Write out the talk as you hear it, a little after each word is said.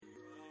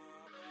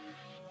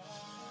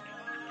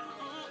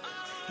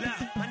Look,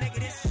 my nigga,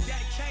 this is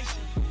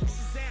dedication. This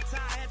is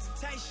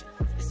anti-hesitation.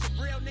 It's a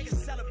real nigga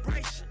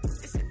celebration.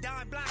 It's a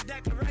dime block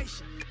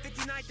declaration.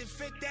 59th and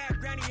 5th Ave,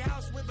 granny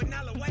house with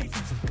vanilla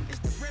wafers. It's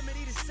the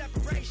remedy to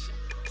separation.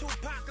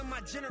 Tupac of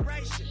my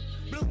generation.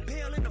 Blue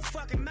pill in the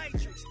fucking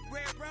matrix.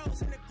 Red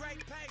rose in the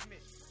great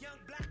pavement. Young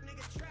black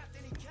nigga trapped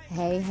in a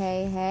cage.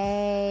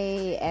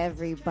 Hey,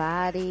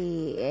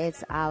 everybody.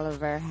 It's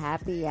Oliver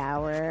Happy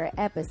Hour,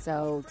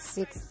 episode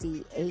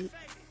 68,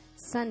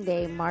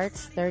 Sunday, March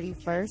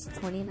 31st,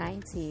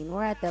 2019.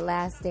 We're at the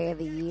last day of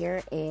the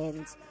year,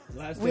 and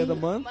last day of the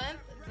month?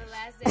 The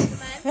last day of the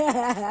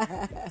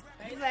month.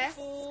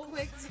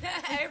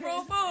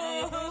 April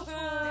Fool's.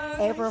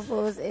 April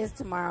Fool's is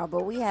tomorrow,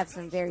 but we have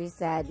some very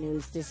sad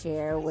news to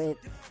share with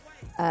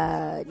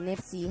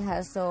Nipsey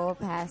Hussle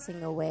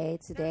passing away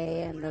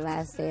today on the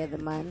last day of the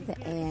month,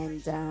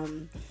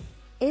 and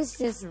it's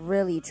just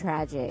really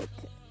tragic.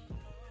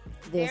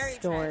 This Very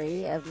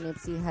story of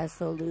Nipsey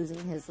Hussle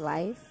losing his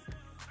life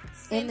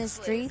in the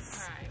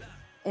streets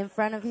in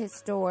front of his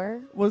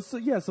store. Well, so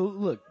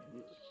look,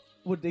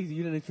 Daisy,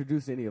 you didn't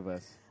introduce any of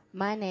us.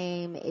 My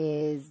name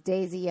is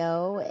Daisy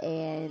O,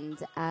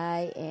 and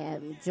I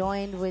am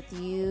joined with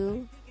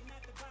you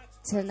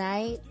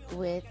tonight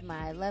with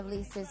my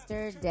lovely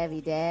sister,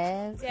 Debbie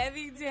Dev.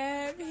 Debbie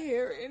Deb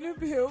here in the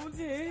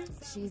building.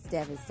 She's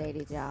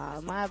devastated,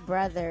 y'all. My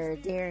brother,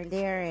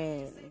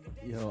 Darren.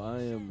 Yo,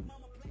 I'm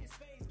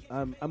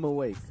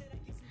awake.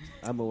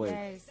 I'm awake.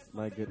 Yes.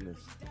 My goodness.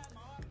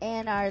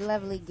 And our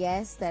lovely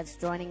guest that's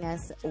joining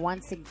us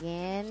once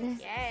again,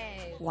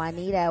 Yes.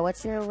 Juanita.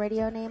 What's your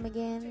radio name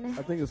again?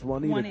 I think it's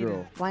Juanita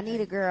Girl.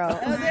 Juanita Girl.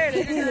 Oh, there it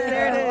is.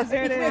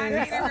 There it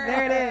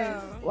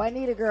is.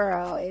 Juanita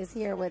Girl is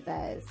here with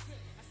us.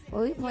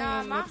 Well, we playing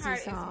Y'all, my Nipsey heart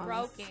songs. is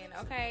broken,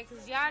 okay?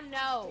 Because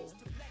y'all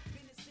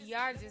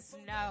just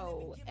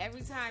know.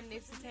 Every time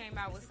Nipsey came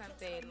out with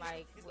something,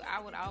 like,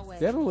 I would always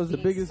That was the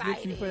be biggest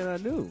excited Nipsey fan I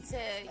knew. to,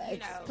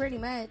 Pretty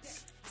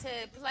much. to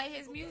play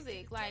his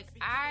music. Like,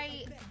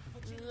 I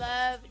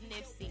love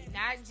Nipsey,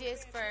 not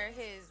just for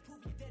his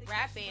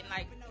rapping,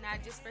 like,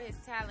 not just for his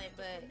talent,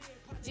 but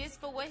just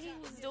for what he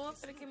was doing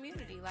for the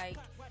community. Like,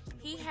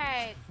 he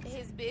had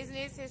his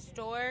business, his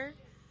store,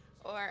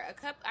 or a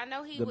couple. I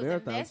know he The was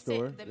Marathon invested.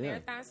 store, The yeah.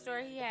 Marathon store.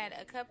 He had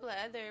a couple of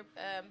other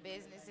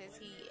businesses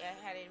he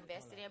had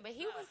invested in, but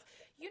he was,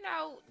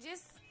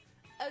 just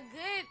a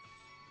good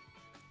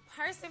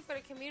person for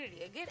the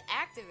community, a good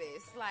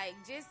activist. Like,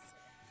 just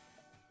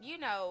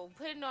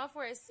putting on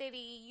for his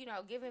city,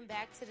 giving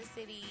back to the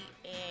city,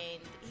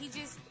 and he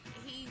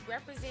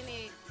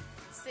represented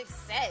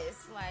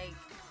success, like,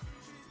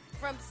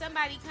 from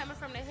somebody coming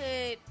from the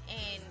hood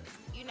and,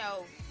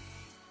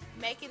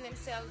 making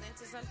themselves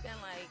into something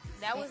like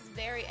that was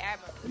very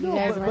admirable. You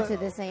guys went to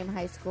the same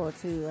high school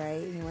too,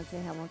 right? He went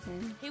to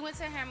Hamilton. He went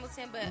to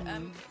Hamilton, but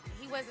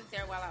he wasn't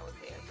there while I was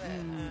there. But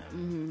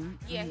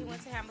he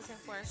went to Hamilton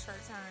for a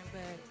short time.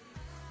 But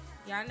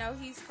y'all know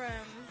he's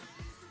from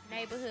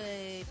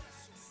neighborhood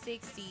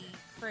 60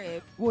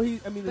 Crib. Well,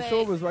 the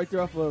store was right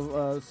there off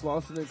of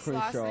Slauson and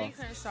Crenshaw. Slauson and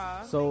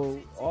Crenshaw. So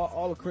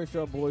all the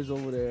Crenshaw boys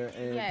over there.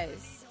 And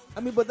Yes.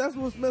 But that's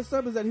what's messed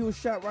up is that he was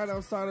shot right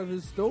outside of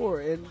his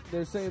store, and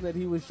they're saying that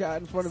he was shot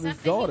in front of his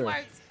daughter. He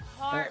worked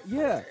hard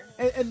yeah,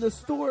 for. and the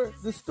store,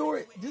 just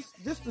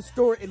the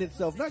store in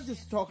itself. Not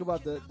just talk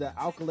about the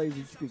accolades that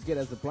you could get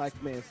as a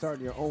black man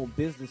starting your own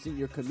business in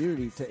your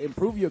community to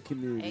improve your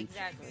community.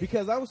 Exactly.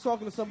 Because I was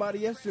talking to somebody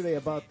yesterday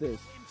about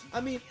this.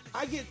 I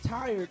get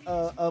tired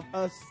of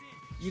us,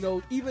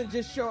 even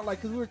just showing, like,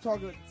 because we were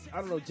talking. I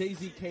don't know.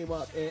 Jay-Z came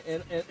up,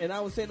 and I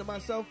was saying to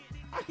myself,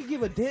 I could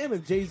give a damn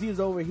if Jay-Z is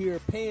over here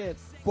paying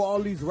for all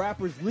these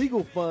rappers'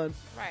 legal funds.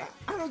 Right.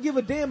 I don't give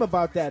a damn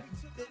about that.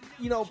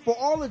 For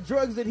all the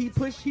drugs that he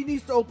pushed, he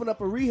needs to open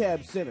up a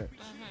rehab center.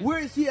 Mm-hmm. Where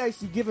is he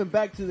actually giving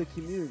back to the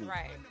community?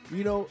 Right.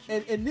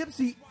 And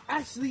Nipsey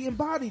actually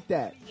embodied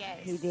that. Yes.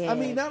 He did.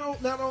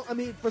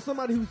 For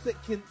somebody who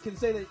can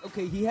say that,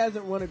 okay, he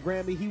hasn't won a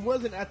Grammy, he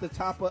wasn't at the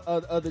top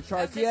of the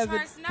charts. He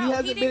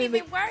hasn't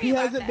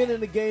been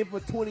in the game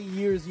for 20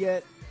 years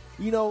yet.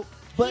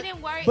 But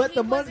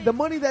the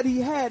money that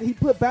he had, he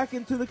put back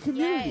into the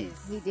community.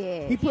 Yes. He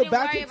did. He put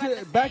back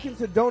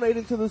into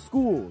donating to the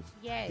schools.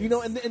 Yes.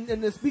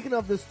 And speaking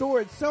of the store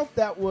itself,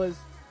 that was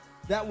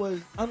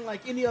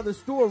unlike any other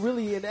store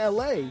really in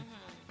LA.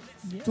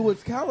 Mm-hmm. To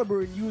its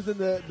caliber, and using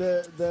the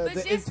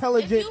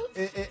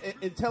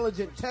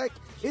intelligent tech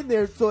in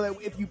there, so that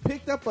if you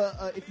picked up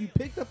a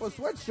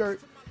sweatshirt,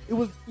 it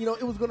was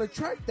going to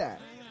track that.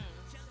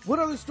 Mm-hmm. What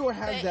other store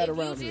has that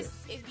around here?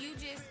 If you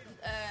just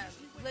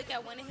look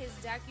at one of his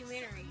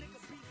documentaries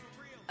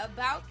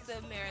about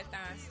the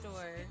Marathon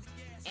store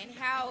and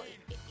how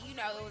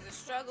it was a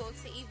struggle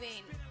to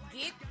even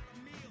get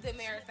the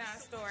Marathon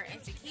store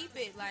and to keep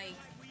it, like,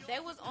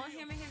 that was on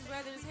him and his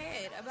brother's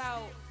head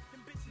about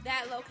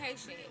that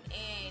location,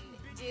 and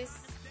just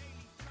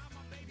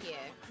Yeah,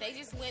 they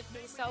just went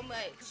through so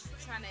much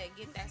trying to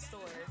get that store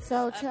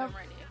So up and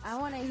running. I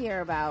want to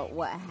hear about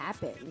what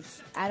happened.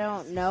 I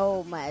don't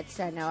know much.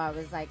 I know I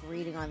was like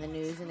reading on the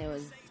news, and it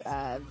was,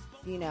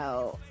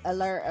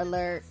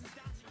 alert.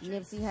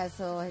 Nipsey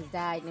Hussle has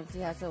died. Nipsey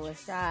Hussle was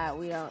shot.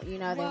 We don't, they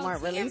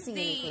weren't releasing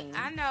anything.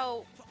 I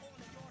know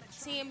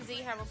TMZ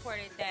had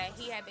reported that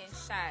he had been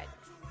shot,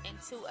 and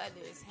 2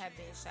 others have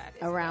been shot.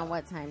 Around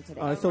what time today?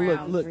 All right, so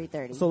Around look.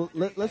 3:30. So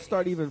let's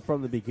start even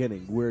from the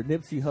beginning, where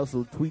Nipsey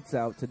Hussle tweets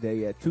out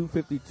today at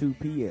 2:52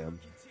 p.m.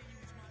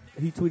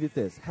 He tweeted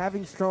this: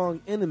 "Having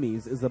strong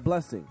enemies is a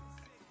blessing."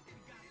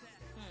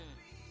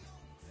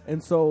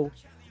 And so,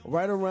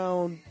 right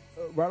around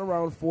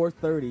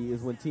 4:30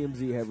 is when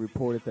TMZ had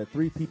reported that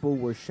 3 people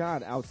were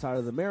shot outside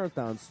of the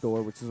Marathon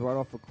store, which is right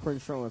off of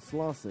Crenshaw and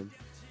Slauson.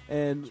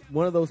 And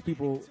one of those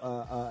people,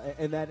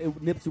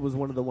 Nipsey was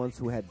one of the ones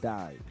who had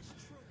died.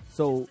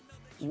 So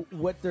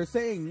what they're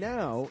saying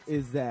now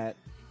is that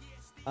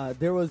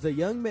there was a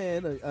young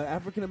man, an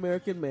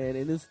African-American man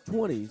in his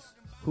 20s,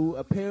 who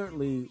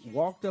apparently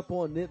walked up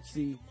on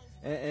Nipsey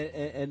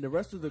and the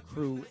rest of the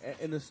crew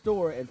in the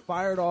store and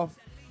fired off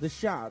the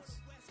shots.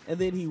 And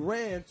then he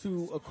ran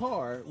to a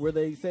car where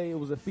they say it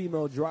was a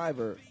female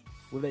driver,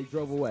 where they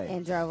drove away.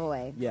 And drove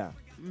away. Yeah.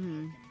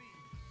 Mm-hmm.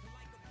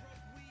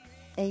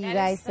 And you That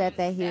guys is said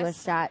that he that's-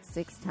 was shot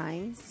 6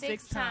 times?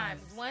 6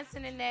 times. Once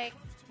in the neck,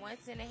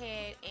 once in the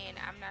head, and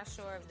I'm not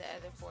sure of the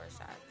other 4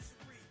 shots.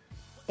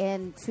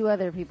 And 2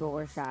 other people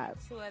were shot.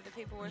 2 other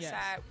people were Yes.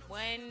 shot.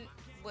 One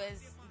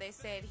was, they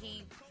said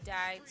he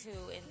died too,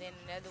 and then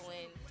another one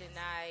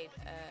denied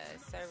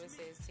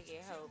services to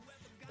get help.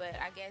 But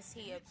I guess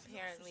he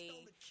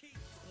apparently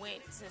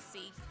went to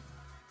seek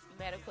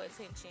medical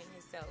attention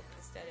himself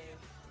instead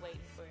of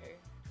waiting for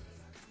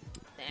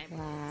the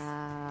ambulance.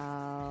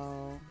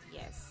 Wow.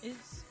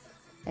 Yes.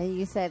 And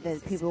you said that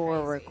This is people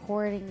were crazy.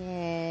 recording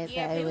it,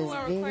 Yeah, that it people was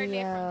were video. recording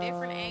it from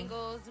different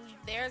angles.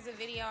 There's a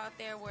video out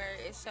there where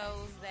it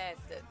shows that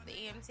the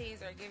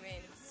EMTs are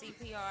giving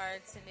CPR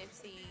to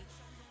Nipsey.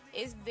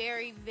 It's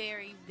very,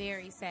 very,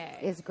 very sad.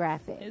 It's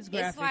graphic. It's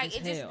graphic It's like, as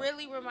it just hell.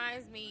 really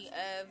reminds me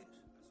of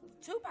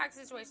Tupac's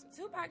situation.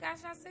 Tupac got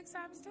shot 6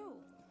 times too.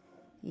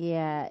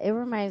 Yeah, it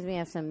reminds me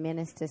of some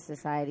Menace to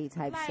Society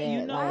type Like, shit.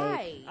 You know,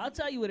 why? I'll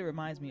tell you what it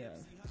reminds me of.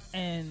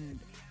 And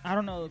I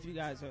don't know if you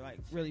guys are like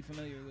really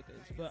familiar with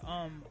this, but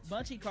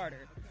Bunchy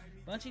Carter.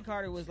 Bunchy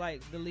Carter was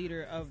like the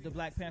leader of the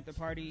Black Panther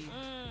Party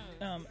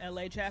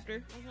LA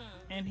chapter,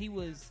 and he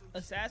was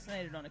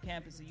assassinated on the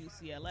campus of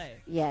UCLA.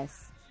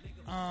 Yes.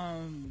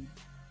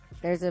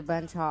 There's a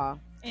bunch hall.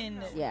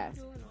 And Yeah.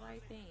 Doing the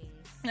right things.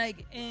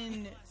 like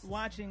in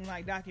watching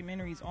like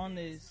documentaries on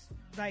this,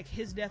 like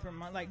his death,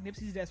 like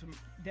Nipsey's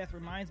death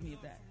reminds me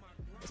of that,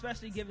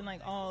 especially given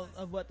like all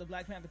of what the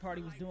Black Panther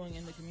Party was doing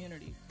in the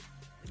community,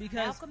 because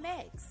Malcolm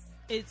X.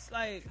 it's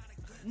like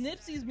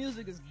Nipsey's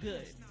music is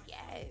good.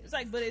 Yes. It's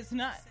like, but it's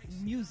not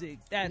music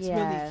that's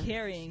Yeah. really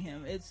carrying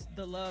him. It's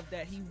the love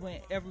that he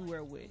went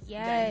everywhere with, that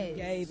Yes. he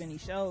gave and he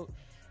showed,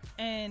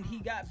 and he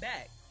got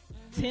back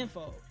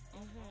tenfold.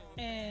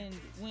 And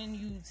when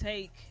you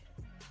take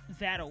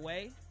that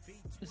away,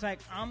 it's like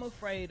I'm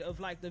afraid of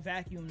like the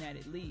vacuum that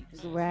it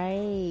leaves,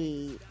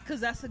 Right. because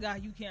that's the guy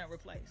you can't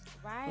replace.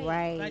 Right.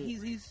 Right. Like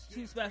he's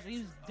too special.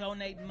 He's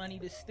donating money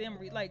to STEM,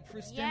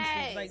 for STEM,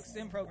 Yes. like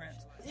STEM programs.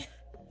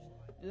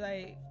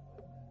 Like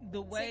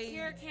the way To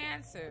cure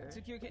cancer.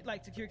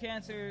 to cure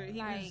cancer. He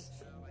Like- was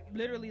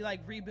literally like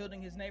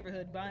rebuilding his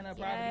neighborhood, buying up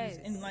properties,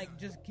 Yes. and like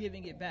just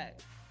giving it back.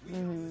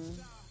 Mm-hmm.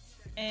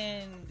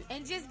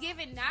 And just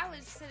giving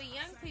knowledge to the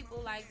young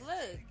people. Like,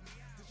 look,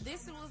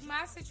 this was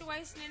my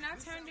situation, and I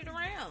turned it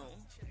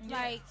around. Yeah.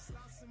 Like,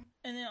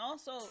 and then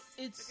also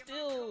it's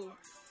still,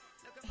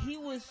 he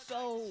was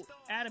so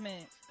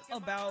adamant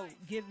about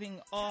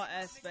giving all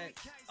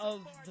aspects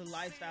of the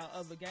lifestyle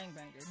of a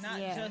gangbanger, not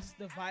Yeah. just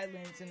the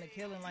violence and the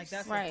killing. Like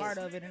that's Right. a part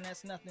of it, and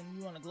that's nothing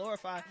you want to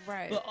glorify.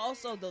 Right. But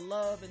also the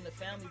love and the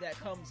family that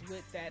comes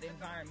with that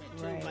environment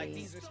too. Right. Like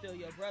these are still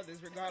your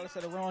brothers, regardless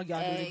of the wrong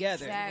y'all do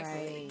together.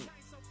 exactly. Right.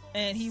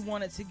 And he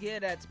wanted to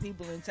give that to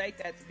people and take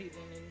that to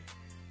people.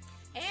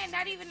 And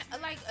not even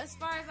like as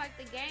far as like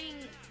the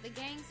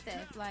gang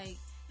stuff. Like,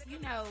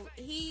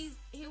 he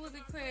was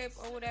a Crip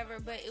or whatever,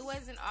 but it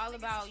wasn't all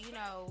about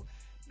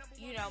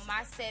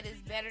my set is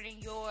better than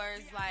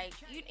yours. Like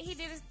he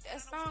did a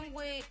song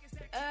with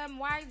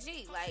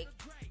YG. Like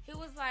he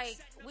was like,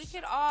 we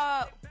could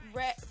all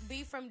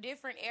be from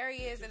different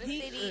areas of the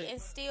city and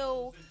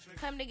still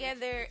come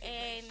together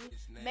and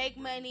make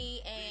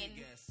money and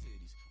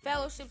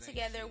fellowship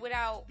together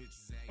without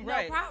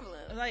no problem.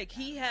 Like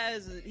he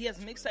has a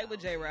mixtape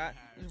with J Rock,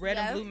 Red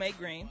Yep. and Blue Make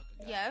Green.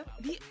 Yeah.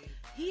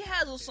 He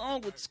has a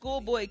song with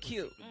Schoolboy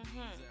Q.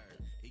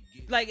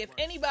 Like if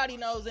anybody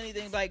knows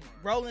anything like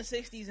Rolling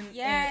 60s and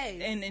Yes.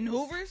 and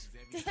Hoovers,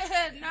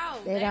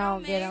 No, They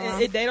don't get mix.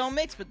 along. they don't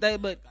mix,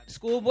 but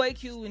Schoolboy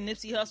Q and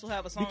Nipsey Hussle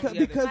have a song together.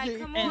 Because Like, it-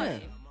 come yeah. on.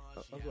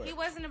 Go ahead. He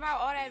wasn't about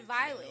all that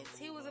violence.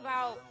 He was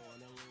about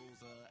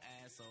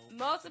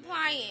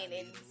multiplying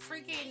and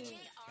freaking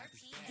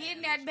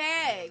getting that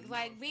bag,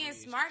 like being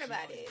smart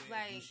about it.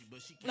 Like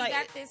we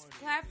got this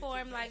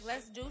platform, like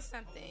let's do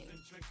something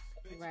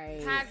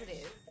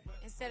positive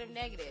instead of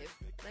negative.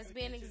 Let's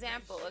be an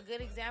example, a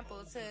good example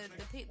to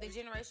the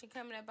generation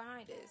coming up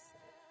behind us.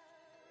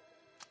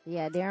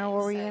 Yeah, Darren,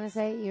 what were you gonna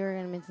say? You were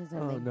gonna mention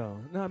something. Oh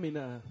no. I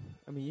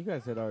mean, you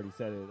guys had already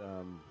said it.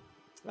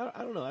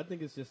 I don't know. I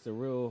think it's just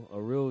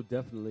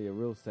definitely a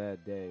real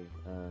sad day.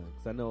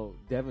 Because I know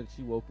Devin,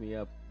 she woke me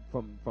up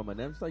from an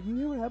M. She's like, you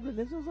hear what happened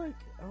to this? I was like,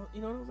 I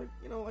was like,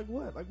 like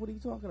what? Like, what are you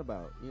talking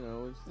about?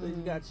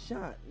 He got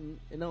shot,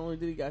 and not only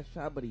did he got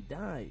shot, but he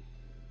died.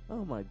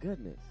 Oh my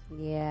goodness.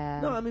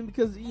 Yeah. No, I mean,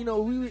 because I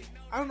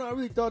don't know. I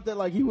really thought that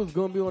like he was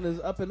going to be on his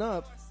up and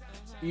up.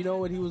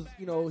 And he was,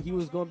 he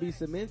was going to be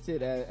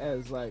cemented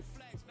as like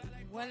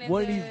one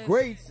of these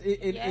greats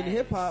in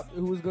hip hop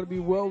who was going to be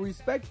well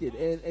respected,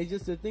 and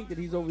just to think that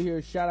he's over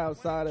here shot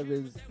outside of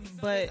his.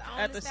 But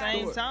at the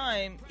same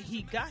time,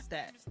 he got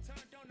that,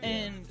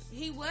 and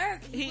he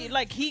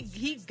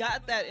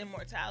got that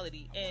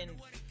immortality, and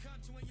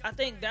I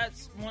think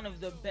that's one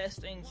of the best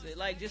things. That,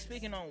 like, just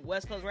speaking on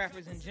West Coast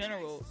rappers in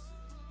general,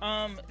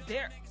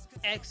 they're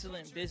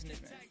excellent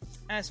businessmen.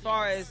 As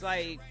far as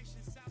like.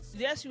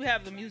 Yes, you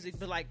have the music,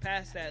 but like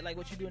past that, like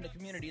what you do in the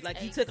community. Like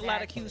he took a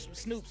lot of cues from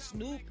Snoop.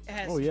 Snoop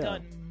has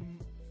done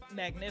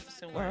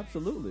magnificent work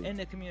absolutely in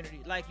the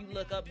community. Like you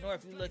look up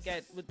north, you look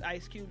at what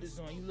Ice Cube is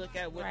doing, you look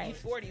at what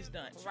E40's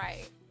done.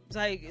 Right. It's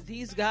like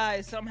these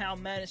guys somehow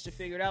managed to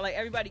figure it out. Like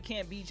everybody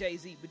can't be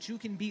Jay-Z, but you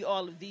can be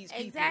all of these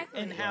people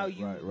and how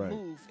you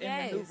move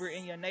and maneuver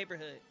in your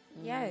neighborhood.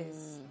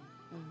 Yes.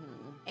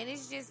 Mm-hmm. And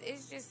it's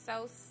just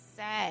so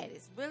sad.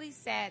 It's really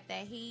sad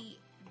that he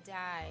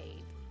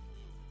died.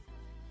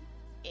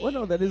 Well,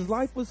 no, that his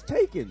life was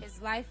taken. His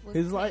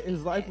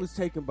life was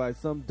taken by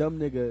some dumb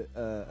nigga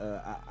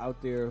out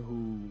there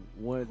who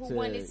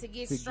wanted to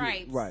get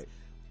stripes, right?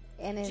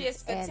 And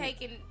just for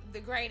taking the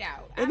grade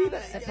out. And he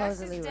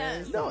supposedly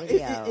released no.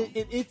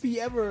 If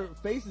he ever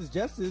faces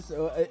justice,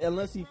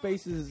 unless he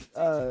faces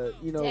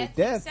death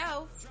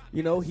himself.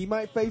 He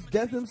might face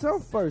death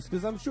himself first,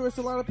 because I'm sure it's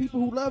a lot of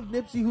people who love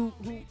Nipsey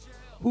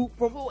who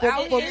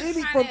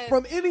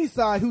from any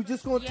side who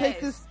just gonna take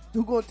this.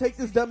 Who gonna take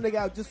this dumb nigga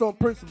out just on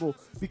principle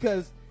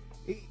because,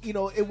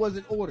 it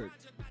wasn't ordered.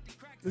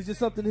 It was just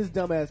something his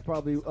dumb ass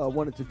probably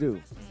wanted to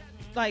do.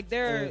 Like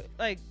there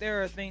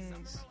are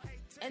things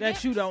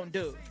that you don't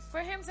do. For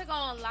him to go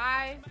on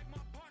live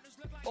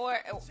or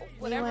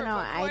whatever. He went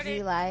on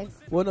IG Live.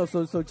 Well, no.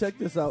 So check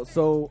this out.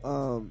 So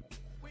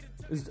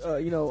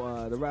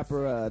the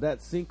rapper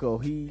that Cinco,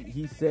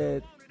 he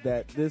said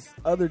that this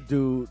other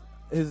dude,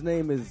 his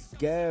name is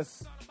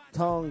Gas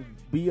Tong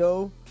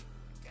Bio.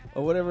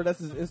 Or whatever, that's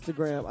his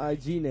Instagram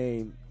IG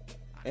name.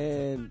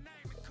 And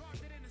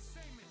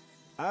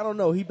I don't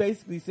know. He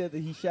basically said that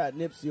he shot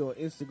Nipsey on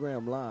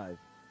Instagram Live.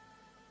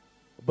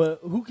 But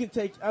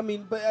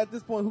but at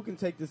this point, who can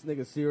take this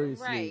nigga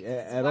seriously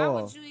at all?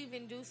 Why would you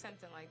even do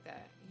something like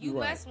that? You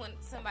must want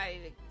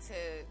somebody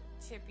to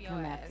chip your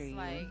ass.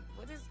 Like,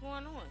 what is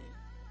going on?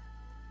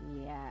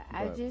 Yeah,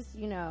 I just,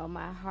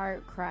 my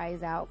heart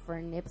cries out for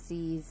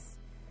Nipsey's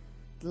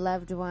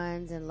loved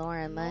ones and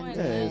Lauren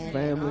London, his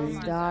family,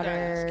 his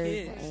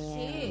daughters,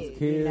 and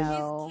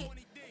kids.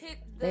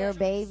 Their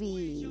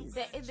babies.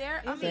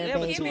 They're they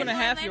have a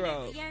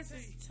 2.5-year-old. Yes,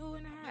 it's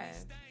 2.5.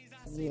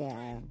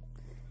 Yeah.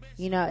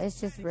 It's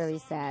just really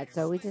sad.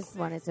 So we just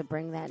wanted to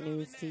bring that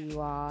news to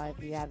you all.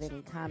 If you have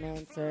any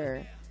comments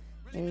or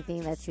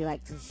anything that you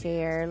like to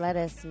share, let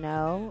us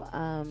know.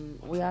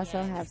 We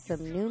also have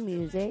some new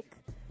music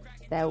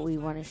that we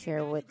want to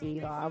share with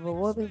you all, but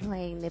we'll be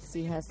playing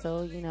Nipsey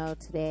Hussle,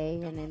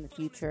 today and in the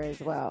future as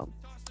well.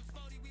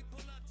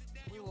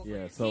 We will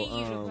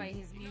continue to play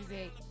his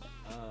music.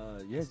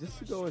 Just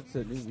to go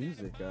into new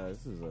music, guys.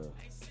 This is a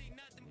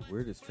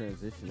weirdest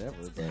transition ever.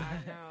 But, I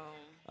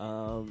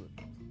know.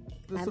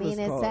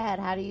 It's sad.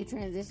 How do you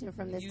transition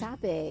from this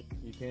topic?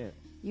 You can't.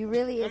 You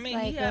really,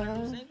 he had a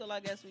new single. I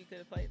guess we could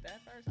have played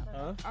that first. I don't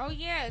know. Oh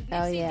yeah,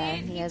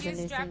 Nipsey did. He has a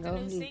new dropped single.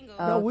 a new single.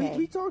 No,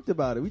 we talked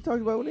about it. We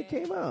talked about it when it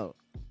came out.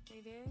 We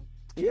did.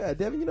 Yeah,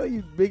 Devin,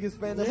 you biggest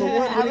fan number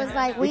one. I was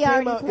like, we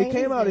already played it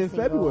came out in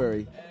single.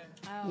 February.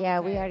 Yeah,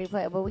 we already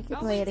played, but we could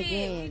play it we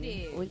again.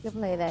 did. We could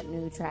play that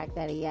new track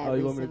that he had. Oh,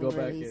 you want me to go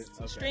back released.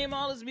 in? Okay. Stream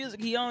all his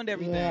music. He owned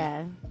everything.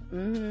 Yeah.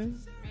 Mm-hmm.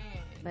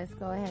 Let's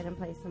go ahead and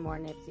play some more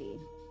Nipsey.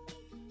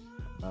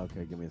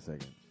 Okay, give me a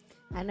second.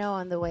 I know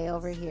on the way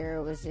over here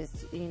it was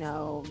just,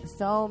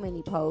 so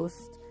many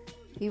posts.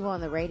 People on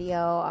the radio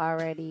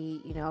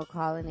already,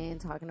 calling in,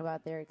 talking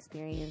about their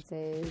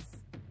experiences.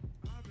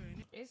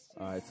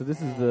 All right, so this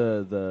is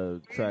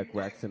the track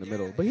Racks in the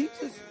Middle. But he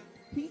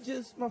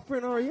just my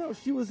friend Ariel,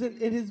 she was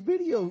in his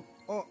video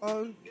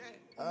on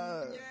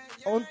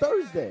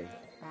Thursday.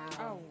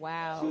 Oh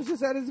wow! She was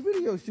just at his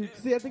video shoot.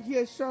 See, I think he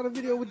had shot a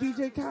video with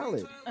DJ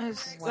Khaled.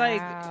 It's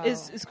like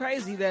it's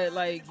crazy that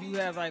like you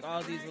have like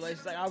all these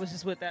relations. Like I was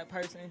just with that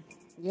person.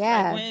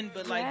 Yeah.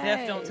 But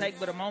death don't take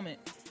but a moment.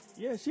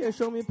 Yeah, she had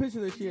shown me a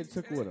picture that she had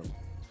took with him.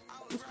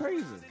 It's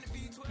crazy.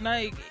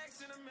 Like,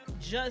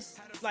 just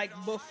like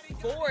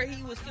before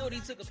he was killed, he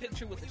took a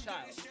picture with the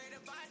child.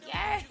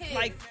 Yes.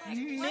 Like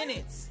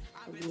minutes.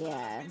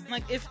 Yeah.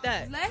 Like if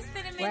that. Less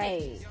than a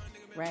minute.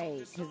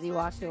 Right. Because he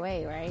walked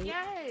away, right?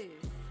 Yes.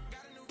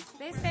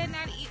 They said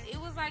not. It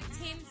was like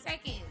 10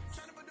 seconds.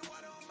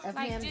 Of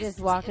Like him just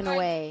walking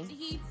away.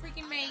 He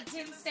freaking made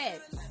 10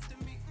 steps.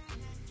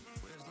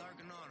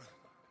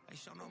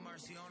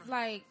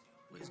 Like,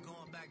 We was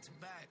going back to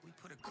back. We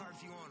put a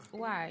curfew on her.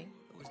 why?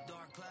 It was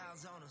dark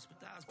clouds on us, but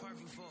that was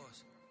perfect for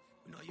us.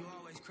 We know you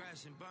always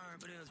crash and burn,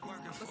 but it was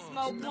working for us.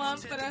 Smoke one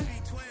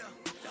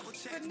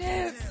for the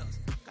nip.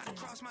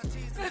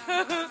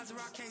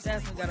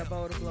 Definitely got a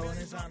bowl to blow in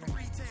his honor.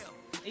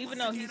 Even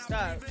though he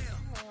stopped.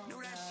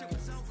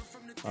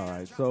 All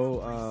right,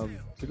 so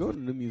to go to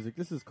new music,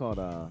 this is called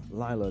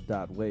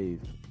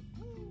Lila.Wave.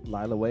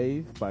 Lila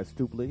Wave by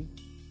Stoop Lee.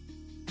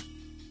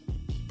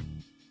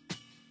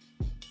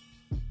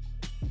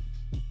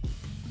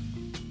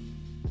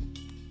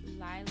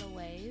 Lila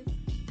Wave.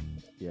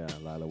 Yeah,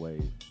 Lila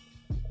Wave.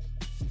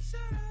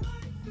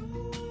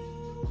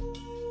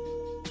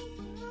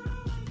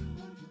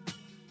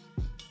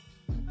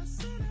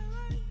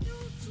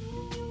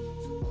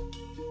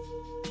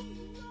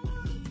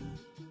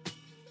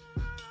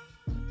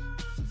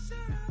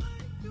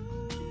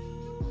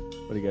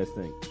 What do you guys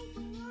think?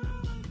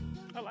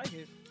 I like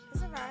it.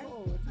 It's alright.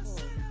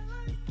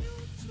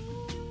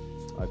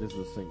 This is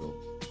a single.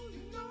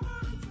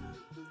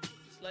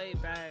 It's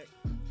laid back.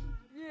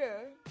 Yeah.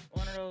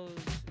 One of those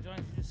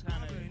joints you just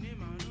kind of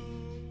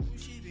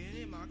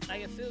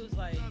like. It feels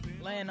like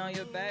laying on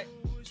your back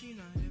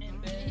in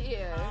bed.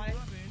 Yeah. High.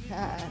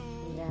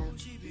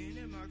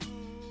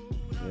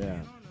 Yeah.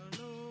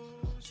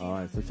 All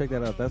right, so check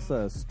that out. That's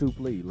Stoop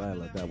Lee,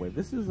 Lila that way.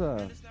 This is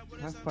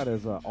classified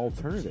as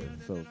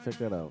alternative, so check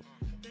that out.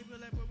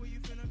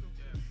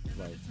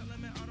 Like,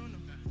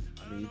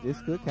 I mean, this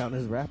could count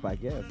as rap, I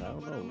guess. I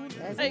don't know.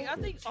 Like, I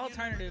think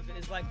alternative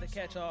is like the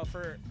catch-all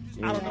for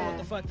I don't know what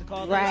the fuck to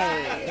call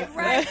Right. this.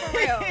 Right, for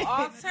real.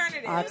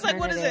 Alternative. It's like,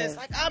 what is this?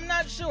 Like, I'm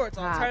not sure. It's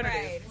Pop.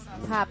 alternative.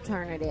 Pop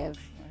alternative.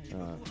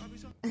 All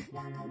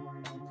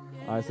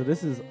right, so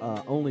this is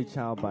Only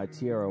Child by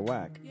Tierra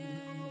Whack.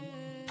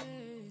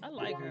 I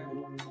like her.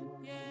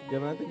 Yeah,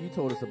 man, I think you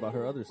told us about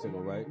her other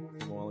single, right?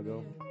 From a while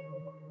ago.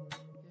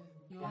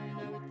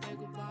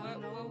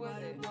 What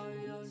was it?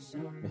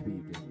 Maybe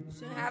you did.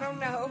 I don't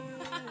know.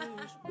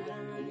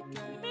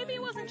 Maybe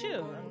it wasn't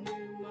you.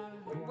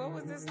 What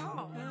was this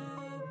song?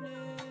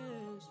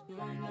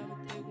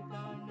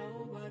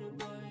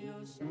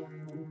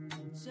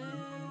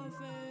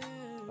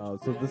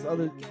 So this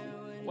other,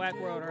 Whack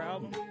World, her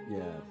album.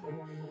 yeah.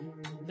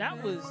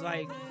 That was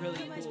like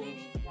really cool.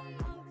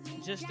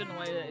 Just in the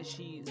way that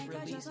she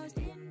released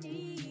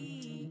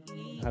it.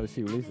 How did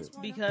she release it?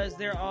 Because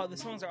the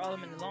songs are all a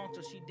minute long,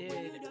 so she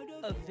did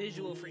a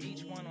visual for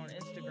each one on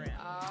Instagram.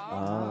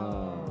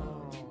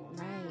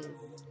 Nice.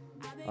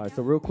 All right,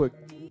 so real quick,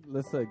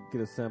 let's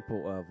get a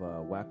sample of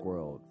Whack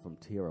World from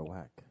Tierra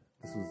Whack.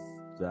 This was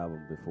the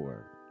album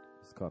before.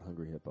 It's called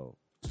Hungry Hippo.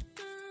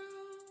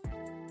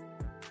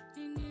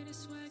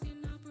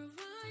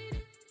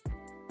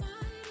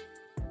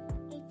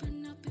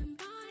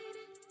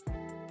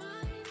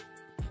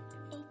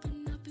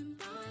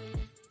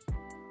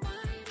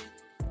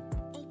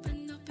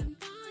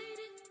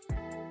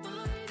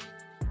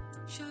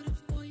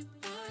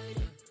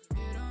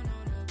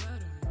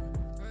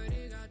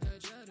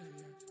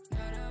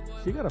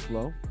 She got a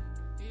flow.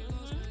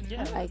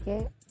 Yeah. I like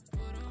it.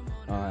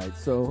 All right,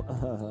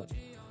 so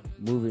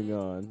moving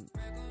on.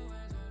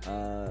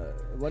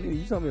 What did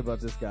you tell me about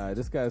this guy?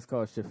 This guy is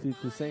called Shafiq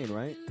Hussein,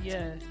 right?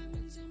 Yeah.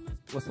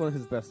 What's one of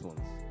his best ones?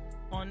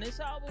 On this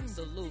album,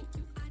 The Loop.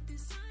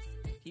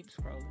 Keep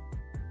scrolling.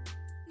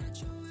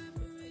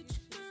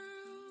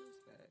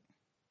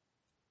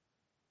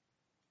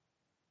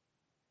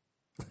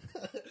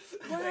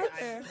 What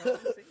happened?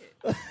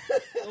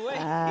 Wait,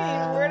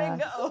 where'd it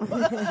go?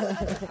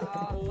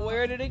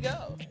 Where did it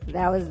go?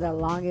 That was the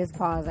longest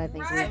pause I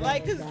think we've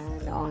Like, ever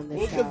done on the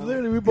Because show.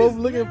 literally we both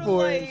looking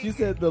for it. like- She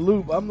said the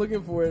loop. I'm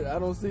looking for it. I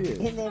don't see it.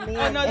 And then me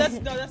Oh and, no, that's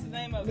the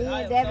name of me it.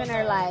 and Devin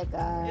are like, It's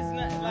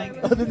not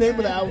like The name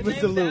of the album the is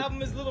name the of the loop.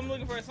 album is Loop. I'm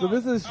looking for a So song.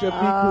 this is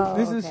Shafiq. Oh,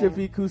 This is okay.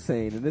 Shafiq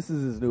Hussein, and this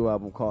is his new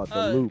album called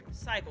The Loop.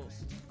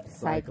 Cycles.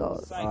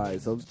 Cycles. All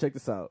right, so check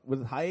this out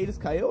with Hiatus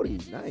Coyote.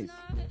 Nice.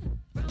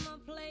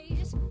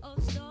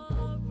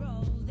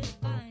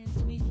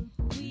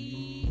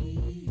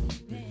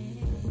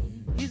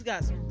 He's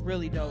got some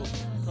really dope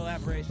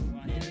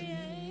collaborations on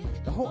here.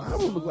 The whole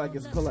album look like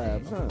it's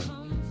collabs, huh?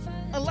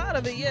 A lot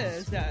of it, yeah.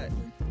 It's got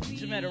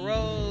Jametta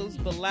Rose,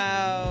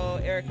 Bilal,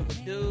 Erykah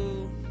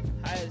Badu,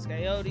 Hiatus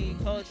Coyote,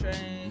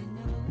 Coltrane,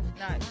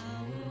 not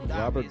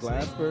Robert obviously.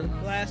 Glasper.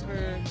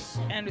 Glasper,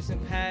 Anderson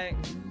 .Paak.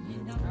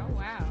 Oh,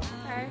 wow.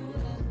 Okay.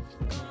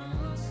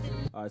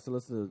 All right, so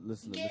let's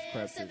listen to Miss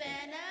Crab Shaker.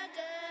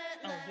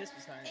 Oh, this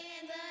was hard.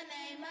 In the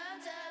name of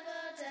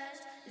double dutch,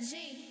 G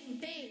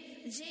B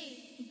G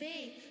B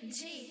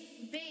G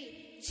B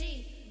G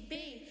B.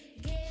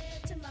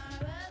 Give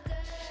tomorrow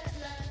good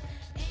luck.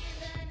 In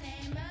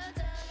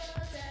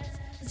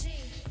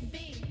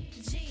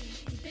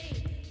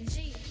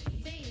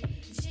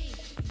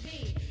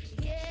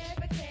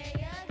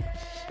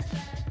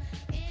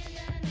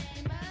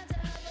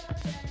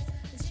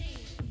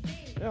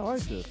Yeah, I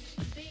like this.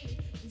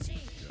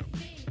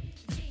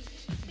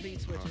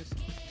 Beat switches.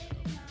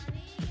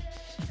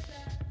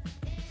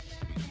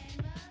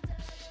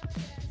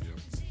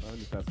 Let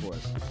me fast forward.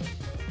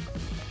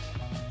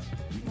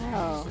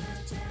 Oh.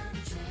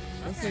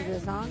 This is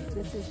the song?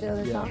 This is still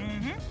the Yeah. song?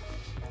 Mm-hmm.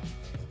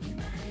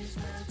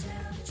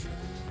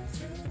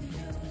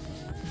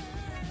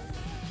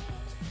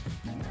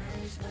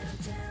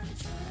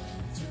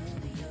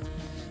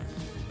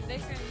 They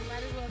say you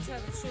might as well tell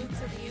the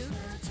truth to the youth.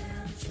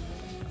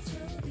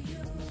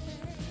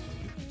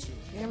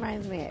 It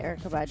reminds me of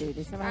Erykah Badu.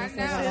 Did somebody I say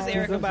know. that? This is already?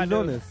 Erykah She's Badu.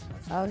 on this.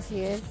 Oh, she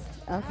is?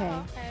 Okay.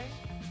 Oh, okay.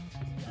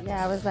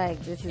 Yeah, I was like,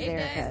 this is It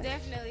does Erykah.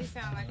 definitely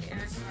sound like Erykah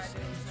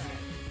Badu song.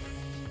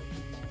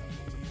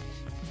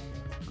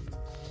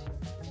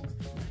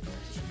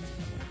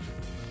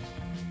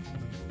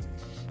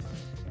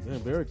 Man,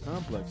 very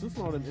complex. Listen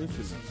to all them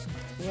issues.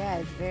 Yeah,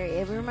 it's very.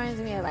 It reminds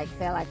me of like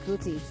Fela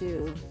Kuti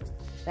too.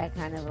 That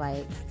kind of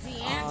like,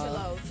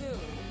 D'Angelo,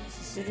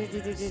 too.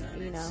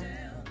 you know.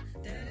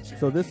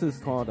 So this is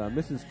called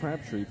Mrs.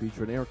 Crabtree,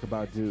 featuring Erykah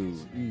Badu,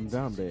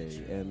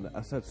 Ndambe, and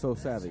Asset So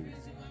Savvy.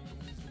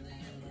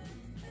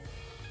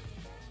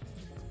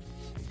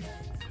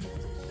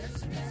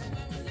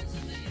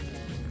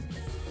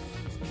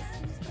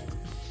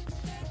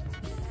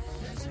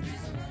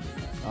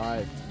 All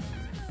right.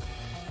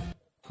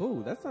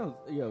 Cool. That sounds,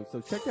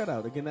 so check that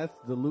out. Again, that's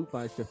The Loop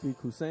by Shafiq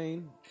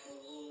Hussein.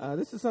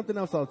 This is something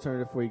else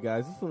alternative for you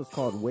guys. This one is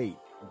called Wait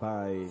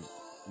by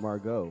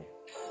Margot.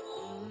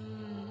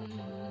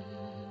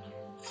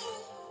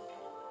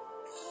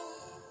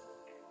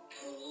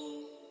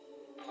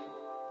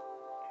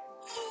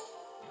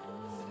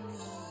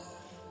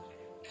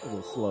 A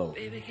little slow. Are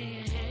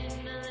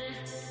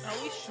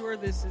we sure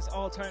this is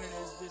alternative?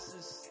 This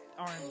is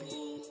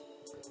R&B.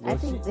 I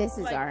think this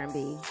is Like-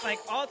 R&B. Like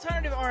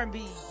alternative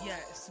R&B,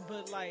 yes,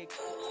 but like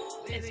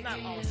it's not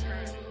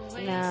alternative.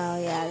 No,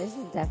 yeah, this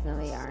is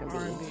definitely R&B.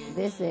 R&B.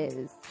 This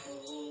is.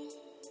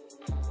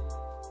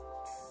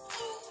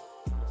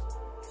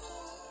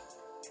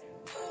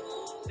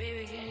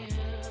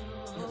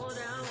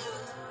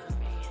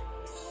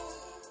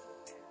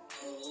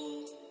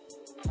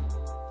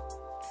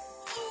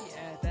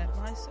 Yeah, that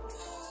myself.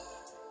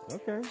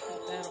 Okay.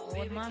 Put that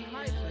on my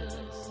high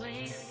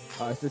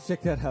playlist. All right, so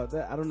check that out.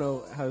 I don't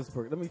know how this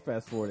works. Let me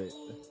fast forward it.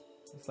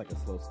 It's like a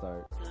slow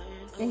start.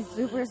 It's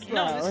super slow.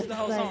 No, this is It's the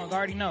whole like- song. I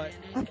already know it.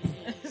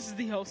 This is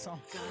the whole song.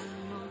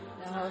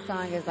 The whole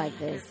song is like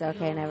this.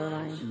 Okay, never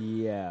mind.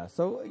 Yeah.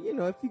 So,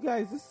 if you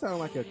guys, this sounds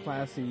like a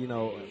classy,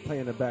 play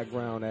in the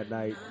background at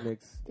night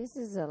mix. This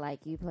is like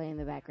you play in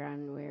the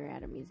background when we're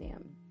at a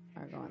museum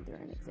or going through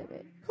an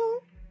exhibit.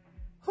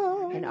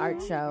 An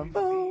art show.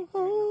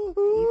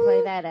 You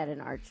play that at an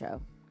art show.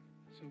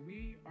 So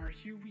we are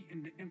Huey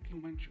and the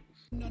Influentials.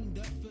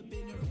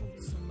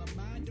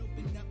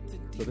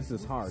 So this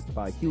is Heart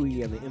by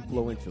Huey and the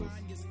Influentials.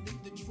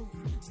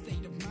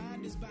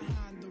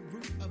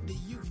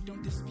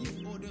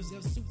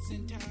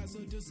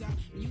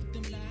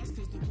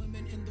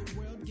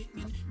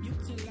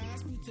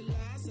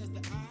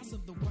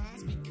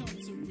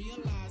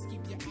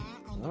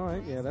 All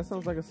right, yeah, that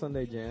sounds like a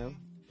Sunday jam.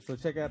 So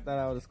check out that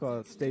out. It's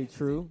called Stay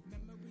True.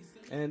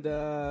 And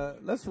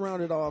let's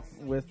round it off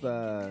with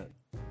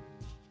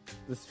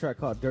this track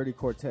called Dirty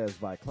Cortez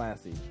by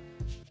Classy.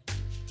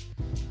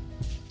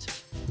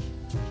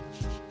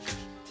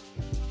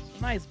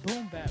 Nice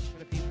boom bap for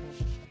the people.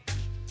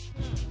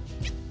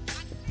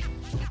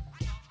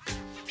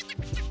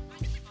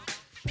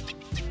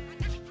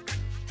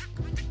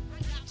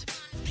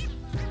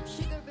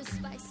 Sugar and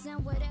spice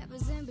and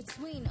whatever's in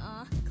between,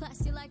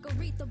 classy like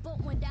Aretha,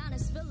 but went down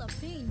as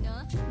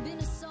Filipina. Been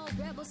a soul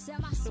rebel,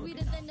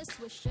 semi-sweeter than a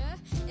Swisher.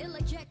 Ill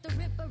like Jack the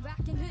Ripper,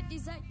 rockin'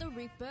 hoodies like the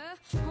Reaper.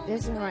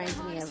 This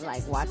reminds me of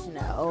like watching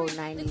an old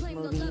 90s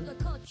movie.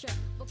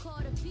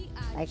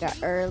 Like an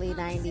early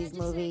 90s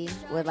movie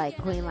with like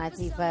Queen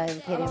Latifah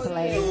and Kid and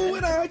Play.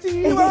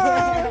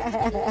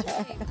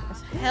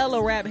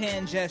 Hella rap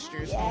hand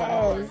gestures.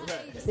 Yes.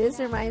 This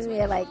reminds me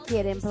of like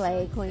Kid and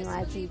Play, Queen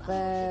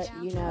Latifah,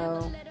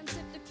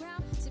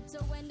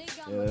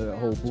 Yeah, the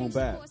whole boom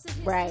bap.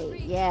 Right,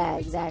 yeah,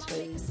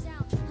 exactly.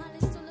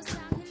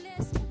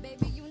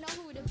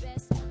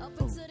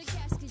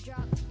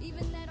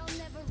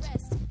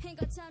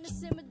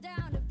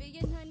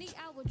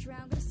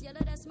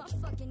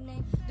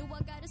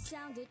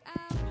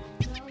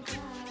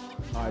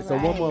 All right, so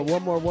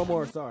one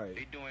more.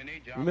 Sorry.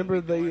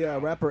 Remember the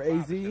rapper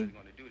AZ?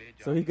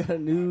 So he got a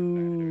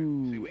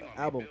new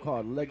album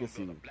called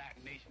Legacy. And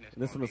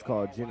this one is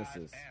called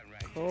Genesis.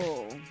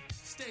 Cool.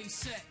 Stay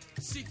set,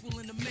 sequel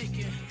in the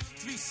making.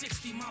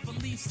 360, my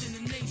beliefs in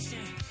the nation.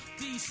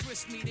 These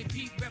twist me, they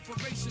beat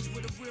reparations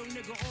with a real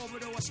nigga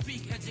although I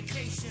speak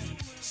education.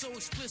 So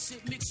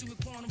explicit, mixing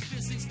with quantum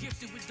physics,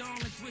 gifted with dawn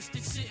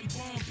linguistics, sitting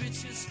bomb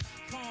bitches.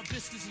 Palm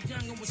biscuits, a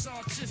youngin' was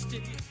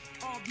artistic.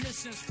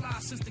 Omniscience, fly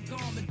since the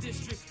garment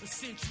district,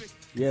 eccentric.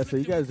 Yeah, so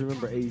you guys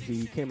remember AZ?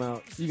 He came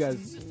out. You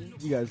guys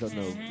don't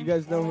know. You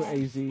guys know who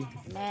AZ? Man,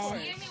 Yeah,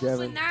 he was Devin.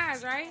 with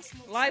Nas, right?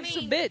 Life's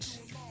a bitch.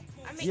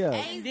 I mean, Yeah.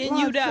 A's Then you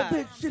Life's a die.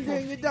 bitch and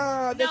then you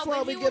die. That's No, why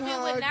but we he get was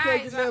high. with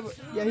Cake Nas, and never. right?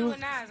 Yeah, He was with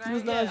Nas, right? he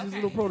was Yeah, Nas' okay.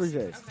 little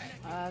protege.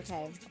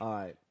 Okay. All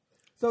right.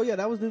 So yeah,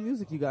 that was new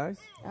music, you guys.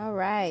 All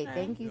right.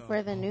 Thank you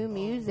for the new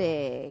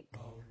music.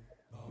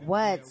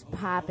 What's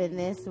popping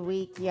this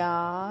week,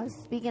 y'all?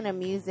 Speaking of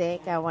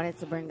music, I wanted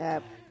to bring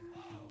up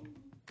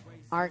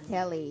R.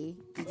 Kelly.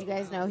 Did you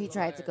guys know he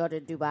tried to go to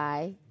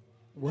Dubai?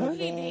 What?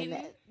 And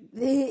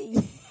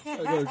I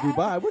go to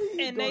Dubai. What are you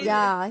And going? they-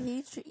 yeah,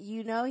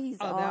 he's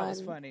Oh, that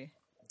was funny.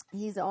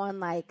 He's on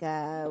like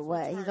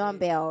he's on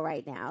bail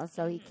right now,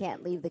 so he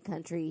can't leave the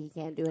country. He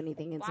can't do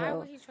anything Why until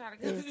would he try to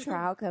go his to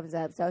trial comes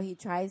up. So he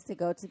tries to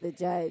go to the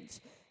judge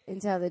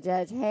and tell the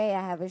judge, "Hey,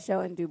 I have a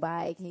show in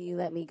Dubai. Can you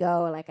let me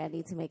go? Like, I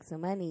need to make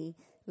some money.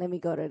 Let me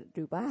go to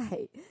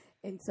Dubai."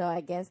 And so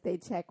I guess they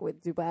check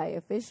with Dubai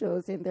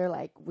officials, and they're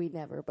like, "We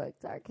never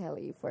booked R.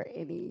 Kelly for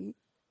any."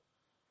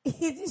 Did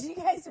you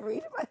guys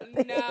read about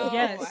this? No,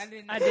 Yes, I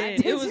didn't. I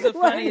did. It was the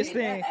funniest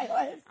thing.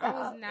 I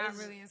was not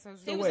really in social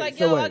He media. was wait, like,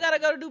 so yo, wait. I gotta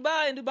go to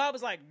Dubai. And Dubai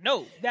was like,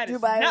 no, that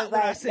is Dubai not was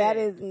what I like, said. "That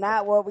is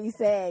not what we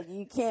said.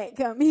 You can't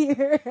come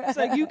here." It's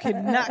like, you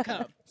cannot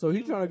come. So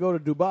he's trying to go to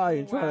Dubai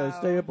and try to Wow.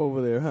 stay up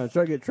over there, huh?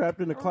 Try to get trapped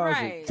in the closet,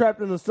 Right. trapped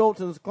in the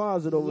Sultan's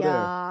closet over there.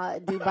 Yeah,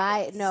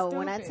 Dubai. No,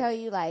 when I Stupid. tell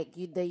you, like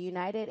the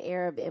United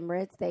Arab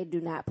Emirates, they do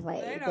not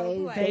play. They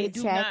don't play. They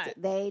do checked. not.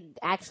 They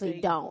actually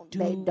They don't. do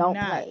They don't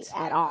not. play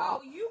at all.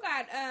 Oh, you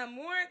got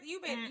warrant?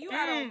 You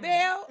out on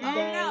bail? Oh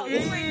no, you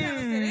ain't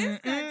coming to this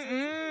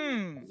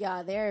country.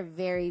 Yeah, they're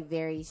very,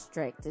 very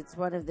strict. It's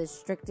one of the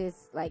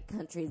strictest like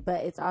countries,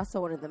 but it's also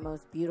one of the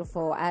most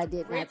beautiful. I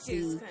did not Richest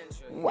see.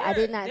 country. I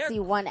did not They're see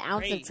 1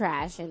 ounce of great.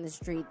 trash in the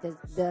street.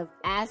 The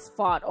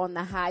asphalt on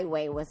the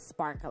highway was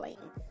sparkling.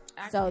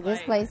 So Acting this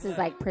like- place is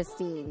like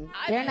pristine.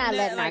 I They're did not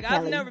letting like, R.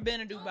 Kelly. I've never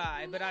been to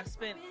Dubai, but I've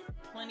spent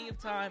plenty of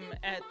time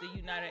at the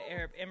United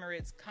Arab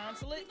Emirates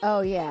consulate,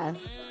 Oh yeah.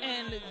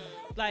 and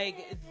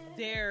like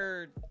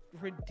they're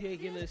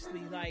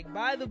ridiculously like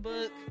by the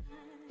book.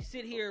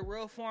 Sit here,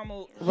 real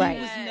formal. Right.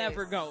 He was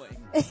never going.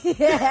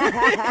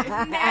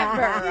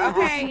 Never.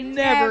 Okay,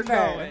 Never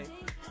going.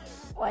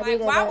 Why Like,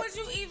 did why it- would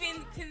you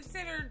even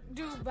consider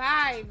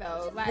Dubai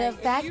though? Like, The if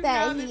fact you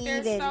that know he they're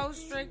even- so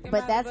strict But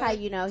about that's the how book,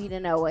 you know he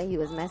didn't know what he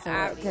was messing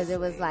with, because it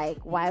was Obviously. like,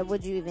 why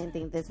would you even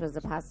think this was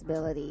a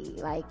possibility?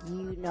 Like,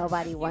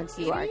 nobody wants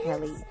you, R.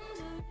 Kelly.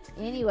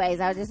 Anyways,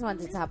 I just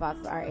wanted to top off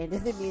our end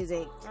of the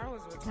music I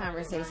was retarded,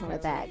 conversation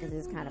with that because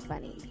it's kind of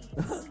funny.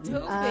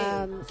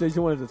 Stupid. So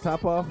you wanted to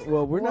top off?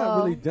 Well, we're not Well,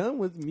 really done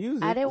with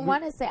music. I didn't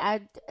want to say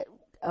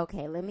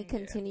okay, let me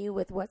continue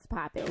with what's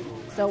popping.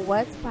 So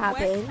what's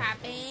popping? What's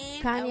poppin'?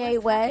 Kanye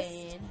What's West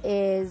poppin'?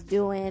 is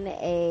doing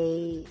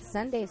a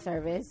Sunday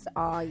service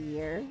all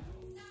year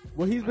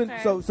Well, he's been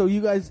Okay. so. You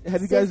guys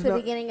have you since guys the know?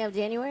 beginning of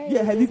January. Yeah,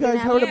 It's have you just been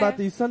guys heard out- about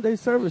these Sunday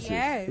services?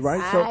 Yes.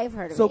 Right. So, I've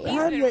heard of so it,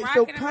 yeah. He's been Kanye, so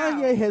rocking 'em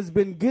Kanye out. has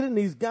been getting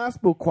these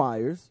gospel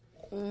choirs,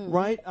 Mm-hmm.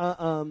 right?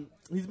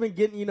 He's been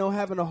getting,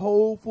 having a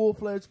whole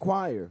full-fledged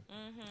choir.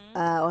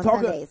 on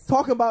Sundays?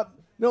 Talking about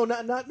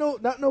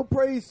not no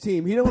praise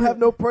team. He don't have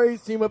no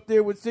praise team up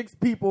there with 6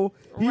 people.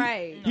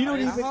 Right. He don't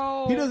A even.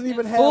 whole He doesn't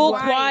even have Full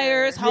like-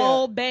 choirs, Yeah.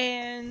 whole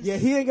bands. Yeah,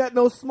 he ain't got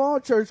no small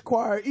church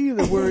choir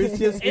either. Where it's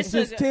just It's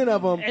just a- 10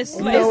 of them. It's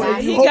you like, know,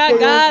 and you he hope got they on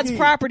God's key.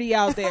 property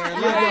out there. Yeah,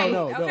 Like,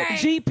 no. Okay.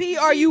 GP,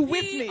 are you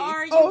with me?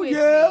 Are you Oh, with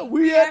yeah, me?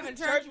 we at having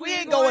church. we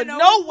ain't going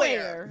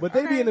nowhere. But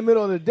they be in the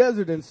middle of the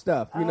desert and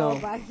stuff. You Oh know,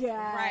 my god!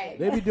 Right.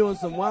 they be doing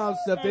some wild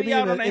stuff. They Be be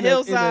out in a, on the in a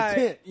hillside.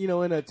 tent.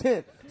 In a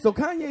tent. So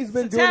Kanye's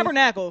been It's a doing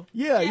tabernacle.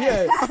 Yeah,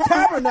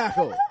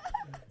 tabernacle.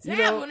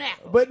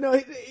 Tabernacle. But no,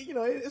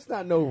 it's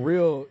not no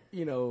real.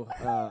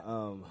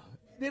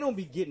 They don't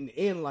be getting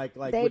in like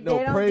They with no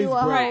don't praise do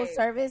a break. whole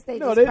service. They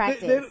No, just they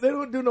practice.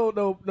 don't do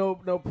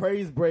no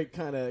praise break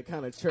kind of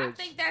church. I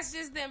think that's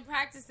just them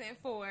practicing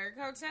for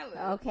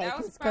Coachella. Okay, That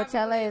was 'cause Coachella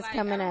probably, is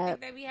coming I don't up.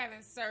 think they be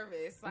having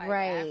service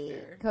Right.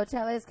 after.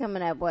 Coachella is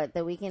coming up,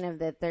 the weekend of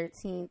the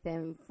 13th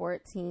and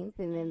 14th,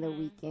 and then the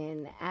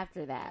weekend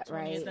after that,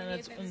 right?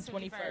 20th and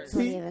 21st.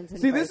 20th and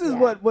See, this 21st, is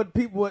yeah. what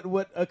people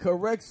what a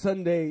correct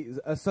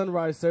a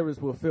sunrise service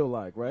will feel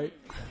like, right?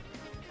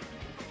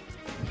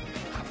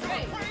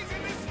 Hey.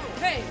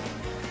 Hey.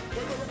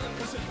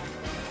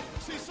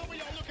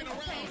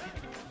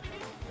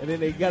 And then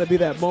they got to be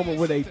that moment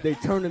where they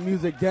turn the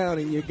music down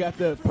and you got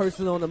the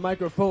person on the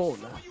microphone.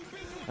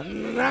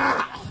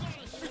 Nah,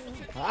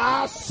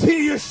 I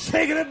see you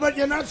shaking it, but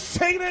you're not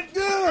shaking it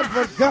good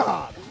for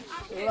God.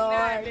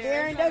 Lord,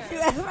 Darren, don't you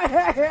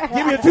ever?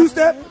 Give me a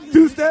two-step,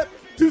 you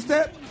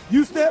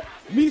step,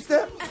 me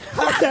step.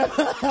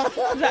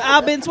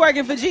 I've been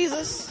twerking for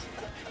Jesus.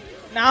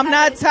 Now I'm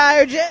not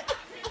tired yet.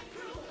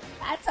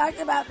 I talked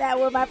about that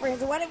with my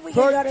friends. What if we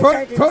could go to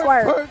Twerk, church and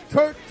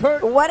twerk?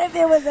 twerk. What if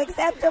it was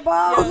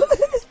acceptable?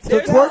 To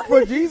twerk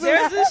for Jesus?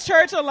 There's this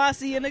church on La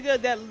Cienega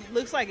that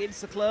looks like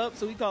it's a club,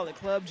 so we call it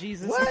Club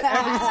Jesus. What?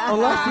 On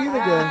La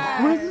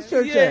Cienega. Where's this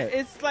church Yeah, at?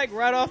 it's like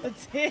right off the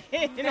 10.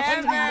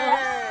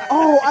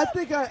 Oh, I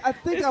think I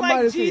It's might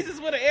like have seen. Jesus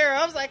with an arrow.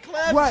 I was like,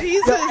 Club Right,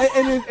 Jesus.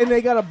 and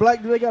they got a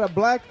black. Do they got a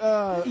black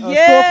Yeah. storefront?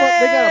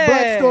 They got a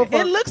black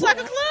storefront. It looks like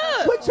a club.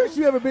 What church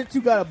you ever been to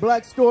got a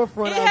black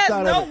storefront It has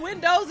outside no of it?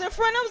 windows in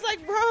front. I was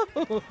like,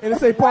 bro. And it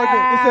say parking.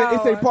 Wow.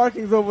 It say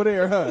parking's over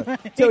there, huh?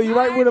 Tell you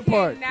right where to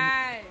park.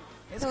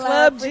 It's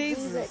Club for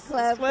Jesus.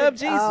 Club Club for-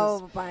 Jesus.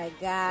 Oh my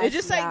gosh. It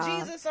just say y'all.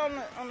 Jesus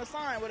on the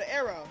sign with an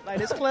arrow.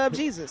 Like, it's Club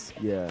Jesus.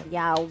 Yeah.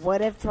 Y'all,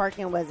 what if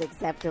twerking was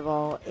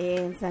acceptable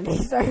in Sunday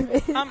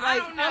service? I'm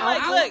like,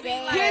 I look, would be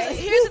like-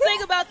 here's the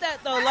thing about that,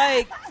 though.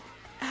 Like,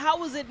 how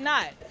was it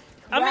not?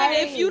 I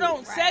mean, if you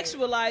don't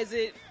sexualize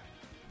it,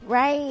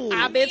 right.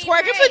 I've been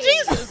twerking for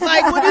Jesus.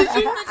 Like, what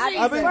did you?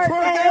 I've been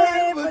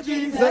twerking for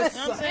Jesus. You know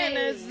what I'm saying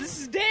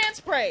this is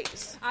dance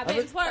praise. I've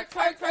been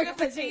twerking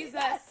for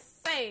Jesus.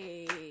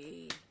 Say,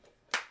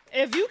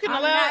 If you can I'm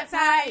allow, not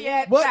tired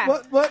yet.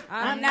 What?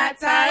 I'm not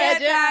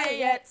tired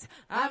yet.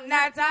 I'm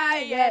not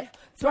tired yet.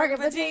 Twerking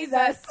for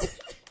Jesus.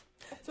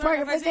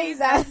 Twerking for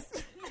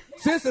Jesus.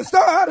 Since it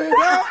started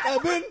out,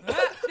 I've been.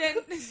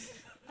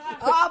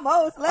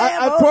 Almost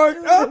I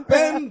twerked up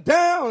and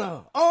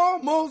down.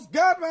 Almost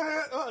got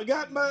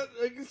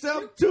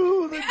myself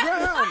to the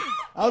ground.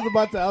 I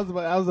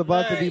was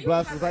about to be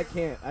blasphemous. I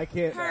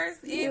can't. Curse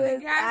in was-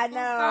 the gospel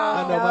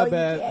I song. know, my you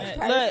bad. can't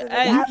Look, curse in the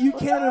hey, gospel You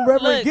can't in song.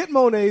 Reverend Look. Get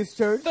Monet's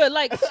church. but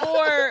like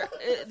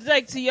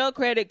like to your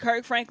credit,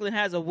 Kirk Franklin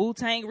has a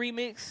Wu-Tang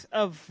remix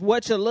of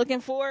What You're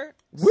Looking For.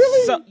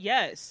 Really? So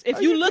yes, if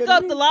Are you you look kidding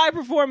up me? the live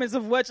performance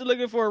of What You're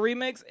Looking For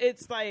remix,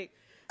 it's like,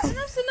 and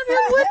I'm sitting there,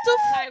 what the?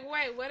 Like,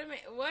 wait, wait a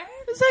minute. What?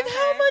 It's like,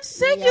 how Okay. much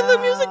secular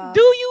Yeah. music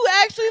do you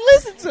actually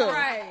listen to?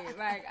 Right.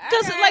 Like,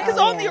 Because okay. like, 'cause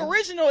Oh, on the yeah.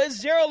 original, it's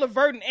Gerald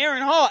Levert and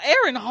Aaron Hall.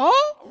 Aaron Hall?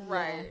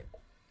 Right.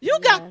 You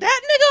got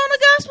that nigga on the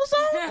gospel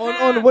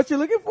song? On what you're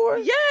looking for?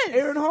 Yes.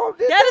 Aaron Hall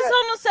did That is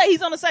on the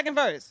he's on the second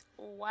verse.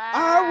 Wow.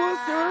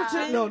 I was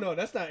searching. No,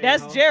 that's not Aaron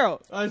That's Hall.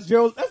 Gerald. That's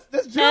Gerald.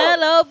 That's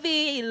Gerald.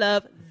 L-O-V,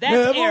 love. That's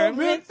Never Aaron.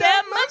 meant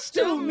That much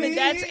to me.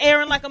 That's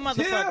Aaron like a Till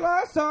motherfucker.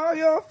 I saw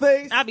your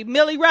face. I be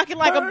Millie rocking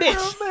like a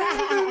bitch.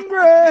 Amazing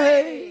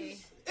grace.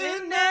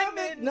 In that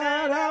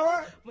midnight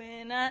hour.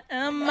 When I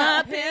am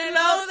my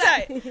pillow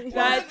tight,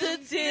 wipe the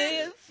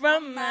tears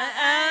from my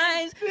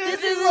eyes.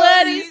 This is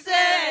what he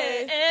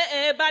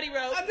said. Body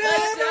roll. I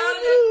never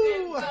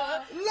knew.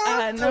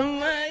 I know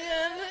what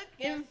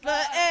you're looking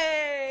for,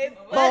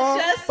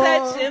 what you're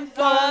searching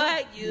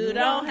for. You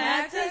don't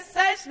have to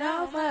search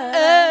no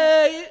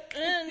further. You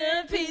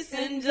in peace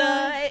and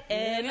joy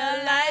and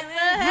a life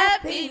of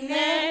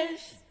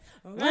happiness.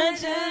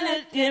 What you're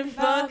looking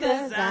for,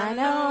 'cause I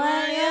know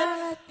what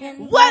you're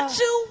looking for. What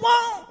you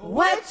want,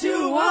 What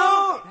you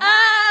want?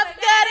 I've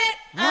got it.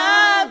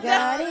 I've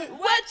got got it.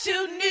 what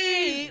you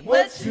need.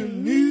 What you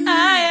need?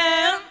 I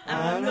am.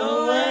 I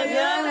know what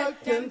you're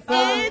looking for.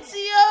 It's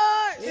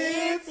yours.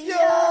 It's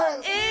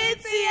yours.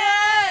 It's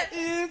yours.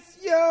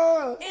 It's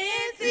yours.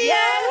 It's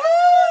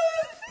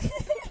yours.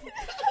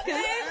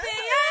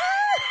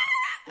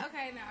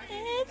 Okay, no.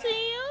 It's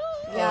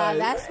yours. Yeah,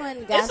 that's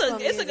when gospel It's a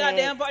music-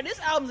 goddamn party. This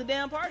album's a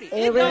damn party.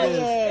 It really goes,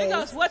 It is.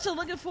 goes what you're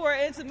looking for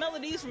into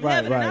melodies from Right,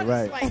 heaven. right, and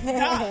I just right. like,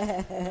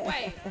 God.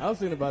 Wait. I was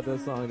thinking about that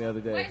song the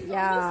other day. Wait, so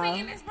Yeah. who's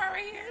singing this part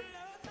right here?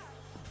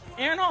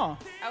 Aaron Hall.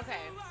 Okay.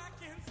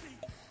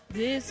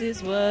 This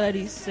is what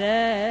he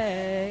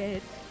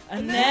said.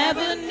 I never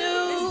This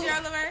knew is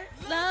Gerald Levert?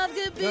 love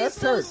could be No, that's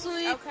so Kirk.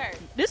 sweet. Okay.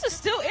 This is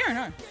still Aaron,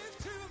 huh?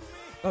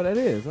 Oh, that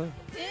is, huh?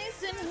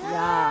 It's in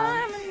Yeah.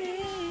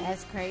 harmony.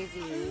 That's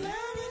crazy.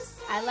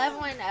 I love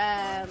when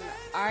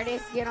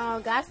artists get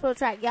on gospel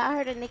track. Y'all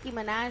heard of Nicki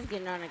Minaj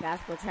getting on a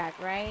gospel track,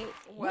 right?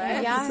 What?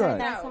 Y'all That's heard right.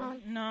 that No.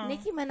 song? No.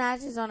 Nicki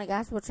Minaj is on a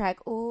gospel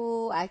track.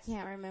 Ooh, I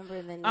can't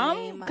remember the name.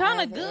 I'm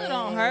kind of of good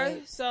on her.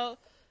 it. So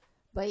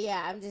But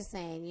yeah, I'm just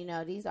saying,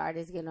 these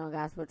artists getting on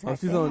gospel Oh, tracks.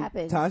 she's it on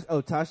happens.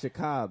 Tasha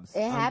Cobbs.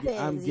 It happens.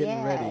 I'm getting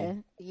yeah.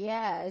 ready.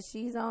 Yeah,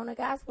 she's on a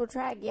gospel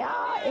track,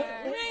 y'all. you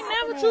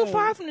ain't never too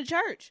far from the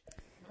church.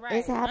 Right.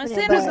 It's happening.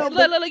 Sinners,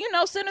 but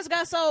look, sinners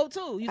got soul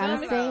too. You know I'm what I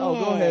mean? saying. Oh,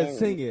 go ahead,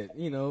 sing it.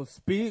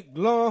 Speak,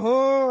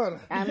 Lord.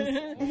 I'm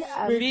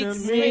Speak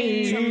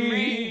to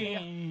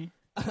me.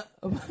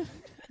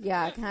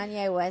 Yeah,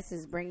 Kanye West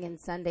is bringing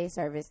Sunday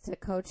service to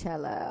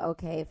Coachella,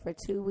 okay, for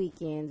 2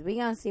 weekends.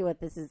 We're going to see what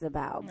this is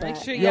about. Make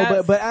But sure Yo,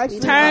 y'all but actually,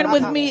 turn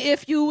with me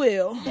if you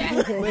will.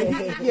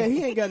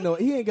 he ain't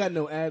got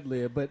no ad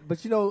lib, but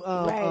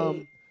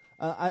Right.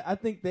 I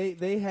think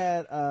they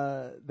had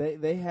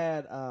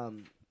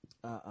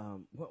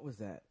what was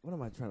that? What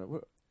am I trying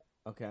to?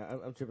 Okay,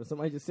 I'm tripping.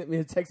 Somebody just sent me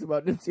a text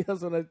about Nipsey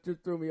Hussle and that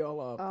just threw me all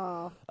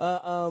off.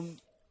 Oh,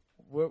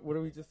 What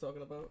are we just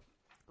talking about?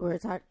 we're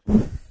talking.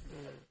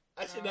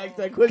 I should ask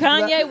that question.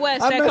 Kanye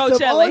West I at messed up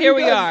Coachella. all you Here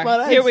we guys' are.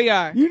 spot. Here we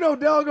are. You know,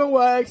 doggone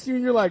why I asked you.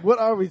 You're like, what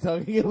are we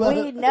talking about?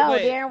 We know,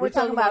 Wait, Darren, we're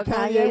talking about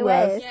Kanye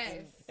West.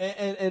 Yes.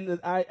 And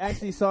I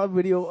actually saw a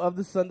video of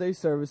the Sunday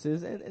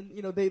services, and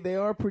they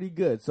are pretty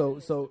good. So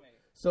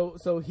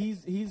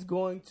he's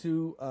going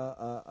to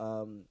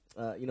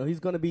he's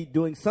going to be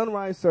doing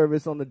sunrise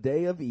service on the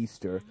day of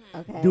Easter,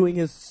 Okay. doing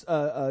his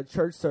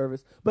church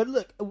service. But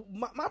look,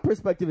 my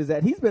perspective is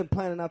that he's been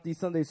planning out these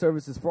Sunday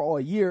services for all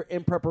year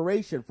in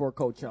preparation for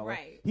Coachella.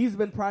 Right. He's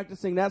been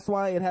practicing. That's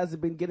why it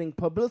hasn't been getting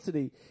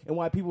publicity and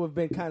why people have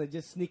been kind of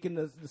just sneaking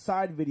the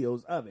side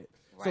videos of it.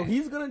 So Right.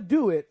 he's going to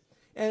do it.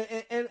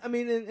 And I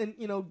mean, and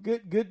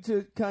good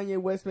to Kanye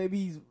West. Maybe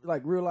he's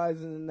like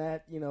realizing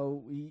that he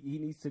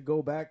needs to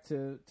go back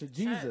to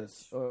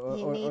Jesus or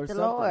He or needs the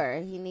something.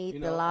 Lord. He needs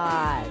the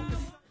Lord.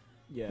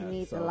 Yeah, He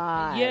needs so. the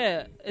Lord.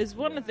 Yeah, it's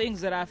one of the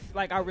things that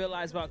I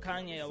realized about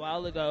Kanye a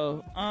while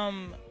ago.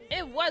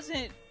 It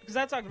wasn't because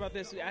I talked about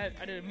this.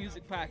 I did a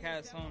music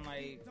podcast on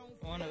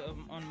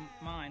on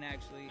mine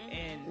actually,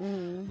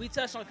 and we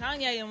touched on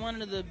Kanye. And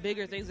one of the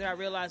bigger things that I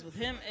realized with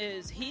him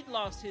is he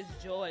lost his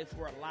joy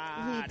for a lot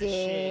He of shit.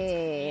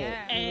 did.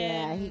 Yeah.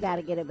 Yeah, he got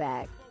to get it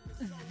back.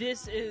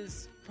 This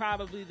is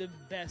probably the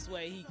best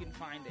way he can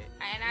find it.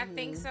 And I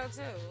think so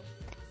too.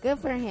 Good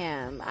for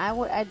him.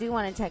 I do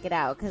want to check it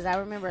out because I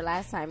remember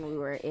last time we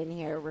were in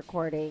here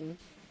recording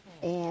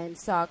and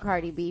saw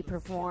Cardi B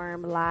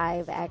perform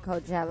live at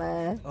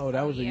Coachella. Oh,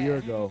 that was a yeah. year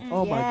ago.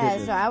 Oh my Yeah,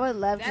 goodness. so I would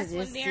love That's to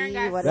when just Darren see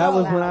got what That it's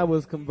was when about. I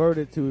was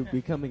converted to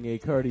becoming a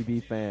Cardi B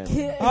fan.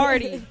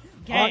 Party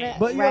gang.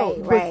 But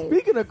Right.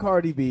 speaking of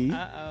Cardi B,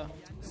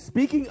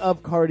 speaking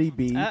of Cardi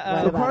B, Uh-oh. so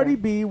What about Cardi her?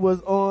 B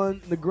was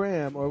on the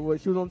gram or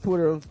she was on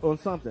Twitter on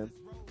something,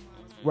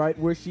 right,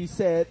 where she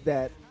said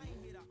that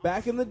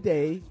back in the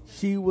day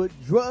she would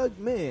drug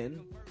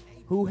men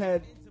who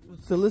had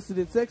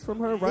solicited sex from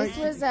her, right? This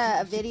was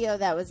a video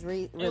that was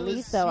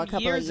released though a couple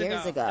of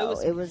years ago.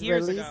 It was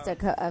years released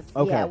ago.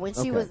 when she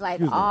okay. was like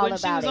Excuse me. all when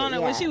she about was on it. it,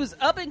 Yeah. when she was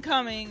up and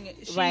coming,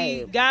 she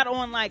Right. got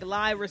on like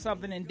live or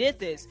something and did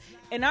this.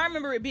 And I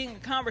remember it being a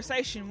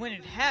conversation when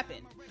it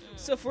happened.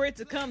 So for it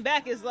to come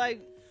back is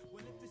like,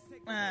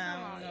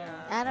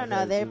 I don't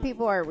know. There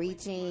people are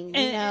reaching,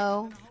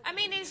 And- I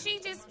mean, and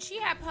she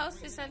had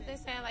posted something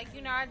saying like,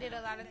 I did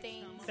a lot of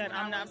things That when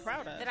I'm I not was-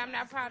 proud of. That I'm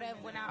not proud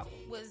of when I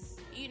was,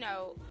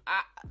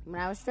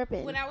 when I was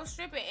stripping. when I was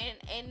stripping,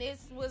 and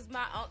this was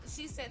my own.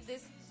 She said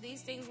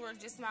these things were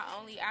just my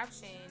only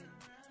option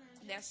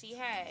that she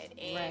had,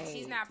 and Right.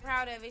 she's not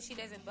proud of it. She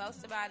doesn't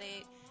boast about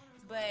it,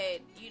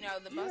 but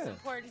the most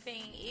important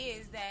thing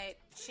is that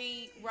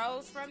she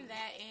rose from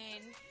that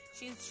and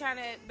she's trying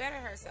to better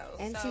herself,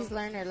 And so, she's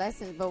learned her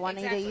lessons. But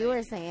Juanita, Exactly. you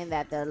were saying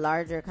that the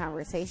larger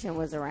conversation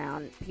was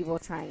around people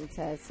trying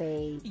to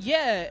say,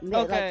 yeah, okay.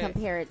 like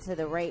compare it to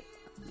the rape,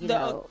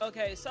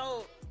 Okay,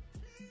 so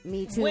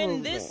Me Too when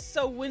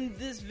movement. when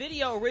this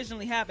video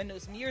originally happened, it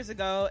was some years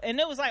ago, and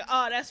it was like,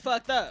 oh, that's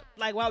fucked up.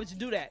 Like, why would you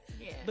do that?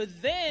 Yeah. But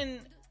then,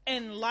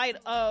 in light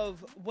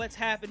of what's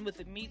happened with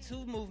the Me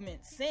Too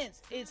movement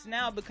since, it's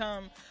now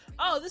become,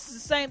 oh, this is the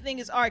same thing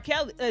as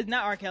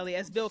not R. Kelly,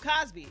 as Bill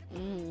Cosby.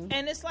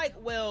 And it's like,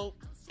 well,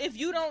 if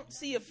you don't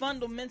see a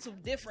fundamental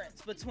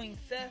difference between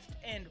theft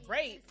and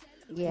rape,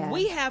 Yeah.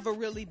 we have a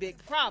really big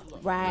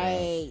problem.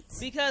 Right.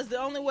 Because the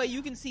only way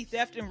you can see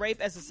theft and rape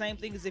as the same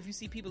thing is if you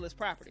see people as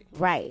property.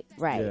 Right.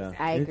 Yeah.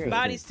 I agree. Interesting.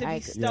 Bodies to I be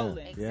agree.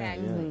 stolen.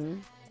 Exactly. Mm-hmm.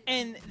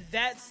 And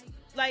that's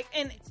like,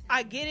 and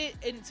I get it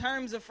in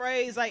terms of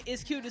phrase, like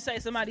it's cute to say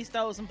somebody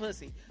stole some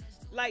pussy.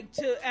 Like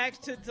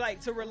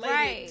to relate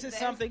Right, it to that's-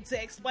 something,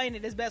 to explain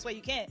it as best way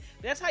you can.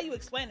 That's how you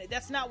explain it.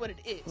 That's not what it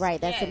is. Right.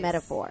 That's a Yes.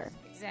 metaphor.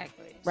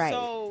 Exactly. Right.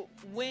 So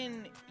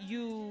when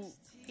you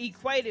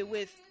equate it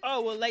with,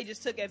 oh, well, they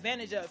just took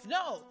advantage of.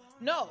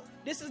 No,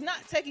 this is not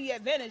taking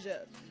advantage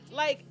of.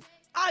 Like,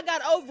 I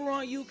got over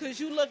on you because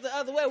you looked the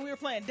other way. We were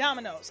playing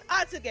dominoes.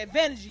 I took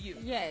advantage of you.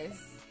 Yes.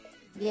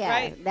 Yeah.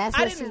 Right? That's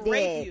I what she didn't did.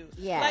 rape you.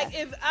 Yeah. Like,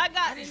 if I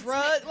got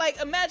drugged,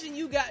 like, imagine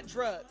you got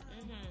drugged.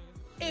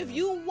 If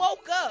you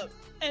woke up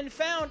and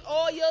found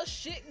all your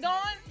shit gone,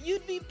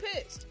 you'd be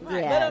pissed.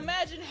 Right. But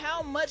imagine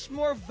how much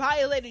more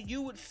violated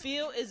you would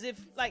feel as if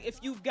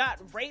you got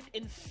raped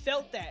and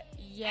felt that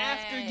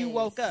after you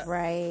woke up.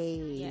 Right.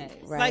 Yes.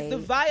 Right. Like, the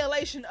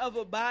violation of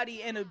a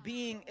body and a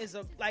being is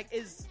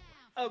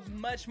a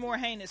much more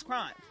heinous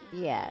crime,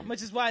 yeah.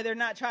 which is why they're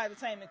not tried the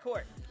same in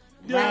court.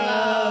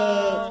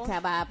 Right.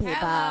 Come on, people.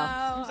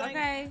 Hello. saying?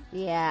 Okay.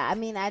 Yeah, I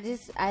mean,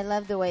 I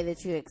love the way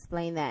that you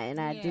explain that, and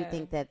I do Yeah.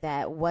 think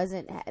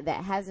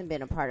that hasn't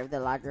been a part of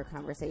the larger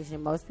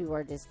conversation. Most people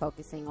are just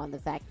focusing on the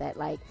fact that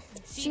like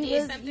She she did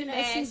was, something you know,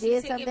 bad. she She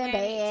did took something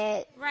advantage.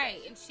 bad. Right,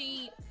 and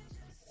she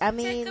I took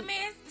mean, the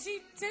man. She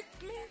took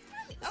the man's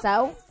money. Okay.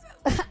 so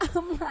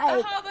I'm A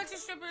like, whole bunch of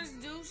strippers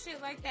do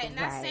shit like that.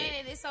 Not Right.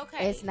 saying that it's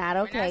okay. It's not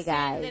We're okay, not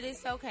saying guys. That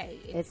it's okay.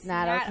 It's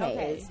not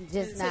okay. It's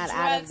just To not drug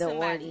out of the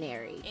somebody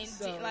ordinary. in,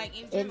 So- like,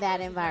 in general, that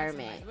to drug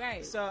environment. somebody.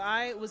 Right. So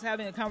I was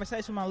having a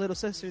conversation with my little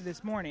sister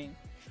this morning,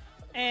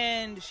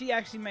 and she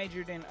actually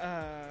majored in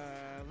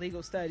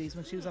legal studies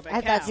when she was up at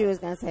I Cal. thought you was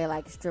gonna say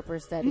like stripper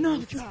studies. No, Oh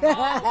my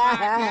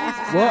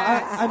God.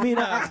 Well, I mean,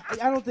 I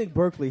don't think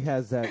Berkeley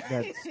has that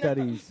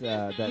studies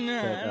that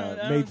I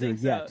don't major think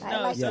so. yet.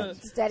 I like so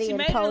to study she in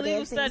majored pole in legal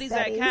dancing studies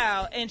studies. at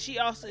Cal, and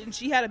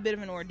she had a bit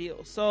of an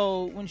ordeal.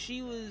 So when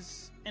she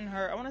was in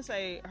her, I want to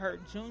say her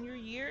junior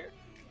year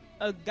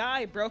a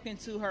guy broke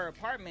into her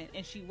apartment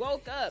and she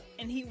woke up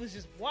and he was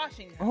just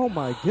watching her. Oh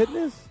my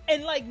goodness.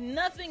 And like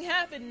nothing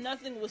happened,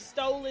 nothing was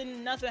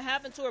stolen, nothing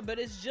happened to her, but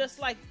it's just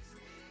like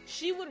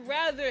she would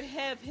rather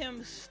have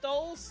him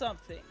stole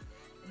something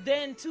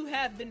than to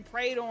have been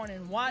preyed on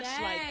and watched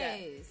like that.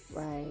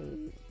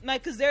 Right.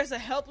 Like, because there's a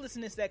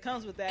helplessness that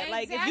comes with that.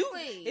 Like,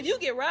 if you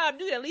get robbed,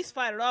 you at least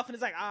fight it off, and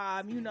it's like,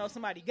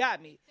 somebody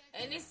got me.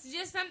 And it's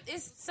just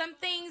some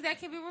things that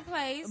can be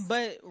replaced.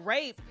 But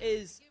rape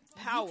is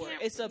power.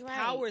 It's a right.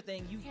 power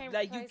thing. You can't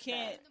like you replace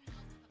can't.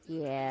 that.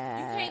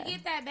 Yeah. You can't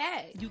get that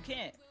back. You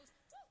can't.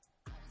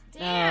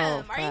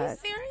 Damn. Oh, Are you fuck.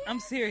 serious? I'm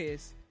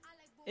serious.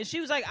 And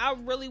she was like, I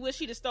really wish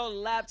she'd have stole a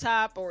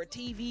laptop or a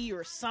TV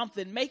or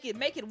something. Make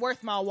it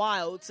worth my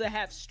while to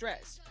have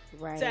stress.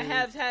 Right. To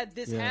have had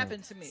this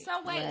happen to me. So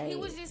wait, he Right.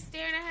 was just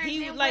staring at her. He,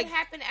 And then like- what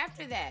happened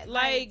after that?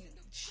 Like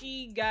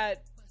she got,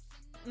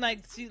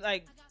 she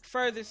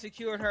further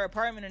secured her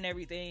apartment and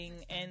everything,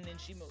 and then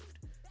she moved.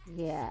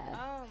 Yeah. oh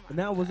my And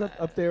that was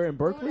up there in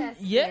Berkeley. That's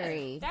Yeah.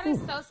 scary. That is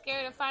so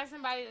scary to find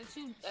somebody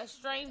a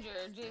stranger,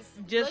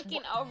 Just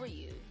looking over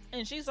you.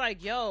 And she's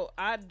like, "Yo,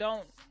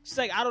 She's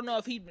like, I don't know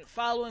if he'd been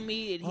following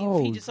me, and Oh,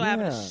 if he just so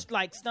happened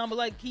yeah. to stumble.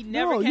 Like he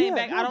never came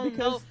back. I don't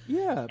know.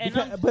 Yeah, And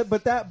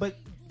but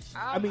Oh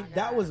I mean my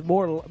that God. was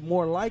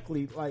more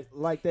likely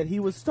like that he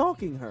was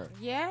stalking her.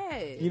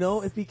 Yes. You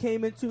know, if he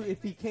came into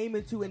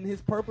and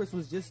his purpose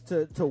was just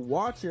to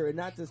watch her and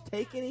not just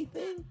take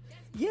anything.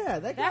 Yeah,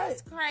 that guy.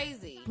 That's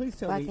crazy. Please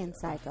tell Fucking me.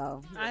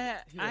 psycho. I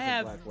wasn't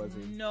have black, was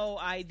he? no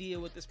idea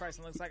what this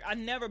person looks like. I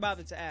never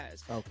bothered to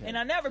ask. Okay. And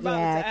I never bothered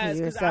Yeah, to 'cause ask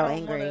you were because so I don't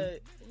angry. want to.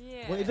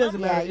 Yeah. Well, it doesn't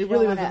Yeah, matter. you It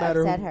really don't doesn't wanna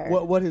matter upset her.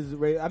 what his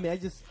race. I mean,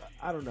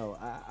 I don't know.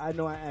 I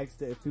know I asked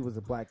if he was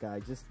a black guy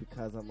just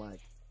because I'm like,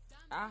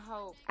 I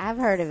hope. I've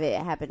heard of it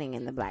happening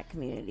in the black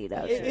community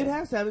though. it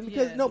has to happen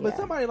because Yeah. but Yeah.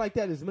 somebody like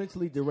that is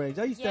mentally deranged.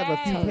 I used to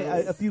have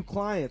Yes. a few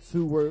clients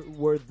who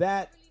were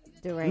that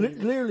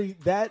Deranged. literally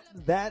that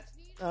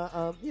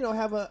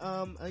have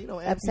a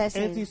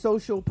Obsession.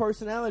 antisocial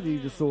personality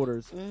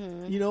disorders.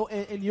 Mm-hmm. You know,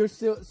 and you're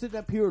still sitting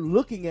up here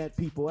looking at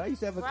people. I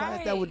used to have a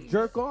client that would Right.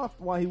 jerk off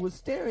while he was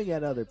staring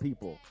at other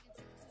people.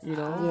 You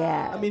know,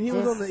 Yeah. I mean, he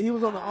was on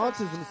the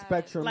autism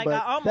spectrum, Like but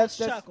I almost that's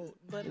chuckled,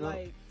 but you know.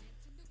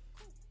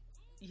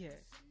 yeah.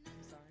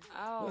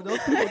 Oh. those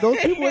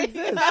people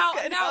exist. No.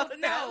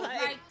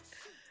 Like,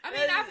 I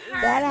mean, I've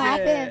heard That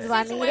happens,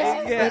 Juanita.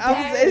 situations It like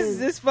that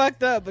does.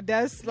 fucked up, but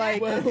that's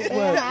like What- It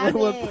what-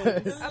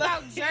 happens.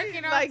 about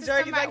jerking off like to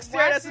jerking, somebody like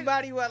staring at watching-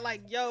 somebody. What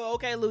like, yo,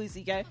 okay, Louis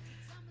C.K.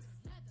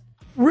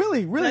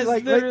 Really, That's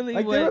like literally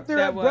they're what up there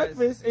that at was.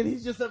 breakfast, and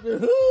he's just up there,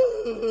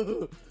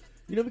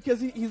 because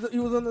he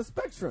was on the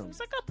spectrum. It's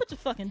like, I'll put your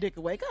fucking dick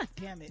away. God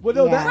damn it. Well,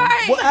 no, Yeah.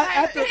 that, well, Right,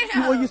 after,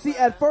 damn. well, you see,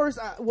 at first,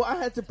 I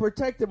had to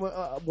protect him.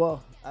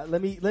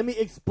 Let me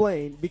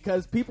explain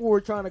because people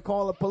were trying to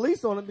call the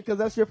police on him because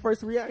that's your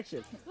first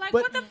reaction. Like,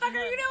 But what the fuck are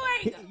you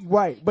doing?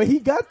 Right, but he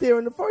got there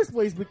in the first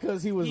place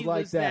because he was He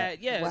like was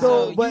that. yeah.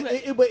 So, you but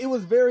had- it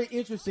was very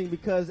interesting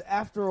because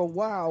after a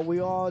while, we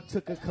all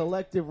took a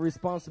collective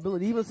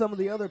responsibility. Even some of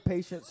the other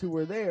patients who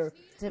were there,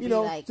 To you be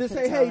know, like to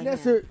say, "Hey, controlling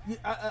Nestor,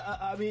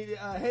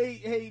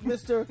 hey,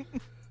 Mister,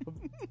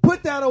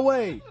 put that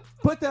away,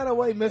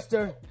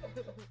 Mister."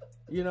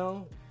 You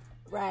know,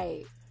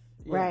 Right.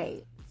 Yeah.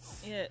 Right.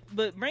 Yeah,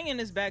 but bringing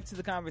this back to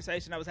the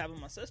conversation I was having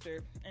with my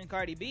sister and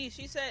Cardi B,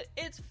 she said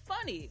it's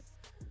funny.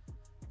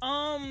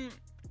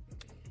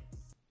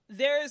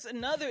 There's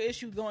another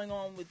issue going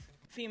on with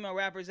female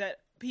rappers that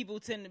people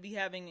tend to be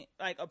having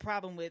like a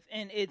problem with,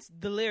 and it's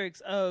the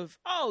lyrics of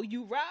 "Oh,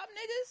 you rob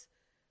niggas."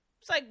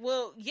 It's like,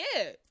 well, yeah,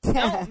 don't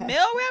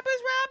male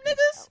rappers rob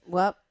niggas?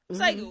 Well. It's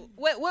like,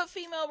 what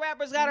female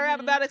rappers got to rap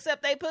about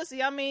except they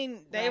pussy? I mean,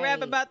 they rap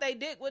Right. about they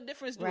dick. What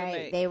difference do it Right.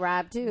 make? They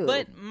rob too.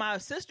 But my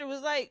sister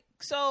was like,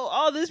 so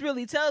all this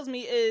really tells me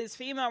is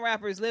female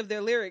rappers live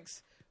their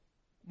lyrics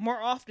more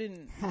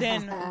often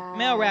than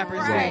male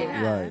rappers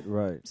Right. do.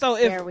 right. So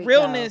There if we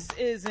realness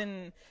is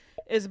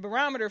a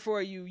barometer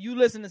for you, you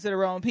listening to the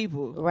wrong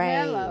people.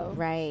 Right. Hello.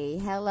 Right.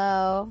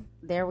 Hello.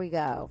 There we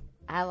go.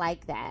 I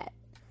like that.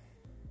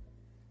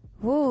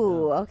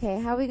 Woo. Okay,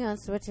 how we gonna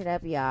switch it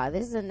up, y'all?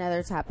 This is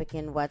another topic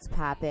in What's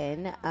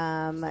Poppin'.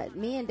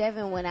 Me and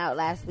Devin went out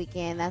last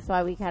weekend. That's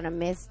why we kind of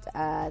missed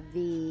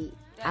the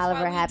That's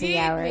Oliver why we Happy did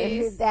Hour.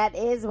 miss. That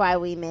is why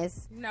we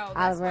missed No, that's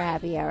Oliver why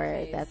Happy you Hour.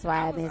 missed. That's why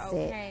I was missed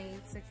it. okay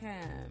to come.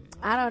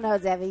 I don't know,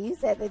 Devin. You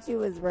said that you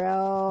was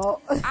real.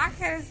 I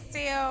could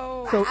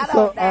still. So, I so don't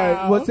all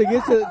right. know. Well, to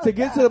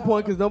get to the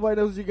point, because nobody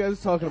knows what you guys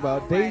are talking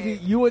about. Right. Daisy,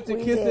 you went to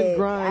We Kiss did. and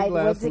Grind I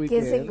last went to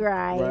weekend. Kiss and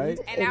Grind. right?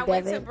 and I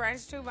went to Devin-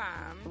 brunch to bomb.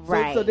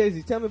 Right. So,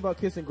 Daisy, tell me about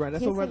Kiss and Grind.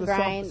 That's Kiss over at and the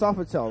Grind.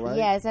 Sofitel, right?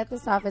 Yeah, it's at the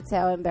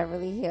Sofitel in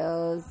Beverly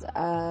Hills.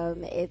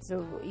 It's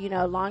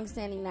a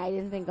long-standing night.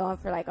 It's been going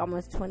for like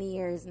almost 20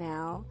 years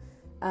now.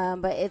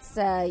 But it's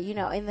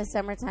in the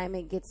summertime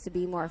it gets to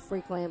be more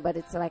frequent. But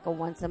it's like a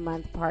once a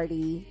month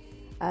party,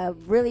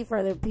 really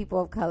for the people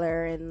of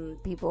color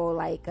and people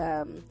like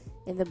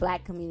in the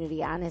black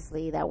community,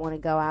 honestly, that want to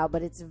go out,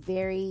 but it's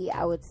very,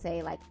 I would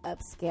say, like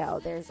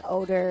upscale. There's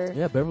older,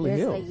 Beverly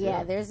Hills.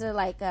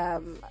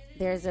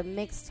 There's a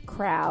mixed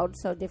crowd,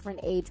 so different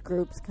age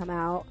groups come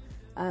out.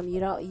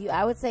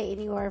 I would say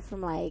anywhere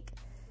from like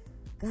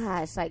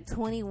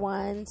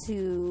 21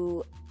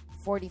 to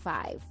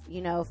 45,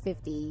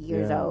 50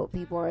 years old.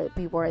 People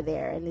are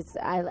there, and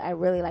I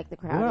really like the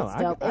crowd. Wow,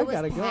 it's dope. I It was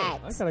gotta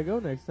packed. go. I gotta go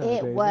next time.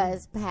 It baby.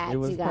 was packed, It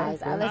was you guys.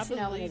 packed, I'll yeah. let you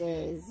know when it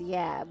is.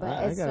 Yeah, but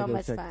I it's gotta so go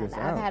much check fun. this I've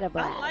out. had a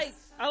blast.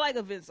 I like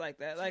events like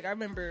that. Like I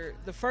remember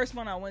the first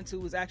one I went to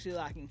was actually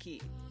Lock and Key.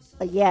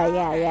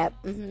 Yeah.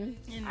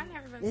 Mm-hmm. I've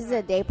never been This to is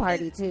a day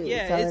party too.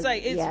 Yeah, so it's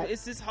like yeah.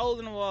 it's this hole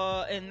in the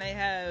wall, and they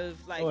have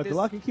like The this.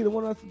 Lock and Key, the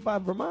one that's by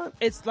Vermont.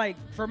 It's like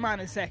Vermont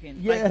is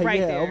second. Yeah, like right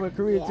yeah, there. over in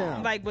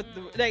Koreatown. Like with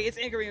the it's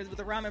in Korea with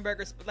the ramen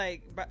burger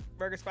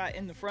burger spot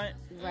in the front.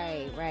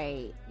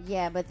 Right.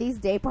 Yeah, but these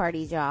day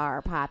parties, y'all,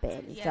 are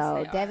popping. Yes,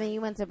 So, they are. Devin,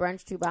 you went to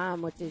Brunch to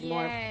Bomb, which is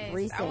more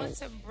recent. I went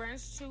to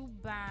Brunch to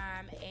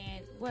Bomb,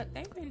 and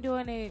they've been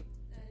doing it.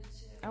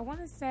 I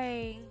want to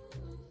say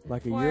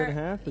Like a year and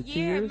a half or 2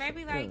 years?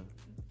 maybe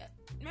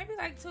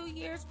like 2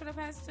 years for the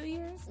past 2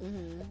 years.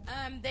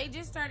 Mm-hmm. They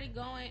just started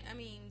going. I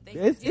mean, they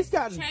It's just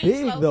gotten changed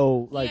big,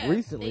 though, like, yeah,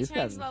 recently. They It's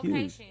changed gotten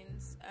huge.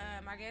 locations.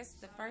 I guess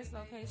the first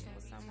location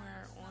was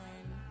somewhere on.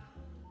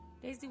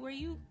 Daisy,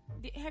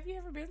 have you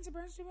ever been to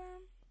Brunch to Bomb?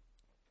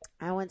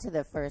 I went to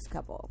the first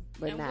couple,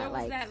 but And not where was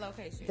like that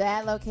location?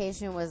 That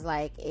location was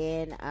like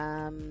in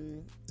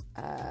kind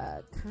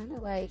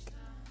of like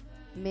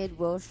mid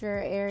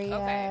Wilshire area.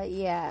 Okay.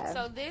 Yeah.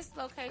 So this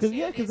location,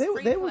 Because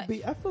they would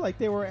be. I feel like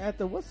they were at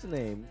the what's the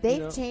name?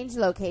 They've changed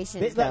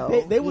locations.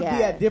 They would be Yeah.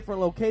 at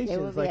different locations. They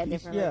would be like at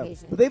different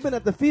locations. But they've been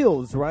at the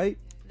Fields, right?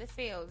 the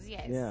Fields.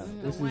 Yes. Yeah. The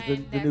This is one the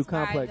new that's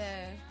by complex.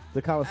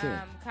 The Coliseum.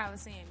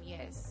 Coliseum,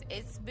 yes.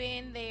 It's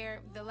been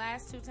there the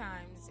last 2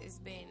 times. It's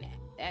been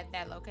at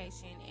that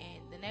location,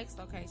 and the next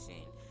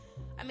location,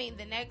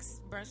 the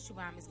next Brunch to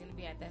Bomb is going to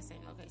be at that same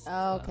location.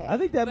 Oh, okay. I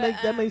think that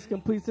But, makes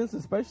complete sense,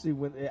 especially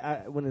when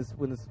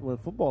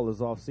football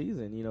is off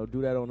season.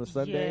 Do that on a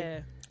Sunday.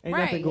 Yeah. Ain't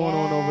Right. nothing going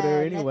on over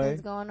there anyway.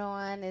 Nothing's going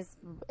on.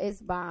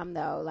 It's bomb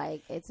though.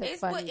 Like it's a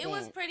fun event. It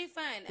was pretty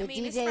fun. The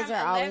it's DJs from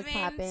are always 11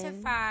 popping. to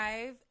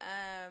 5.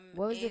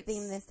 What was the it's-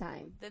 theme this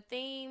time? The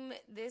theme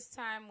this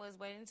time was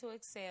Waiting to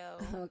Excel.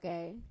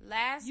 Okay.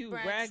 Last You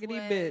brunch raggedy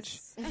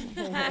was,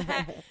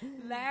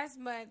 Last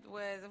month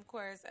was, of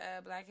course,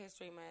 Black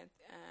History Month.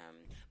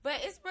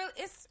 But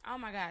it's oh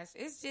my gosh,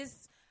 it's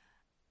just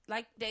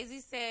like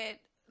Daisy said,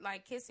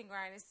 like Kiss and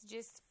Grind. It's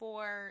just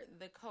for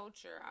the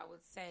culture. I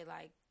would say,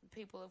 like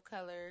people of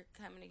color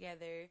coming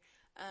together.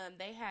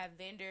 They have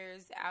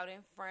vendors out in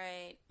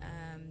front.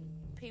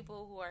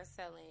 People who are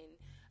selling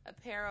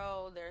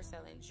apparel. They're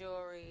selling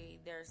jewelry.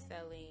 They're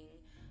selling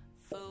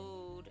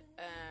food.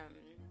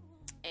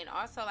 And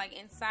also, like,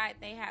 inside,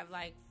 they have,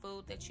 like,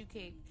 food that you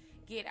could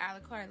get a la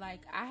carte.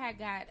 Like, I had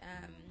got,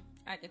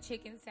 like, a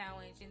chicken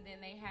sandwich, and then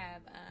they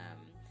have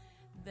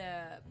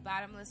the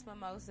bottomless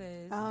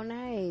mimosas. Oh,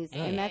 nice.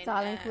 And that's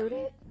all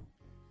included?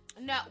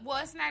 No, well,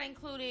 it's not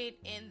included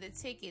in the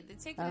ticket. The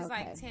ticket is,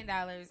 like, Okay.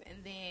 $10,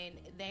 and then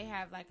they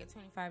have, like, a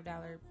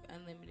 $25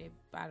 unlimited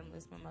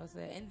bottomless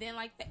mimosa. And then,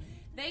 like,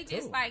 they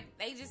just,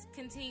 they just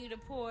continue to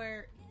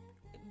pour...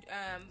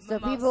 So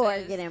mimosas. people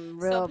are getting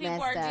real So people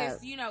messed are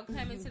up. just,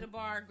 coming to the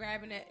bar,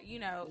 grabbing it. You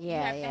have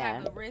Yeah, to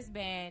have a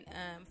wristband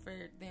for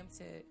them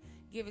to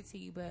give it to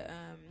you. But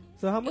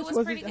So how much was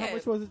was pretty it? How good.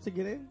 much was it to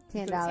get in?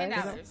 $10.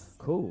 $10.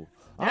 Cool.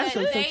 But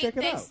Awesome. So check it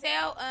they out.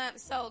 sell.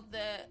 So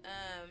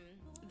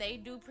they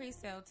do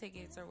pre-sale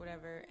tickets or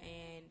whatever,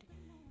 and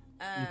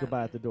You can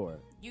buy at the door.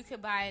 you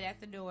could buy it at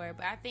the door.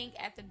 But I think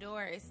at the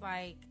door it's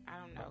like I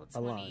don't know, A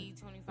 20, line.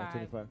 25.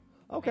 25.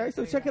 Okay, maybe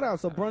so check it out.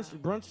 So $30.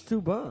 brunch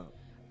to Bomb.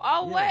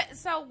 Oh, Yeah. what?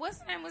 So, what's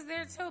her name was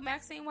there too?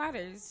 Maxine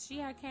Waters. She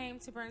had came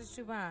to Brunch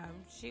to Bomb.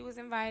 She was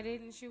invited,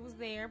 and she was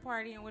there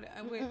partying with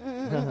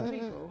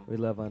people. We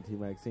love Auntie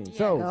Maxine. Yeah.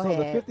 So Go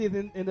the ahead.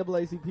 50th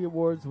NAACP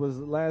Awards was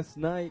last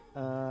night.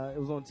 It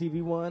was on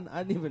TV One.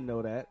 I didn't even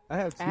know that. I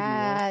have TV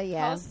One.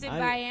 Yeah. Hosted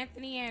by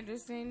Anthony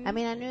Anderson. I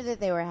mean, I knew that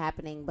they were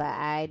happening, but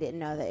I didn't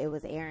know that it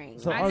was airing.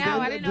 So I know,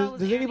 I didn't know it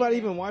was Does airing anybody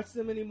either. even watch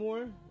them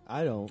anymore?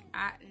 I don't.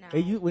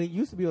 No. When it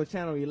used to be on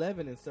Channel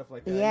 11 and stuff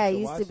like that. Yeah, I it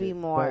used used to watch be it,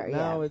 more, But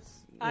now yeah. it's.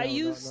 I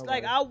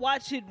I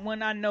watch it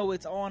when I know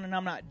it's on and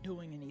I'm not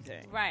doing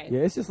anything. Right.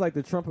 Yeah, it's just like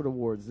the Trumpet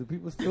Awards. Do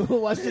people still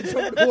watch the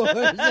Trumpet Awards?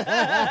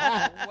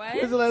 What?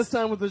 When's the last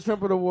time with the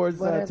Trumpet Awards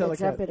What are the telecast?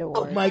 Trumpet Oh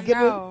Awards? my I goodness!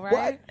 know, right?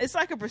 What? It's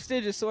like a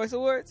prestigious Source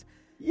Awards.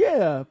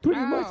 Yeah, pretty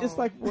much. It's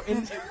Oh. like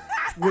didn't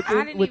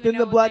within even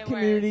the know black what they were.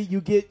 community,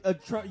 you get a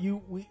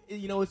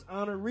it's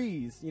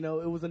honorees.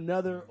 It was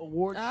another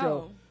award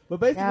show. Oh. But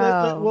basically,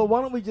 Oh. well,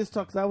 why don't we just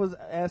talk? Because I was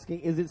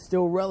asking, is it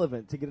still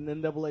relevant to get an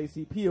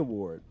NAACP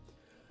award?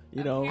 I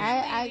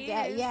It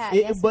guess, is. yeah,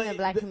 in the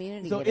black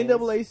community. So it is.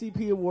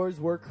 NAACP awards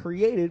were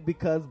created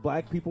because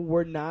black people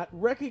were not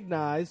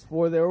recognized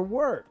for their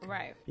work.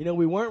 Right.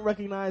 We weren't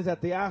recognized at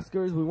the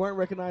Oscars. We weren't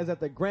recognized at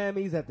the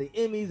Grammys, at the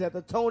Emmys, at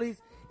the Tonys,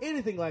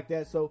 anything like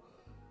that. So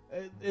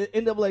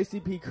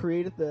NAACP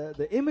created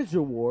the Image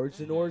Awards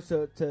in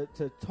order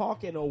to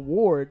talk and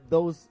award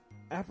those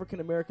African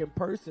American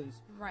persons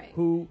Right.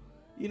 who,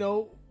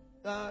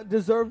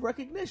 deserve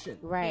recognition.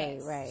 Right,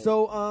 Yes. right.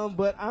 So,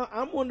 but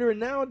I'm wondering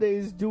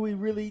nowadays, do we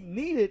really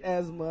need it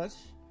as much?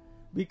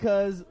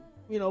 Because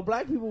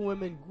black people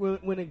winning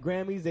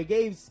Grammys, they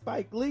gave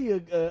Spike Lee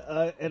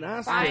an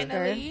Oscar.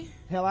 Finally.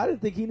 Hell, I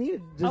didn't think he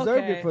deserved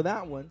Okay. it for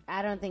that one.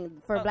 I don't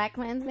think for Black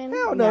Klansman.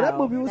 Hell no, that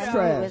movie was that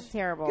trash. Movie was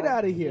terrible. Get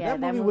out of here. Yeah, that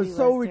movie was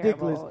so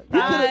ridiculous.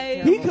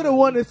 terrible. He could have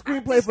won the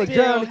screenplay for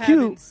still John Q.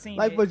 haven't seen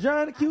Like it. for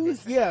John Q,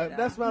 yeah,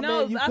 that's my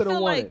No, man. You I could have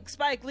feel won like it.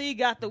 Spike Lee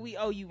got the "We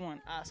Owe You One"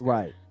 Oscar.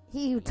 Right.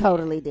 He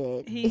totally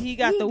did. He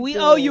got the "We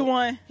did. Owe You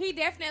One." He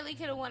definitely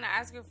could have won an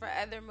Oscar for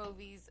other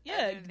movies. Yeah,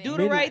 other than Do the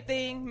Midnight. Right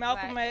Thing,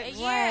 Malcolm Like, X.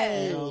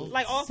 yeah.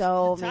 Like off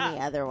so the top.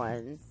 many other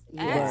ones.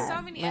 I Yeah. had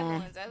so many other Nah.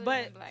 ones other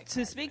But than Black to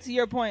Panther. speak to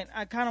your point,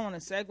 I kind of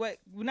want to segue. Well,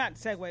 not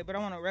segue, but I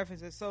want to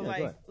reference it. So, Yeah, go like,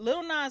 ahead.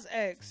 Lil Nas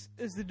X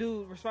is the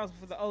dude responsible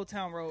for the Old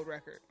Town Road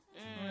record.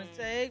 I'm gonna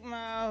take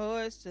my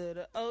horse to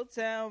the Old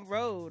Town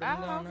Road.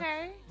 I'm Oh, gonna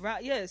okay.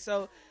 Right, yeah.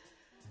 So,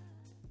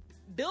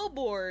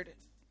 Billboard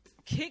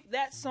kicked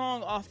that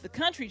song off the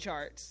country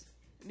charts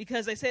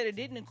because they said it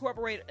didn't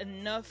incorporate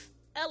enough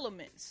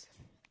elements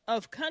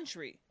of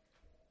country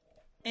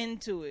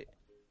into it.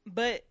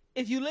 But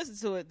if you listen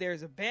to it,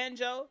 there's a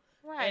banjo,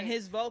 Right. and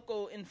his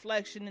vocal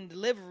inflection and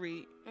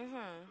delivery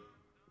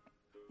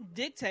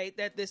dictate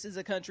that this is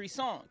a country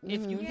song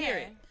if you hear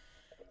Yeah. it.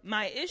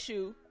 My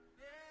issue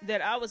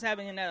that I was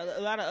having and that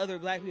a lot of other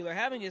black people are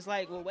having is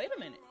like, well, wait a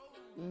minute.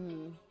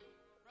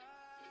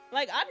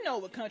 Like, I know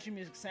what country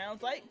music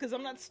sounds like because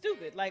I'm not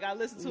stupid. Like, I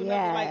listen to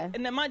Yeah.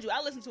 and then mind you,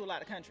 I listen to a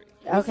lot of country.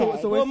 Okay.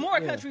 So Well, it's- more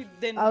yeah. country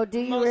than Oh, do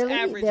you most really?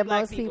 average Than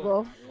black most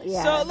people?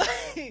 Yeah. So,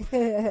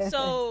 like,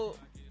 so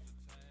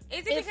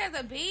Is it because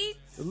of beats?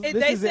 they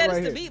This is it said right it's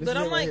the here. beat, This but is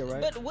I'm it right like, here,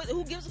 right? but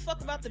who gives a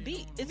fuck about the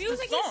beat? It's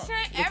Music the is song.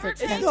 ever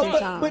It's a changing. No, country but,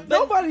 song. but But-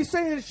 nobody's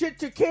saying shit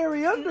to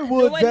Carrie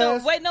Underwood's wait, no,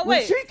 ass. wait, no, when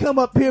wait. she come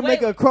up here and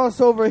Wait. make a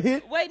crossover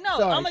hit. Wait, no,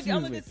 Sorry, I'm excuse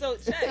gonna me. get so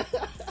check.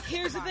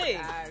 Here's the thing.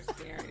 Gosh,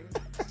 Karen.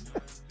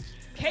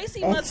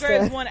 Casey Extra.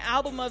 Musgraves won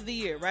Album of the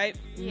Year, right?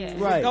 Yeah.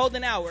 Right.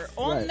 Golden Hour.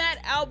 On Right. that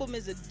album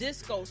is a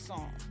disco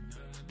song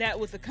that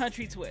with a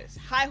country twist.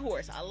 High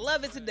Horse. I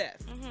love it to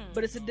death.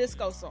 But it's a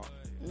disco song.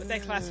 But they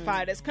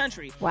classify it as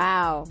country.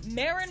 Wow.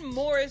 Maren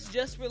Morris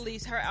just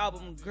released her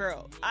album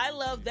Girl. I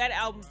love that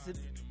album to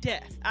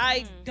death.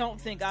 I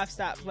don't think I've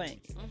stopped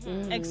playing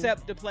it.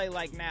 Except to play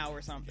like now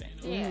or something.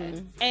 Yeah.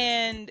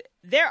 And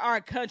there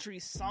are country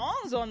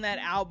songs on that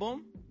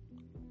album,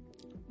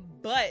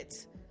 but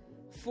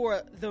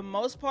for the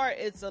most part,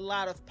 it's a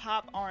lot of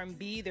pop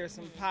R&B. There's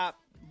some pop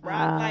rock.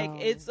 Wow.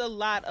 Like, it's a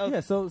lot of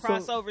Yeah, so-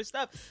 crossover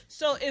stuff.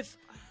 So if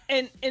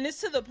and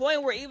it's to the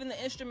point where even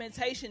the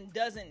instrumentation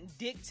doesn't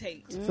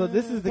dictate So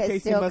this is the Because Casey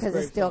still, Musgraves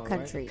it's still song, right?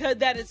 country.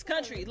 that it's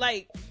country.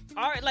 Like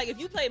if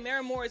you play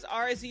Maren Morris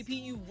RSVP,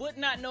 you would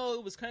not know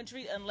it was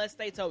country unless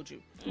they told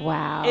you.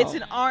 Wow. It's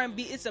an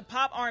R&B. It's a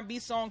pop R&B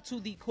song to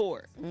the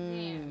core.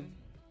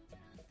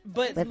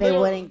 But they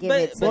wouldn't give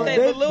it to but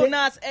them. Lil They-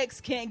 Nas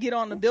X can't get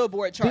on the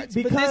Billboard charts.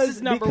 Because but this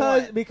is number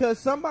one. because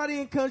somebody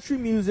in country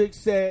music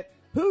said,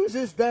 "Who's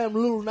this damn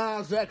little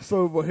Nas X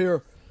over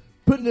here,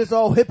 putting this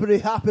all hippity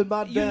hop in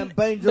my damn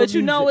banjo?" But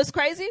you know music?" what's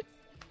crazy?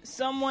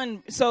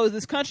 So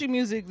this country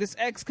music, this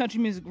ex country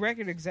music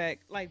record exec,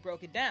 like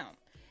broke it down.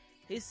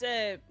 He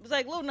said, it was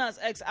like Lil Nas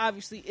X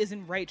obviously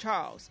isn't Ray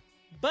Charles,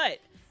 but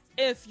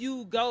if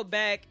you go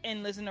back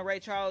and listen to Ray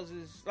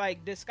Charles's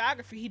like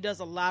discography, he does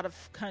a lot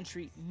of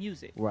country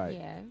music. right?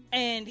 Yeah.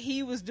 And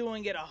he was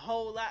doing it a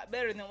whole lot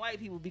better than white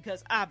people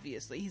because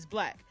obviously he's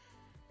black.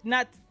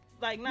 Not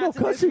No, to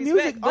country disrespect,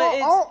 music, but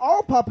it's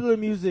all popular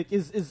music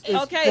is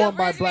Okay, formed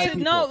by black originated-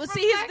 people. no. From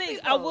See, here's the black thing.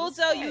 people. I will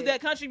tell you Right. that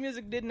country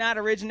music did not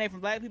originate from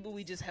black people.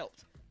 We just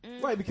helped.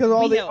 Right, because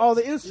all We the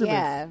helped. instruments,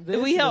 Yeah. the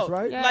We instruments, helped.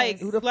 right? Yes. Like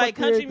Who the fuck like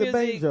country created the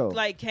music banjo?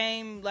 like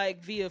came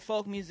like via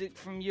folk music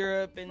from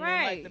Europe and then,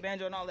 like Right. the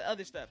banjo and all the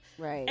other stuff.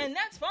 Right. And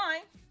that's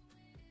fine.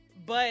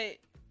 But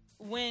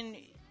when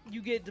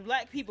you get the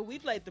black people, we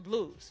played the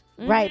blues.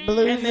 Right,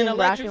 blues And then and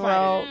rock and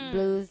electrified roll,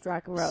 blues,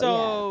 rock and roll.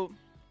 So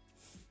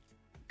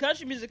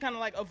country music kind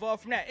of like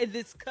evolved from that.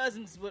 It's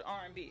cousins with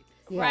R&B.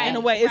 yeah. Right. In a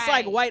way, it's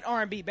Right. like white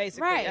R&B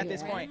basically Right. at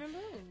this Yeah. point.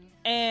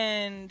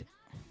 And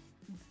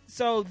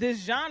so this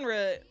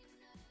genre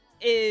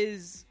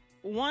is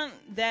one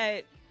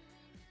that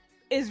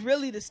is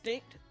really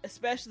distinct,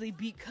 especially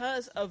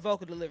because of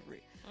vocal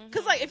delivery.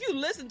 Because, like, if you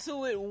listen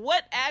to it,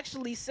 what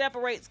actually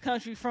separates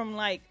country from,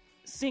 like,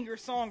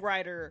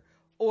 singer-songwriter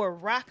or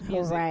rock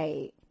music?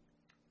 Right.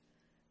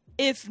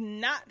 If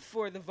not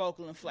for the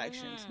vocal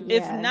inflections, Mm-hmm.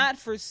 if Yeah. not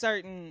for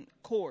certain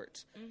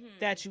chords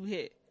that you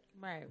hit,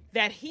 Right.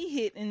 that he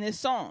hit in this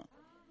song,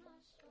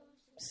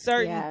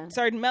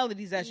 certain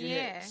melodies that you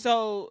Yeah. hit.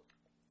 So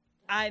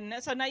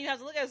now you have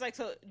to look at it like,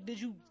 so did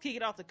you kick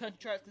it off the country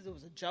charts because it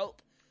was a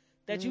joke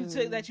that you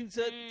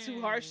took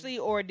too harshly,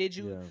 or did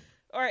you,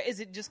 Yeah. or is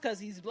it just because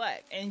he's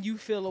black and you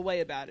feel a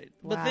way about it?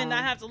 But then Wow.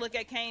 I have to look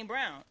at Kane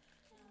Brown.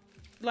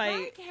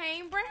 Like,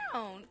 Kane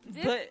Brown.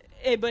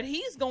 but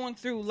he's going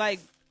through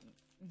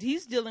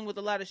he's dealing with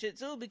a lot of shit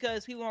too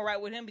because he won't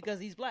write with him because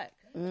he's black.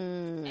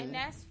 And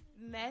that's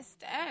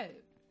messed up.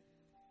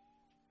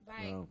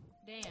 Like,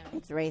 damn.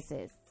 It's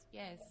racist.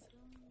 Yes.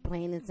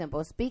 Plain and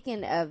simple.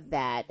 Speaking of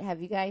that,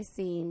 have you guys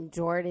seen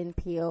Jordan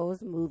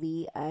Peele's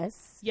movie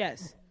Us?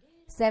 Yes.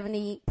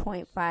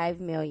 $70.5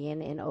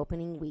 million in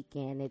opening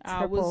weekend. It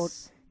tripled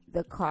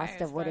the cost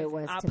of what it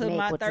was I to put make,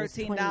 my which was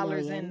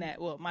 $13 in that.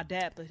 Well, my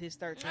dad put his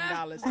 $13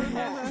 in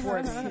that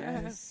for me.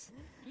 Yes.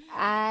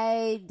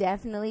 I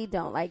definitely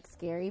don't like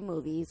scary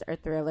movies or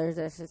thrillers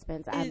or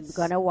suspense. I'm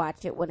gonna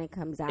watch it when it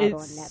comes out on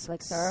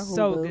Netflix or Hulu.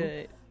 So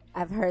good.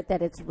 I've heard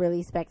that it's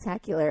really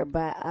spectacular,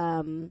 but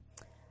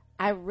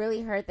I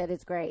really heard that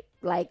it's great.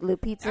 Like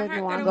Lupita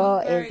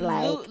Nyong'o is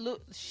like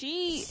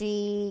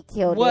she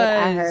killed it.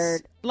 I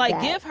heard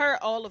that. Give her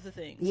all of the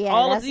things. Yeah,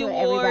 all that's of the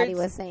what awards, everybody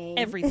was saying.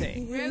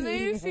 Everything.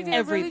 Really? She did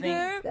everything. really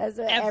good? That's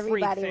what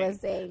everybody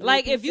was saying.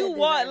 Like Lupita if you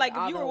watch, deserves if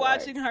all you the were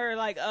awards. watching her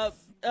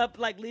up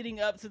leading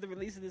up to the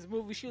release of this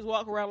movie, she was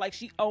walking around like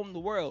she owned the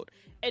world.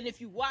 And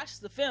if you watch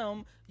the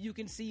film, you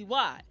can see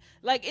why.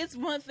 Like, it's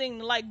one thing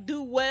to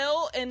do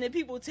well, and then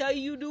people tell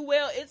you do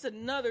well. It's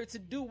another to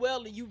do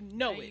well and you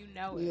know it. You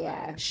know it.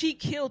 Yeah. She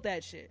killed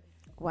that shit.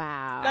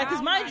 Wow. Like,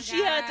 cause Oh mind my you,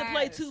 she had to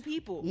play gosh. 2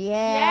 people. Yeah.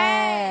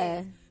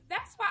 Yes.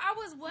 That's why I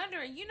was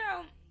wondering,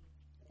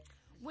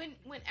 when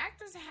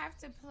actors have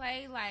to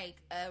play like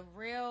a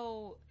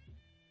real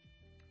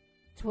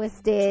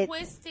Twisted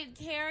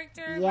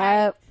character,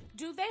 Yep.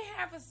 do they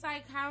have a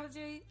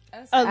psychology?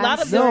 A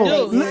lot of them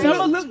do. Look,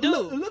 Some look, of them do.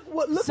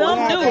 Look Some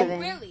what do.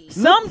 happened. Really?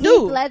 Some Heath do.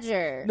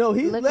 Ledger. No,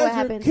 Heath Look what Ledger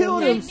happened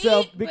killed to him.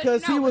 himself They need-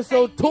 because but he no, was but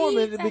so they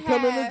tormented need to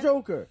becoming have- the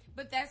Joker.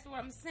 But that's what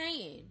I'm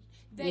saying.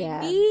 They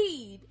Yeah.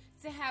 need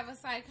to have a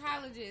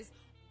psychologist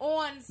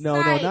on No,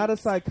 site. not a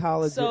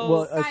psychologist.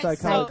 So- a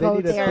psychologist. They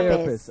need a Psychotherapist.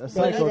 therapist. A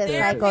They need a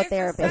psychotherapist.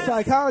 psychotherapist. A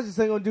psychologist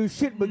ain't gonna do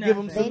shit but give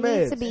him They some need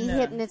meds. to be No.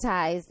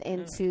 hypnotized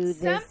into this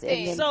Something.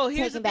 and then So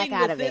here's the taken back thing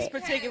out with of this it.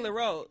 particular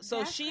role. So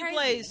That's she crazy.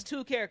 plays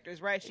 2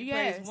 characters, right? She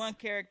Yes. plays one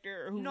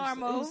character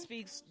Normal. who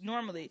speaks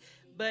normally,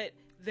 but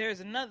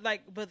there's another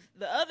but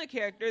the other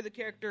character, the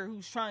character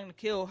who's trying to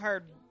kill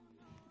her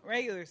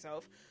regular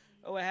self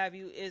or what have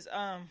you, is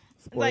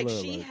Spoiler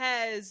she alert.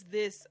 has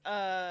this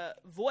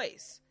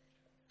voice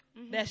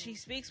that she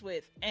speaks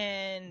with,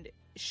 and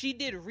she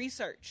did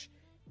research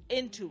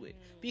into it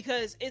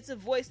because it's a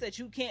voice that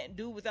you can't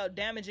do without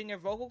damaging your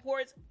vocal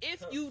cords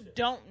if you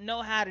don't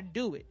know how to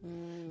do it.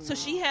 So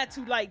she had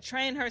to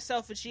train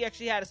herself, and she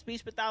actually had a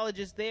speech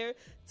pathologist there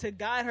to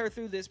guide her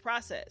through this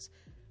process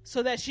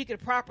so that she could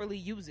properly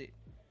use it.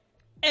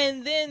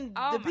 And then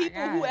Oh the my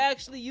people who God.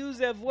 actually use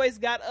that voice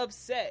got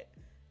upset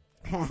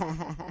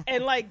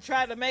and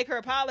tried to make her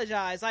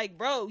apologize. Like,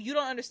 bro, you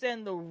don't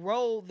understand the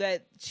role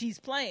that she's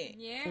playing.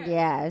 Yeah.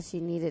 Yeah, she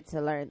needed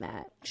to learn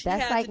that. She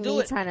That's had like to do me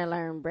it. trying to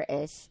learn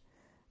British.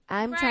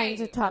 I'm trying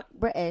to Right. talk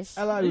British.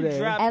 Hello You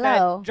there.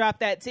 Hello. drop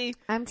that T,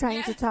 I'm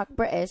trying to talk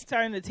British.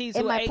 turn the T to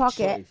In my H.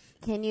 pocket,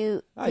 can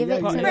you Ah, give yeah,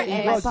 it you to got- me you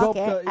in my got dope,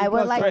 pocket? you I would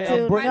got like straight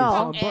to up British, know.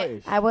 I'm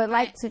British. I would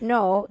like to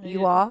know,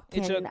 you Yeah. all.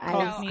 It's Can a I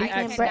Cockney speak in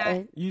accent.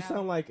 Britain? You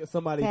sound like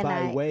somebody Can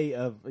by I- way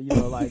of, I'm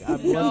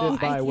London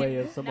by way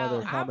of some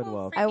other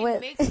Commonwealth. I I would- will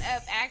mix up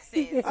accents.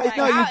 Hey, Like,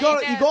 no, you I'll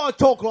gotta end you up- gotta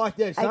talk like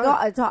this. I Huh?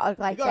 gotta talk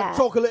like You gotta that.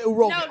 talk a little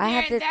rogue. No, I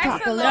have to Darren, talk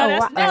that's a a little little.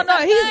 wa- No,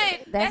 he's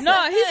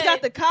That's he's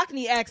got the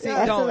Cockney accent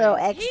That's going. a little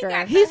He extra.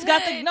 got He's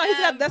got hood, the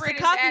that's the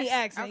British Cockney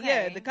accent. Okay.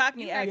 Yeah, the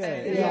Cockney You got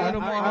accent the- is a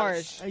little more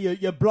harsh. Hey,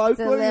 you bloke, It's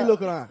a what are you little-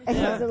 looking at?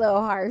 It's a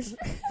little harsh.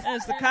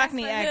 That's the That's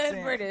Cockney a good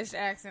accent. British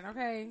accent,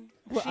 okay?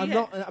 Well, I'm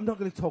not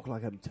going to talk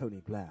like I'm Tony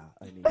Blair.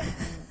 I mean, right?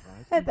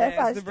 That's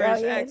That's the British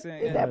Australian.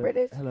 accent, Is yeah. that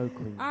British? Hello,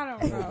 Queen. I don't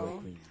Hello, know.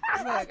 Queen.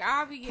 Look,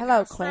 I'll be getting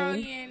Hello, Queen.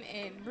 Australian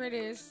and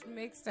British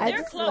mixed up. I They're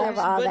just close, love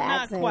all but the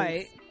not accents.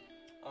 quite.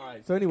 All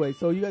right. So anyway,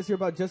 so you guys hear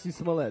about Jussie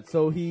Smollett?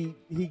 So he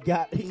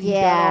got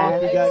Yeah.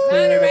 he got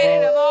cleared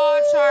Exonerated of of all-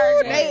 all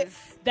charges.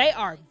 They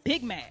are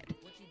big mad.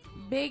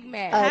 Big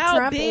man. How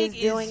Trump big is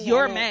doing is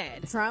your an-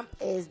 mad? Trump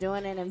is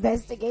doing an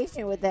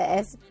investigation with the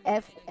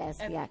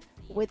FBI,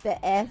 with the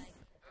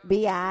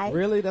FBI.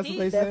 Really? That's what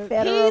they The said.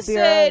 Federal He Bureau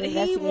said of he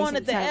Investigation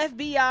wanted the tried-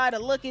 FBI to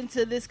look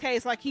into this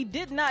case. Like, he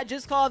did not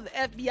just call the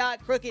FBI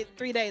crooked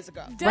 3 days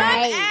ago. Dumb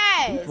Right.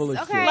 ass. He's full of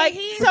Okay, shit. Like,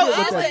 he's so Forget is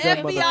what the that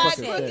dumb FBI motherfucker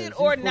says. crooked He's or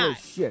full of not?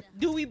 shit.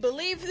 Do we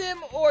believe them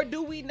or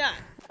do we not?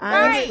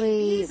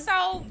 Honestly, He's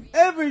so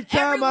Every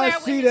time I Everywhere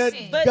see with that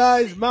his shit. But-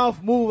 guy's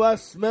mouth move, I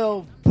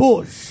smell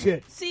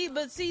bullshit. See,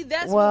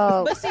 that's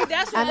Well, what I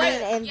ra-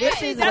 mean, and Yeah, this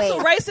see, is that's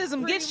what wait.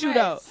 racism Pretty gets you much.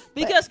 though.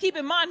 Because keep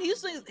in mind,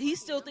 he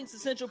still thinks the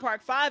Central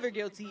Park 5 are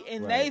guilty,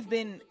 and Right. they've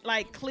been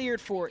like cleared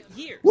for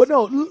years. Well,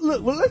 no,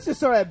 look. Well, let's just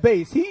start at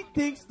base. He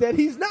thinks that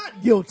he's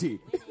not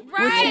guilty,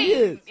 right. which he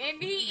is.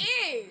 And he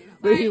is.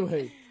 But Like,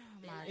 anyway,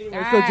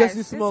 gosh, so Jussie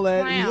this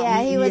Smollett, clown.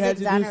 Yeah, he was had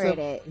to do some-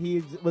 exonerated.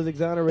 he was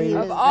exonerated. He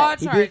of was- all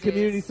He charges. did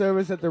community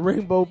service at the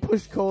Rainbow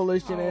Push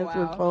Coalition, Oh,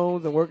 answering wow.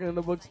 phones and working in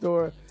the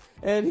bookstore,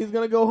 and he's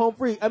gonna go home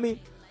free. I mean,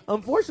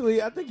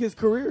 unfortunately, I think his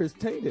career is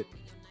tainted.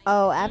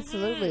 Oh,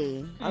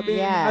 absolutely. I mean,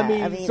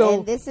 and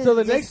this is so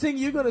the just- next thing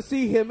you're gonna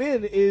see him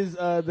in is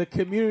the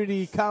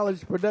community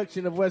college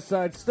production of West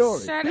Side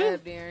Story. Shut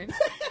up, Darren.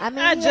 I mean,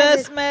 I he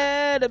just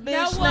met a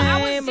bitch well,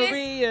 I was named just-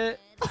 Maria.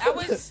 I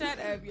was shut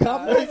up,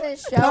 Come y'all. wasn't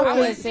showing I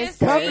was his just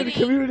sister. Come to the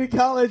reading. community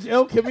college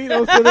El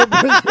Camino Center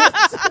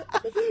presents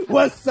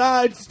West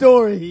Side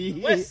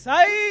Story West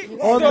Side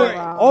on Story. the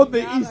on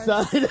the east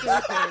side.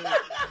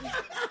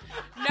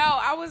 No,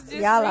 I was just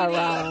Y'all are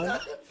reading. wrong.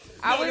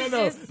 I was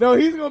just No,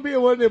 he's gonna be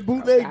in one of them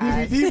bootleg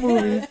Guys. DVD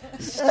movies.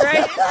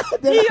 Straight.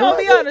 He gonna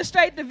be on the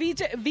straight to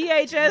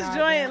VHS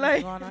joint.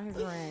 Like, going on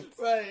his rant.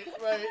 Right.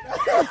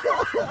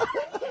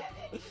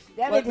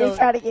 Devin But no. just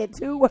trying to get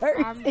 2 words.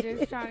 I'm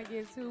just trying to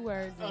get 2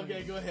 words in.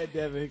 Okay, go ahead,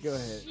 Devin. Go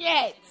ahead.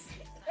 Shit.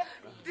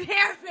 Damn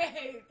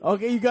it.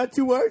 Okay, you got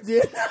 2 words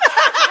in. it's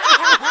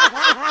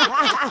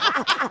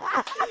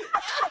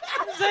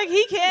like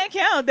he can't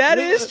count. That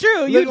is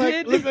true. You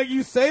did. Look like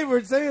you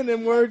savored saying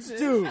them words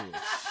too.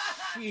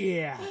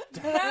 Yeah.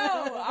 No,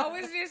 I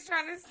was just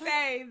trying to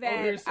say that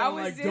Over here I sound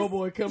was like just.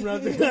 Doughboy coming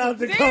out the car.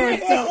 Darren,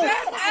 and shut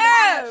stuff.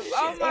 up!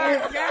 Oh my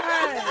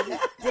god!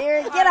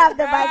 Darren, get off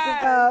the God,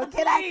 microphone.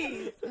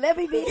 please. Let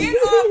me be. Get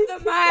off the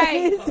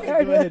mic!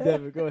 Go ahead,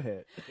 Devin. Go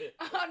ahead.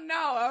 Oh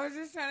no, I was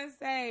just trying to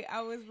say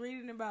I was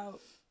reading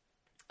about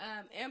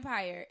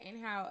Empire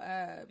and how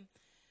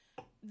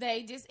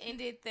they just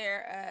ended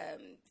their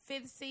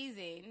 5th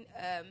season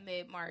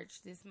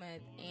mid-March this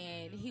month,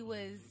 and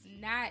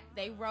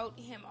they wrote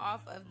him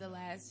off of the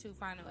last 2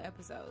 final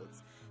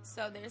episodes.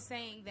 So they're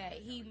saying that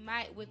he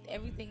might, with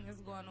everything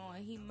that's going on,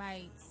 he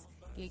might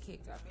get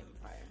kicked off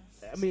Empire.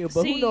 I mean,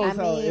 but See, who knows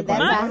I how mean, it that's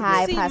might a work.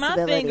 high my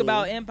possibility. thing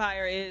about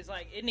Empire is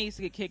like it needs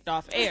to get kicked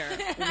off air.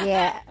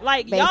 Yeah.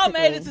 Like y'all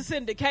made it to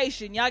basically.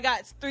 syndication. Y'all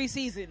got 3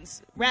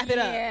 seasons. Wrap it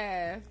up.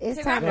 Yeah, It's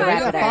 'Cause time I'm to Yeah,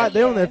 wrap they it got up. 5.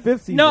 They're on their 5th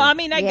season. No, I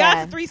mean they Yeah.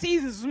 got to 3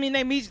 seasons, which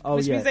means Oh,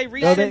 which yeah. means they No,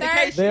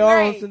 re-syndication. they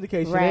are on Right.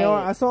 syndication. Right. They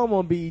are. I saw them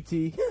on BET.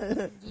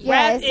 Yeah,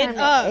 Wrap it's it time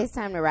up. it's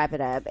time to wrap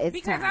it up. It's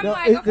because time. I'm No,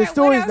 like, the okay,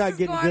 story's what not else is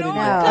getting going good on?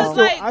 anymore. No.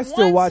 Because Because I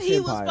still watch once he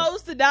Empire. was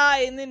supposed to die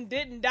and then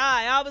didn't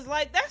die, I was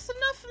like, that's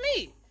enough for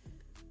me.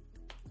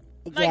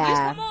 Like,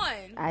 Yeah. Come on.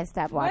 I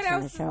stopped What watching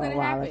else the is show a gonna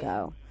while happen?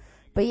 ago.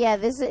 But yeah,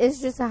 this is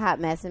just a hot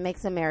mess. It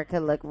makes America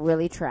look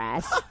really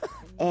trash.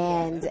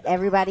 And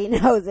everybody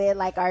knows it.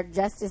 Like, our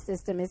justice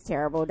system is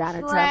terrible.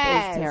 Donald Trump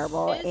Trash. is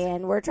terrible. It's-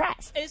 And we're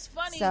trash. It's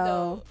funny So-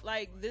 though,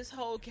 like this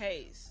whole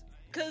case,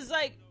 because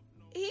like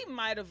he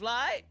might have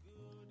lied,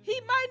 he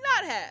might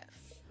not have.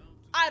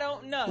 I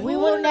don't know. We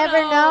will never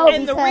know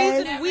And the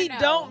because- reason we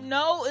Never know. don't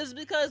know is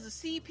because the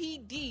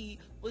CPD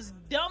was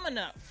dumb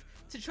enough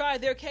to try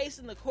their case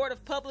in the court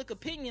of public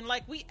opinion,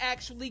 like we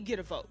actually get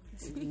a vote.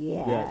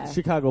 Yeah.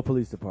 Chicago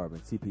Police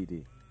Department,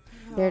 CPD.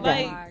 They're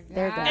Like- done.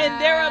 They're done.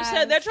 And they're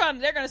upset.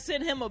 They're gonna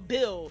send him a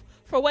bill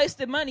for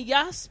wasted money.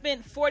 Y'all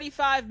spent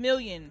 $45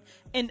 million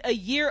in a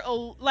year,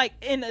 like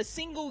in a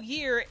single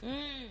year.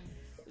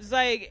 It's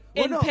like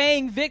Well, in no.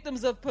 paying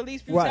victims of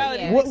police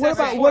brutality. Right. Yeah, What excessive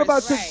about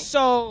force, the right.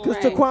 So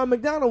Because Right. Taquan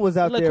McDonald was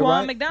out there, Laquan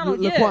right? McDonald,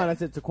 Laquan, yeah. I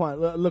said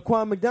Taquan.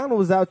 Laquan McDonald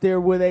was out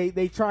there where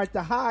they tried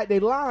to hide,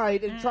 they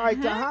lied and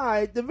tried to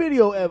hide the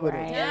video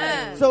evidence. Right.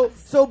 Yeah.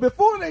 So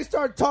before they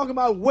start talking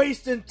about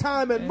wasting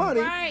time and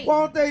money, Right. why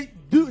don't they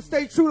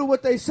stay true to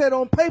what they said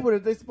on paper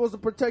that they're supposed to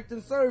protect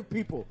and serve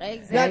people,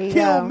 Exactly. There not you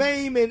kill, go.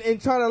 maim,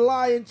 and try to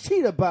lie and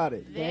cheat about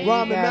it. There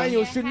Rahm you go.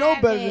 Emanuel should know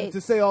Have better than it.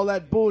 to say all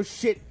that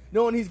bullshit,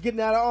 knowing he's getting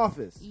out of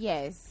office.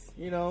 Yes.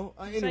 You know.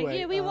 it's Anyway, like,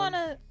 yeah, we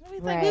wanna,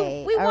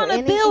 Right. we Or wanna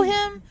anything- bill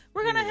him.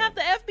 We're gonna have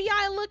the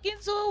FBI look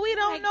into it. We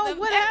don't Like, know the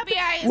what happened.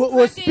 FBI is Well,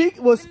 funding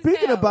speaking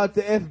themselves. about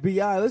the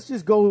FBI, let's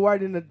just go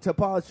right into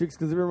politics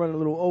because we're running a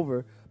little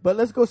over. But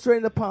let's go straight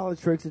into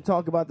politics and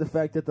talk about the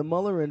fact that the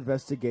Mueller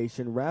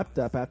investigation wrapped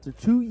up after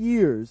 2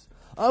 years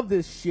of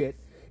this shit.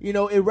 You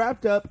know, it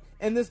wrapped up,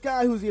 and this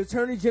guy who's the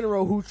Attorney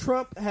General, who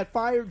Trump had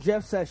fired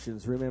Jeff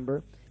Sessions,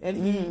 remember? And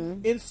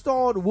he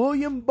installed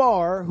William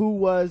Barr, who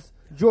was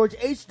George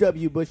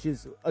H.W.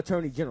 Bush's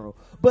Attorney General.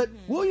 But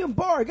William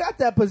Barr got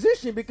that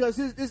position because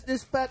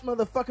this fat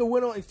motherfucker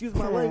went on, excuse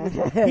my language,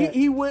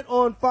 he went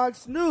on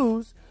Fox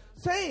News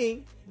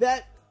saying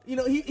that, you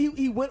know,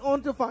 he went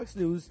on to Fox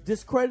News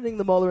discrediting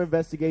the Mueller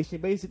investigation,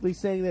 basically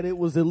saying that it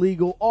was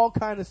illegal, all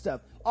kind of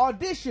stuff,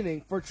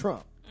 auditioning for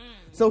Trump.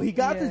 So he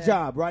got the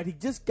job, right? He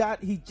just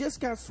got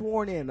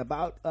sworn in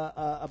about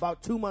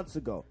 2 months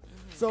ago.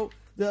 So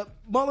the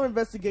Mueller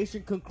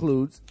investigation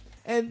concludes,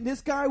 and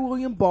this guy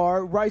William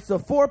Barr writes a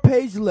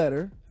 4-page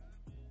letter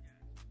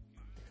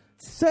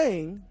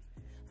saying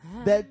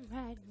that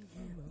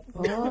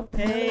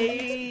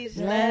 4-page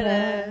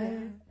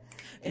letter,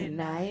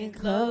 and I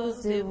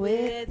enclosed it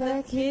with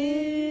a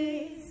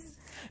kiss.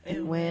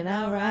 And when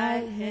I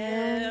write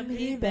him,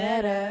 he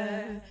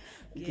better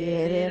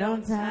get it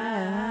on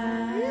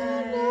time.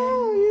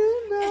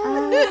 you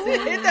know.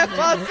 Hit that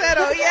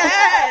falsetto,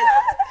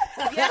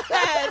 yes,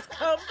 yes,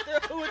 come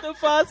through with the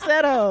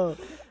falsetto.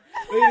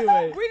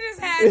 Anyway. We just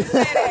had to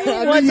say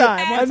that. One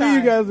time, I knew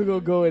you guys were gonna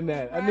go in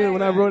that. I knew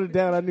when I wrote it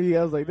down. I knew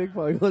I was like, they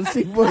probably gonna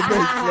see 4 page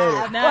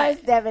letter. Of course,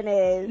 Devin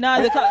is.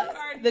 No,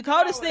 The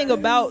coldest thing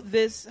about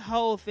this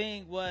whole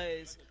thing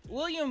was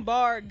William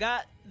Barr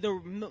got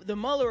the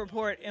Mueller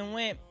report and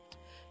went,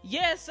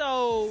 yeah,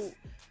 so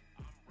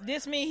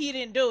this mean he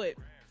didn't do it.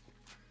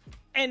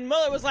 And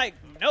Mueller was like,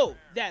 no,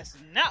 that's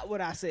not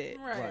what I said.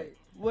 Right.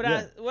 What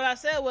I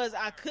said was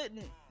I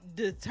couldn't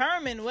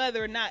determine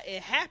whether or not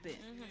it happened.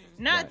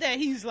 Not that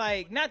he's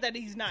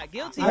not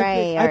guilty.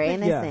 Right, I or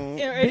think, yeah.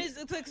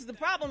 innocent. Because the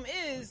problem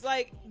is,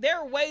 like, there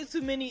are way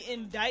too many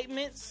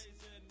indictments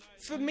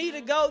for me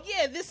to go,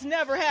 yeah, this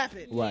never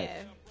happened. Right.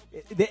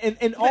 Yeah. And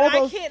But all I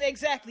those. can't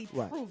exactly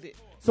prove it.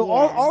 So Yeah.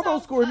 all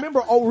those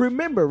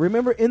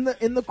remember in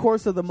the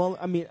course of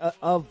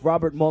of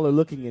Robert Mueller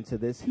looking into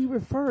this, he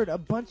referred a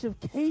bunch of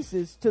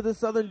cases to the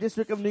Southern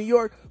District of New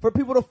York for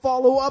people to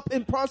follow up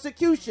in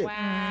prosecution.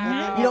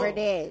 And they You know- never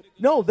did.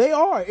 No, they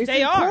are. It's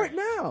They in are. court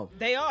now.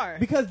 They are.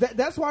 Because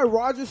that's why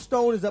Roger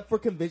Stone is up for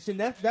conviction.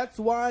 That's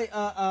why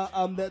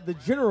the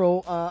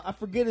general, I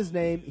forget his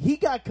name, he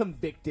got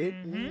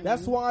convicted.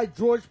 That's why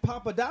George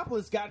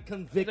Papadopoulos got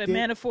convicted. The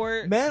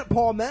Manafort.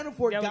 Paul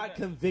Manafort That was- got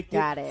convicted.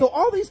 Got it. So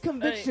all these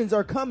convictions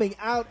are coming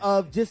out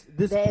of just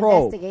this The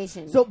probe.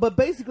 investigation. So, but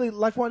basically,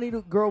 like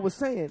Juanita Girl was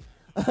saying,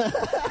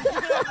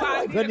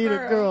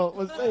 Juanita Girl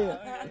was saying,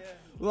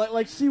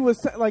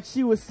 like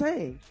she was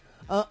saying,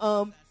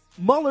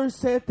 Mueller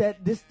said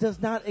that this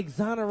does not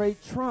exonerate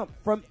Trump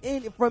from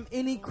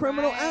any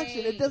criminal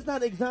action. It does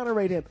not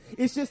exonerate him.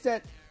 It's just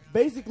that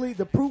basically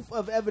the proof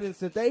of evidence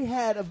that they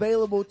had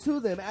available to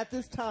them at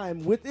this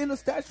time within a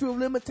statute of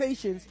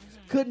limitations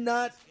could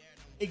not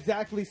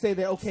exactly say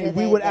that, okay, So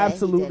we they- would that he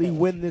absolutely did it.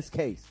 win this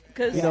case.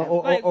 'Cause, You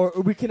know, like- or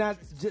we cannot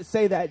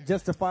say that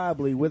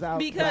justifiably without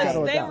Because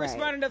without a they doubt. were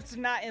smart enough to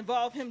not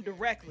involve him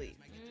directly.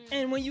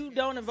 And when you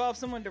don't involve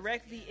someone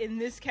directly, in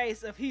this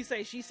case of he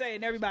say, she say,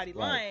 and everybody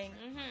lying,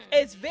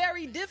 it's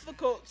very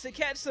difficult to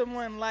catch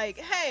someone like,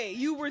 hey,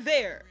 you were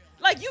there.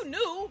 Like, you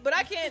knew, but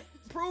I can't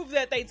prove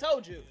that they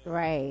told you.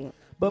 Right.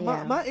 But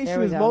Yeah, my there issue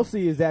we is go.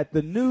 mostly is that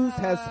the news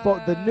has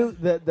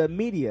the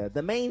media,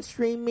 the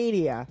mainstream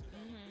media,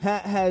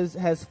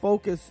 has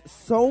focused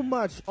so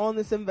much on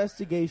this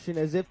investigation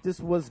as if this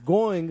was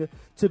going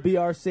to be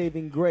our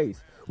saving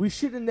grace. We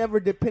should have never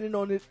depended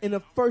on it in the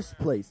first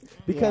place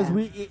because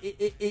Yeah.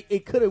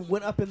 it could have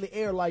went up in the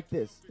air like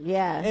this.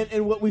 Yeah.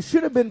 And what we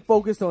should have been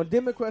focused on,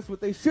 Democrats,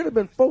 what they should have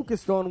been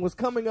focused on was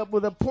coming up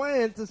with a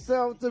plan to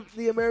sell to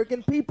the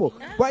American people.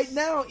 Right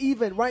now,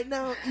 even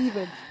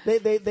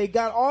they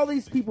got all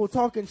these people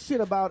talking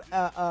shit about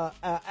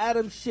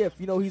Adam Schiff.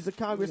 You know, he's a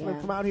congressman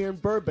Yeah. from out here in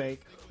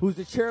Burbank, who's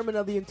the chairman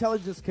of the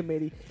Intelligence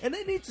Committee, and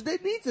they need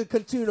to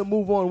continue to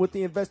move on with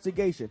the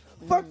investigation.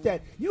 Fuck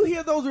that. You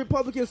hear those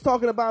Republicans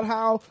talking about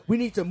how we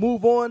need to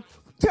move on.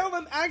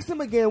 Ask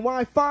them again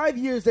why 5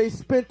 years they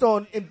spent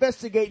on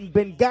investigating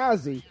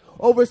Benghazi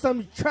over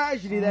some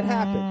tragedy that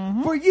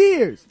happened for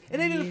years,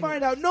 and they didn't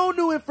find out no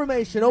new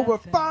information. Over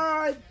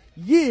 5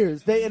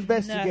 years they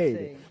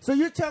investigated. Nothing. So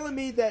you're telling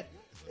me that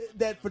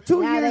for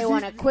 2 Now years they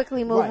want to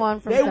quickly move on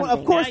from Of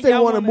something. course Now they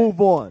y'all want to wanna-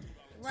 move on.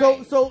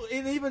 Right. So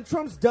and even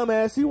Trump's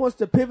dumbass, he wants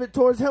to pivot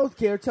towards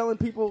healthcare, telling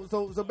people.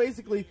 So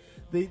basically,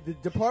 the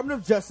Department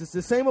of Justice,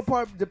 the same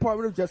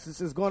Department of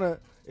Justice,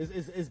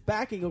 is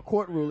backing a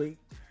court ruling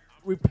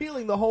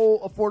repealing the whole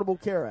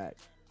Affordable Care Act.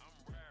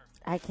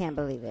 I can't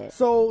believe it.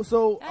 So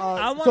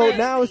wanna-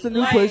 now it's a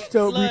new like, push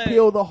to look.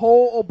 repeal the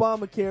whole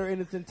Obamacare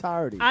in its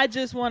entirety. I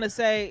just want to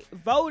say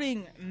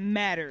voting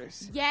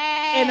matters.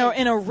 Yes.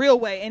 In a real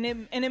way, and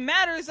it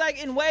matters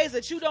like in ways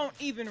that you don't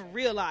even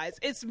realize.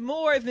 It's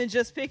more than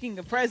just picking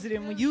a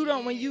president. When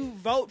you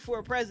vote for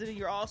a president,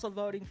 you're also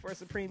voting for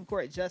Supreme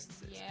Court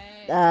justices.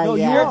 No,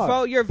 you yeah.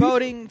 are. You're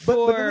voting But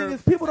for. the thing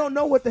is, people don't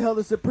know what the hell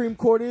the Supreme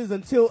Court is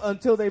until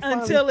they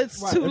finally, Until it's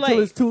too late. Until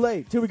it's too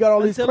late. Till we got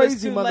all these Until it's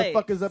crazy too late.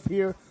 motherfuckers up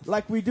here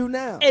like we do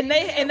now. and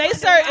they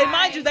serve, and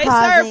mind you, they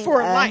Causing, serve for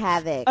life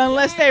havoc.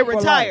 unless they For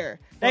retire.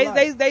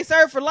 life. They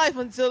serve for life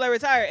until they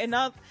retire.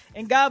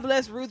 And God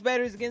bless Ruth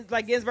Bader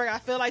Ginsburg. I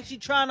feel like she's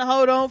trying to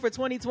hold on for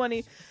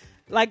 2020,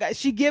 like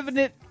she giving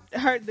it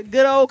the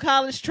good old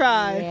college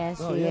try. Yeah,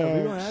 she Oh, yeah, we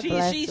is. gonna have She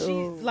Bless she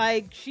you.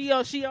 like she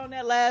on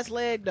that last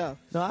leg though.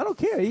 No, I don't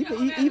care.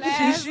 Even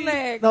last she,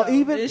 leg, no, though.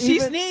 even If she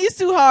even sneezes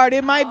too hard,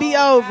 it might be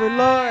over.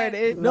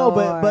 Lord, no,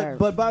 Lord.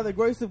 but by the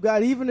grace of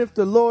God, even if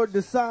the Lord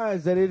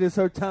decides that it is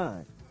her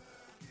time,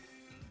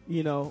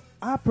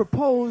 I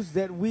propose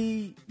that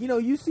we,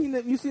 you seen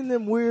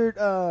them weird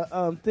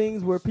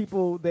things where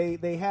people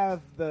they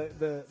have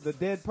the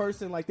dead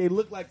person, like they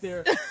look like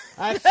they're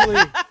actually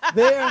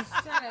there.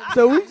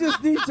 So we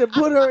just need to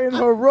put her in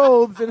her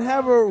robes and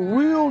have her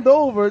wheeled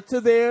over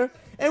to there.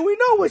 And we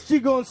know what she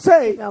gonna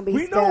say. She gonna be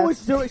we know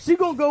what she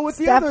gonna go with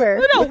the other. Stuffer.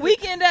 you know,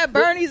 weekend at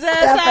Bernie's ass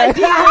Stuffer.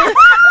 idea.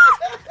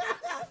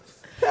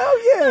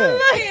 Hell yeah.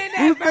 Weekend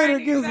at Ruth Bader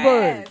Bernie's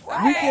Ginsburg.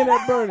 ass. Weekend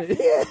at Bernie.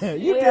 Yeah,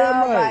 you Oh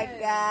damn my right.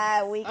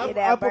 God, we I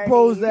get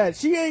propose that.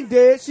 She ain't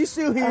dead. She's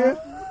still here.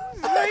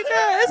 Right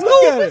there. It's Look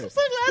cool. at Put her. some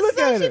sunglasses Look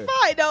on. at She her.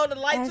 fine though. The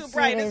light That too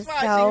bright. shit It's is fine.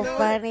 so She can do it.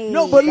 funny.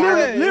 No, but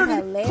That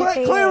literally, was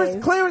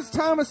hilarious. Clarence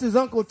Tom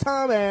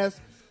ass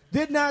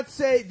did not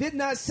say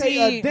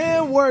See- a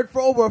damn word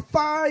for over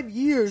 5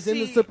 years in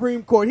the See-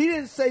 Supreme Court. He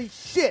didn't say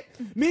shit.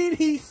 Mean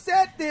he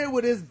sat there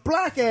with his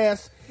black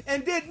ass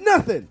and did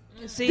nothing.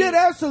 See- Did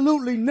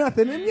absolutely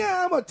nothing. And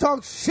yeah, I'm gonna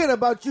talk shit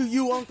about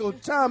you Uncle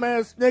Tom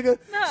ass nigga.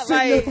 Not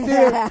Sitting like-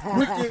 up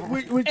there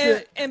with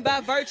your And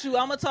by virtue,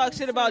 I'm gonna talk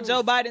shit about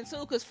Joe Biden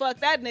too, cause fuck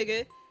that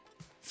nigga.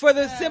 For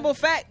the simple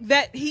fact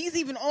that he's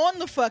even on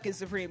the fucking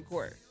Supreme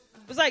Court.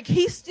 It's like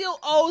he still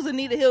owes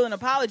Anita Hill an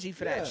apology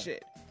for that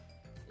shit.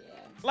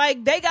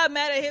 Like they got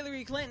mad at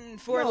Hillary Clinton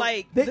for No,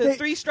 the they-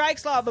 3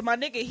 strikes law, but my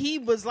nigga, he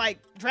was like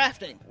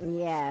drafting,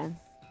 Yeah.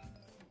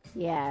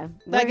 Yeah.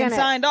 like We're and gonna-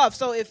 signed off.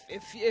 So if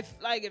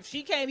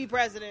she can't be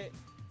president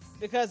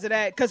because of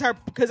that, because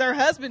her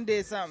husband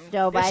did something,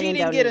 Joe that she Biden didn't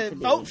don't get need a to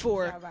be. vote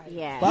for.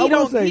 Yeah. But I He will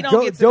don't- say he don't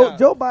Joe, get to go.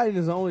 Joe Biden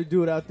is the only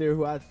dude out there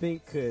who I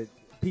think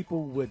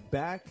people would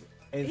back.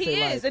 And He say,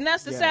 is, like, and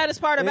that's the yeah. saddest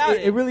part about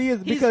it. It really is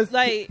He's because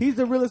like- he's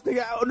the realest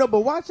nigga. Oh, no, but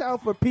watch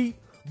out for Pete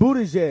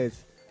Buttigieg.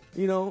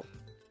 You know,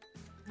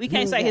 We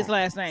can't Who's say his that?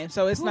 last name,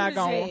 so it's not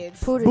going.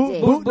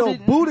 Buttigieg.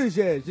 Buttigieg.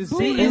 Buttigieg. Just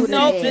See, Buttigieg. it's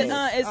no,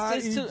 Buttigieg.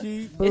 it's too.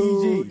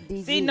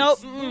 I-E-G-E-G. See, nope,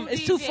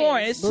 it's too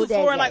foreign. It's too Buttigieg.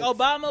 foreign. Like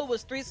Obama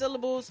was 3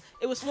 syllables.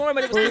 It was foreign,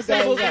 but it was 3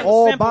 syllables. It Buttigieg.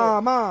 was simple.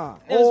 Obama.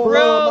 It was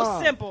real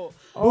Obama. simple.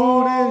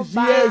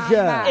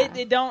 Buttigieg.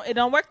 It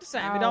don't work the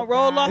same. It don't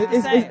roll off the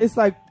It's, same. it's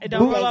like It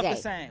don't roll off the Buttigieg.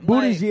 same.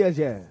 Like,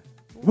 Buttigieg.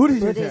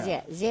 Buttigieg.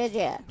 Buttigieg. Yeah,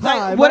 yeah.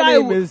 Hi, like, my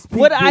name is Pete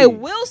what I B.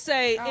 will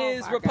say Oh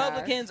is my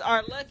Republicans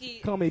are lucky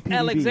Call me PDB.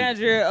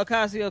 Alexandria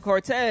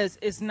Ocasio-Cortez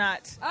is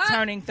not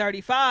turning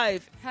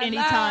 35 Hello.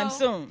 anytime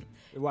soon.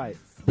 Right.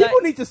 Like-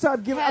 People need to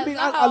stop giving. I mean,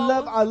 I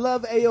Hello.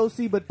 love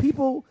AOC, but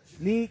people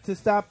need to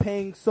stop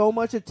paying so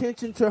much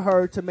attention to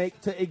her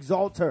to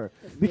exalt her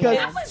because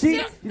Yeah.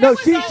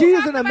 she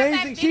is an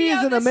amazing. She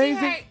is an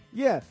amazing.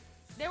 Yeah.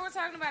 They were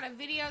talking about a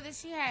video that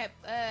she had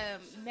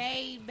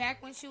made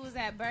back when she was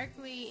at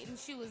Berkeley and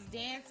she was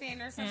dancing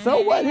or something.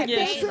 So what? They had Yeah,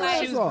 made, she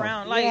like, she was off.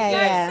 brown. Like, Yeah, like,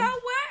 yeah. So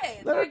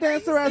what? Let her Like,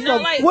 dance are her you ass No,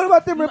 off. like, What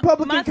about them my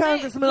Republican thing-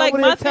 congressmen like,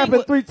 over my there thing tapping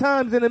with- 3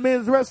 times in the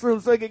men's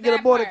restroom so they can get a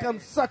That boy to part. come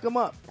suck them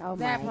up? Oh my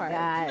That part.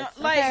 God. No,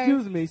 like,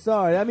 Excuse me,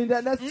 sorry. I mean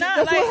that's Nah,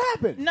 that's like, what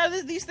happened.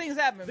 No, these things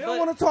happen. They but don't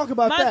want to talk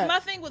about my, that. My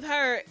thing with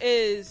her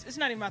is, it's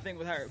not even my thing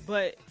with her,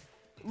 but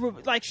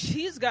like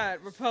she's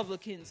got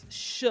Republicans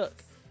shook.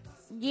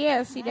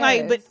 Yeah, she does.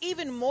 Like, but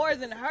even more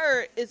than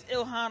her is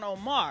Ilhan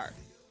Omar,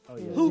 Oh,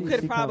 yeah. who She-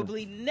 could she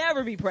probably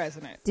never be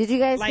president. Did you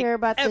guys Like, hear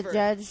about ever. the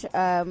judge,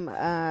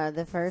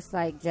 the first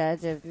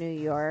judge of New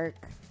York,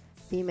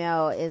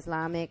 female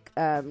Islamic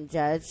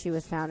judge? She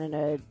was found in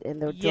the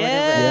Jordan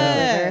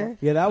Yeah. River.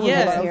 Yeah, that was,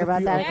 Yeah. that was Hear a about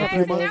few, that a a few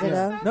couple of months days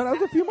ago. ago? No, that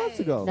was a few months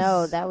ago.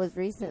 No, that was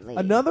recently.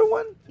 Another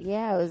one?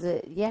 Yeah, it was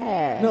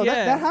yeah. No,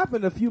 Yeah. that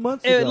happened a few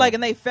months ago.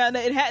 And they found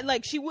that it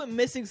had she went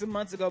missing some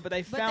months ago, but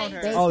they found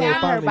her. They Oh, they found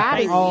her finally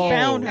body. oh,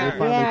 found they her.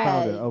 finally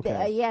found her.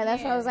 Okay. Yeah,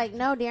 that's why I was like,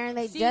 no, Darren,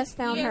 they She- just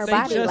found yeah, her they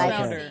body just like,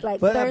 found her. like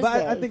But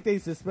Thursday. I think they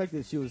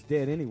suspected she was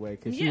dead anyway.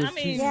 Cause she Yeah, was, I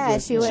mean, she's Yeah,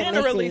 just- she went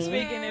generally missing.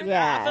 speaking, I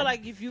Yeah. feel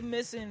like if you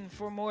missing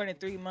for more than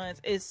 3 months,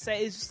 it's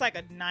just like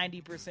a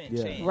 90%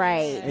 Yeah. chance.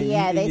 Right. And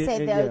yeah, you- they and said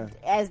you- that and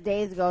as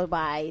days go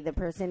by, the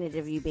percentage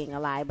of you being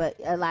alive.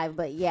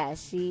 But yeah,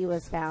 she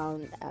was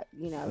found,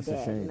 That's a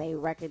dead. shame. And they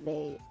reckoned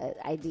they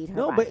ID'd her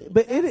No, body.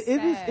 but That's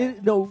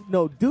sad.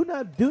 no. Do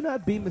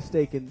not be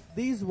mistaken.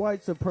 These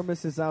white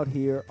supremacists out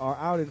here are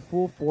out in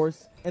full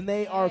force, and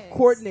they are Yes.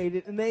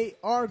 coordinated, and they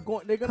are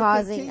going. They're going to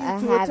Causing continue a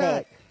to havoc.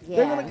 attack. Yeah.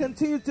 They're going to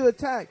continue to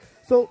attack.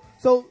 So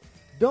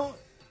don't.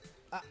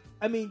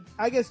 I mean,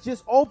 I guess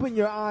just open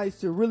your eyes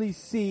to really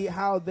see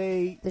how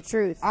they the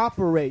truth.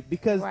 operate,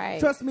 because Right.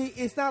 trust me,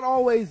 it's not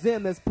always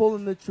them that's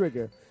pulling the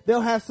trigger. They'll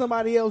have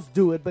somebody else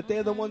do it, but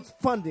they're the ones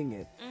funding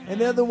it,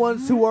 and they're the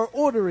ones who are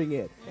ordering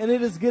it, and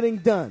it is getting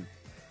done.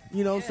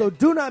 So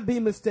do not be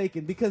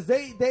mistaken, because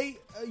they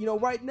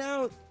right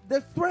now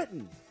they're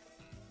threatened.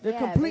 They're Yeah,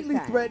 completely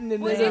big time. threatened,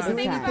 and Well, they're just doing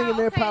think anything about, in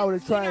their okay, power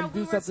to try and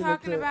we do were something.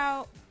 talking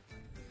about,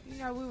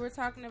 we were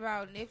talking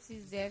about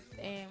Nipsey's death,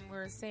 and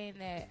we're saying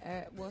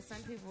that,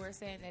 some people were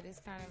saying that it's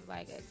kind of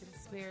like a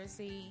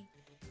conspiracy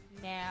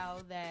now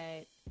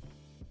that,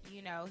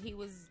 he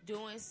was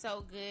doing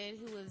so good,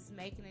 he was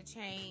making a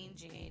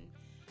change,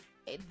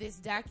 and this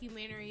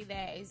documentary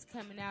that is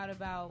coming out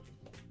about,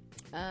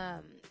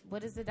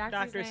 what is the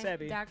doctor's Dr. name?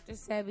 Sebi. Dr.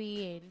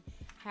 Sebi, and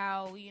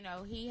how,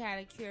 he had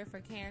a cure for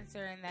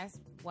cancer, and that's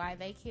why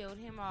they killed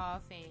him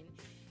off,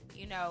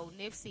 and,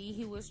 Nipsey,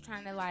 he was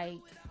trying to,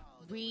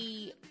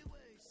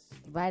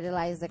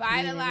 Vitalize the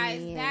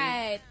community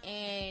that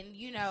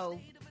and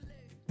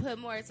put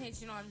more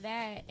attention on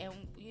that and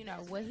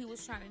what he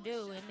was trying to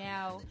do, and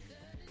now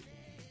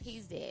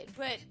he's dead.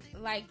 But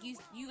like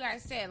you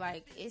guys said,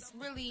 it's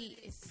really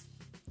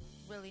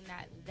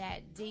not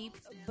that deep,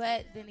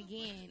 but then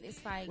again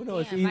it's like, Well, no,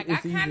 it's damn, easy, like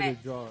it's I easy kind to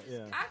of draw.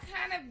 Yeah.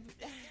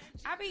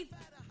 I be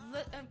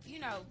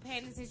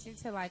paying attention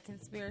to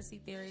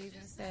conspiracy theories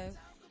and stuff,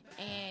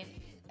 and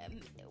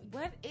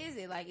what is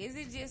it like? Is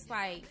it just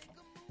like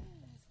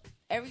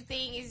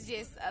everything is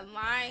just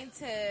aligned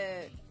to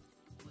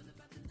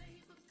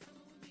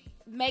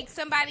make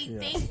somebody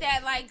think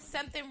that like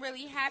something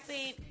really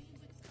happened,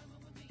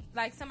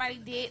 like somebody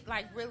did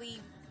like really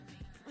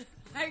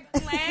like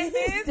plan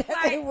this.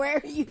 Like, where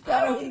are you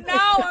I going?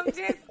 don't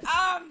know.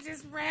 I'm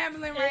just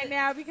rambling right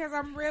now because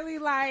I'm really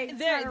like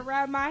trying to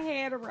wrap my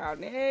head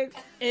around it.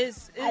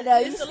 I know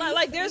it's a lot.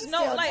 Like there's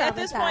no like at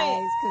this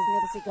point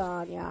because Nipsey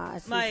gone,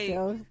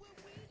 y'all.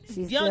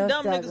 She's young still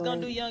dumb niggas struggling.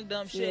 gonna do young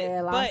dumb shit,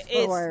 Yeah, but lost for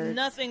it's words.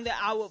 nothing that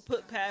I would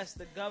put past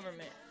the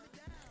government.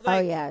 Oh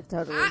yeah,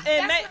 totally. That's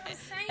what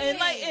I'm saying.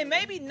 And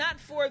maybe not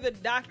for the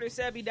Dr.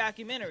 Sebi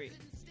documentary.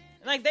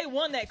 Like they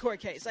won that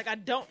court case. Like I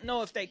don't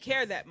know if they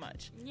care that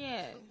much.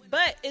 Yeah.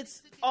 But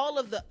it's all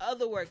of the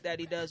other work that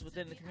he does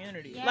within the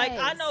community. Yes. Like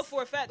I know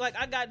for a fact. Like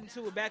I got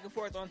into a back and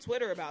forth on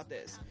Twitter about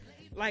this.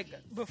 Like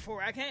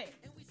before I came.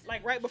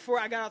 Like right before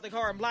I got out the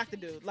car and blocked the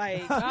dude.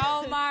 Like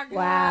Oh my god.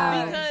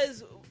 Wow.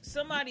 because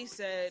somebody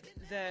said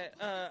that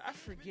I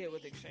forget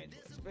what the exchange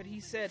was, but he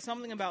said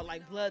something about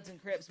like Bloods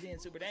and Crips being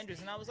super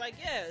dangerous, and I was like,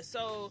 yeah.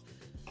 So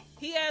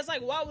he asked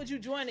like, why would you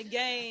join a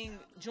gang,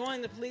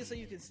 join the police so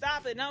you can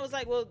stop it? And I was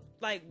like, well,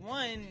 like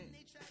one,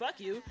 fuck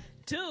you.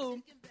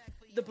 Two,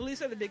 the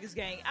police are the biggest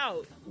gang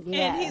out.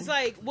 Yeah. And he's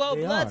like, well,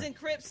 They Bloods are. and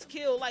Crips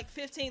kill like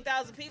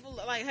 15,000 people,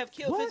 like have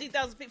killed What?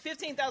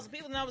 15,000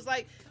 people. And I was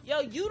like, yo,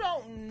 you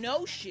don't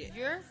know shit.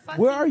 You're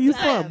fucking Where are you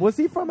dumb. from? Was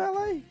he from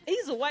LA?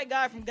 He's a white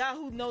guy from God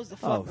who knows the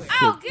fuck Oh, with.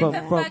 shit. Oh, get From- the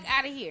from- fuck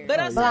out of here.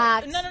 But I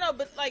Blocked. said, no,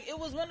 but like it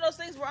was one of those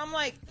things where I'm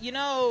like,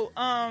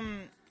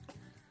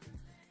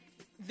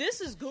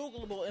 this is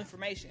Googleable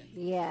information.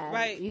 Yeah,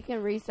 Right. You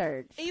can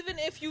research. Even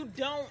if you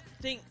don't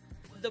think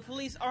the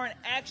police are an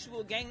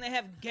actual gang, they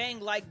have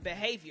gang-like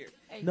behavior.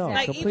 No,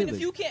 Like completely. even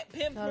if you can't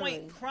pinpoint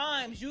Totally.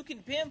 crimes, you can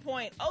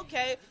pinpoint,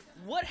 okay,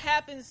 what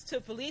happens to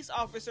police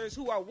officers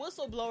who are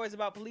whistleblowers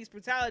about police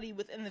brutality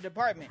within the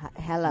department?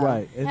 Hello.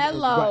 Right.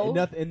 Hello.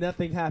 Right. And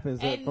nothing happens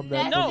And from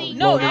that. nothing-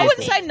 No, from I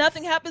wouldn't the- say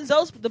nothing happens.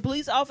 The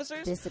police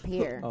officers,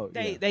 Disappear. Oh,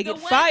 they yeah. they The get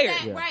ones fired.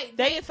 that- Yeah. right,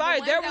 They the get fired.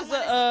 ones There that was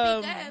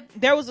wanna speak up.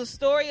 there was a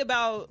story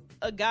about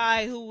a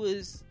guy who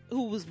was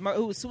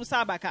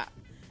suicide by cop.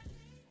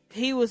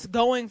 He was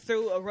going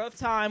through a rough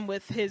time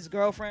with his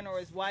girlfriend or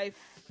his wife,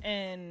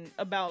 and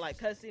about like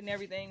custody and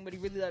everything. But he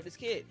really loved his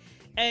kid,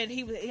 and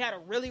he had a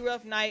really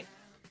rough night.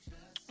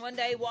 One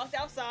day, he walked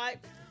outside,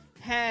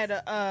 had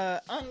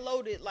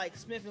unloaded like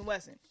Smith and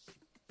Wesson,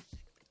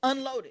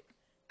 unloaded.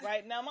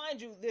 Right now,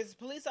 mind you, this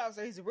police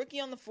officer. He's a rookie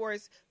on the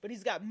force, but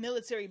he's got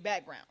military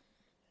background.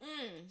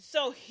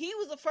 So he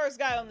was the first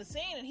guy on the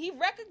scene, and he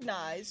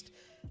recognized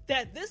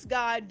that this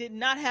guy did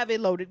not have a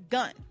loaded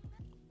gun.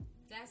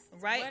 That's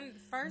Right? one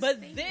first But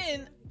thing.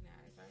 then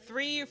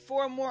 3 or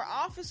 4 more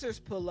officers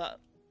pull up,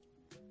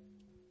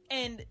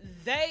 and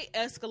they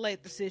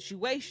escalate the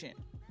situation.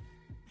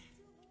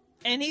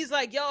 And he's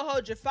like, yo,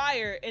 hold your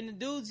fire. And the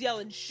dude's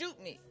yelling, shoot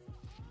me.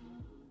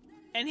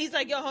 And he's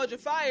like, yo, hold your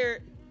fire.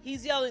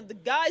 He's yelling, the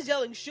guy's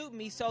yelling, shoot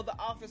me. So the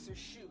officers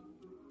shoot.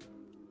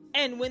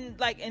 And when,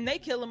 and they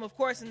kill him, of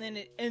course. And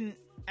then,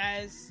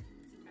 as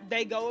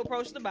they go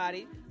approach the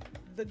body,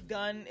 the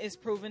gun is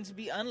proven to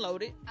be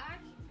unloaded.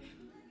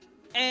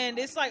 And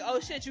it's like, oh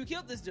shit, you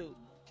killed this dude.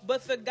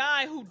 But the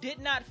guy who did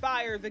not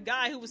fire, the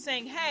guy who was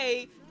saying,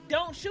 hey,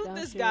 don't shoot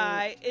this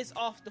guy, is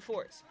off the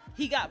force.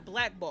 He got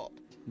blackballed.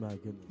 My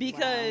goodness.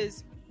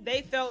 Because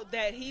they felt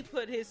that he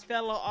put his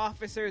fellow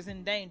officers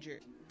in danger.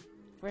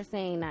 For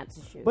saying not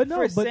to shoot. But no,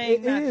 For but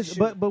saying it not to is.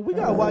 shoot. But we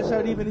gotta watch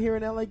out even here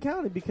in LA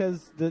County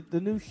because the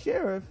new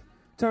sheriff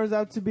turns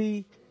out to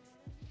be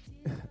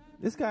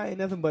this guy ain't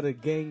nothing but a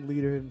gang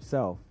leader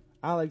himself.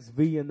 Alex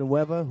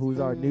Villanueva, who's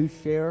our new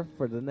sheriff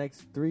for the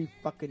next 3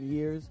 fucking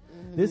years.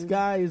 This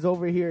guy is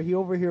over here. He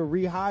over here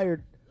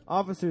rehired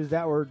officers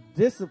that were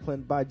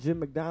disciplined by Jim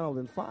McDonald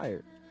and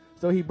fired.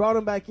 So he brought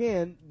him back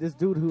in. This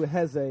dude who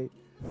has a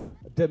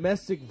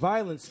domestic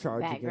violence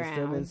charge against him,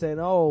 Background. and saying,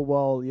 "Oh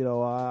well,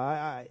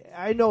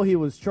 I know he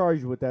was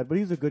charged with that, but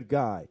he's a good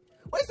guy."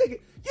 Wait a second,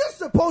 you're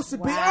supposed to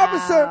be Wow.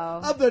 officer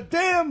of the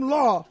damn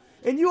law,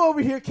 and you over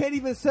here can't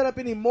even set up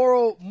any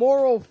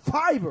moral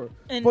fiber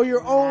And- for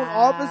your own Wow.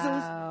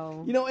 officers.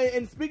 You know,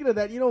 and speaking of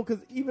that, because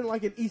even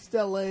like in East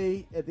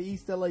LA, at the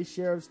East LA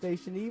Sheriff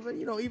Station,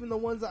 even the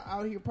ones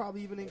out here,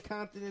 probably even in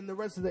Compton and the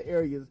rest of the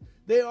areas,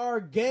 there are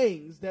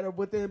gangs that are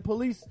within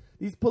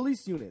these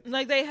police units.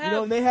 Like they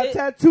have, And they have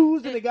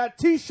tattoos and they got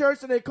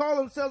T-shirts and they call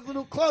themselves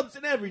little clubs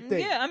and everything.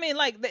 Yeah, I mean,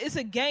 it's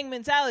a gang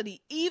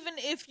mentality. Even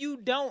if you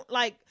don't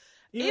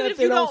Even if if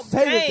they you don't don't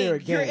say that bang, they're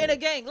a you're gang. in a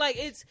gang. Like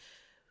it's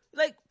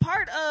like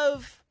part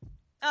of.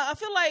 I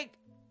feel like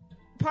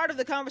part of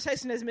the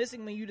conversation that's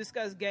missing when you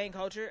discuss gang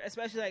culture,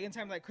 especially like in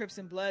terms of like Crips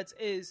and Bloods,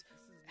 is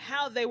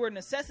how they were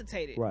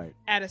necessitated Right.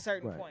 at a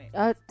certain Right.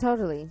 point.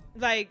 Totally.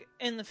 Like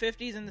in the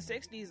 50s and the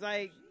 60s,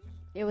 like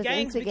It was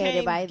gangs instigated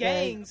became by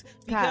gangs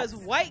the because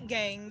cops. white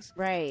gangs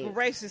Right. were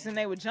racist and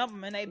they would jump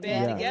them and they Yeah,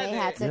 band and together. they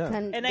had to Yeah.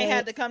 and they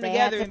had to come they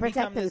together had and to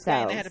protect become the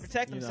same. They had to themselves.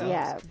 protect themselves.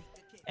 Yeah.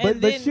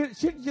 And But then,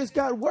 shit just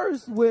got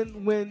worse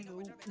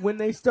when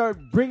they start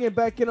bringing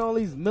back in all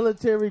these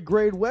military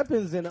grade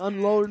weapons and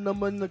unloading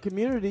them in the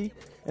community.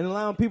 and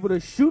allowing people to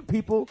shoot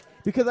people,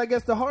 because I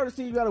guess the hardest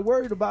thing you got to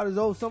worry about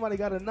is, somebody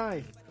got a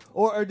knife.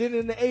 Or then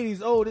in the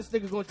 80s, this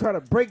nigga going to try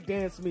to break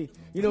dance me.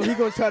 He going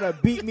to try to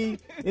beat me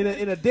in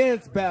a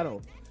dance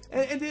battle.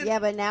 And then, yeah,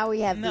 but now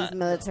we have these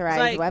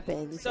militarized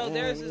weapons. So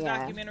there's this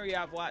documentary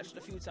I've watched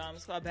a few times.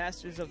 It's called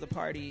Bastards of the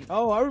Party.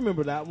 Oh, I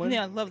remember that one.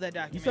 Yeah, I love that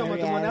documentary. You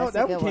talking about the one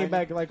that one came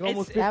back like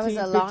almost 15, that was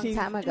a long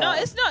time ago. No,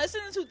 it's not. It's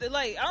in the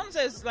I don't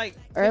say it's like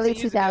early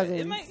 2000s.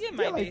 It might be.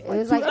 It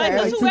was like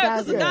early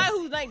 2000s. The guy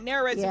who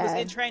narrates it was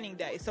in Training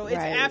Day, so it's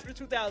after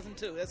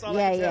 2002. That's all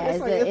I can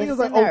tell. I think it was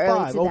like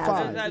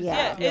 05.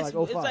 Yeah,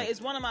 it's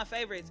one of my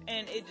favorites,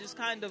 and it just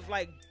kind of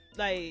like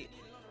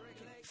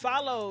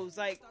follows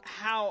like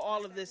how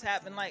all of this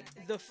happened, like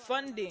the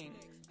funding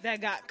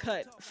that got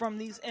cut from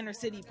these inner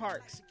city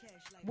parks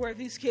where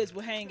these kids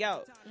would hang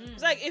out.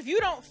 It's like, if you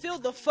don't fill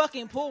the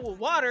fucking pool with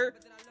water,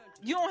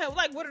 you don't have,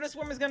 like, what are the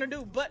swimmers gonna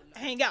do but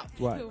hang out?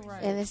 Right.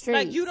 In the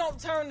streets. Like, you don't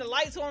turn the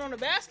lights on the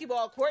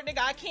basketball court, nigga.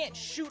 I can't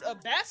shoot a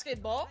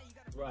basketball.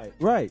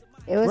 Right.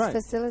 It was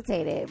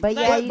facilitated, but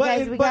yeah, you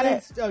guys, we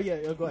gotta. Oh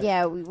yeah, go ahead.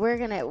 Yeah, we're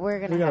gonna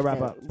wrap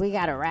up. We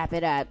gotta wrap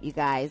it up, you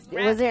guys.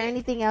 Was there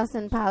anything else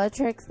in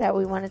politics that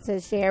we wanted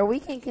to share? We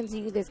can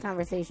continue this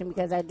conversation,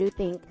 because I do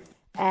think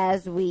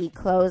as we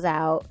close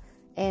out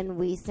and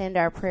we send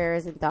our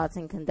prayers and thoughts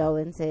and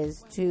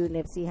condolences to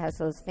Nipsey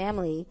Hussle's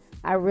family,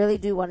 I really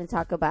do want to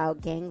talk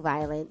about gang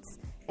violence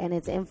and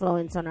its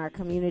influence on our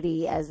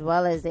community, as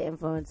well as the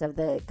influence of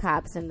the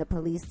cops and the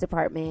police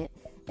department,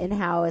 and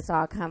how it's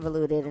all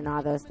convoluted and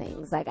all those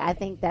things. Like, I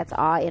think that's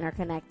all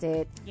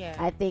interconnected. Yeah.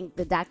 I think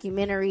the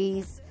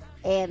documentaries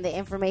and the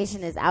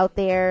information is out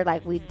there.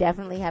 Like, we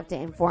definitely have to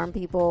inform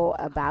people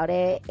about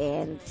it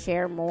and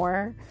share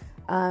more.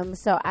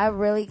 So I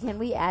really, can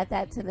we add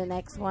that to the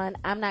next one?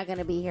 I'm not going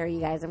to be here, you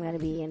guys. I'm going to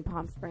be in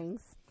Palm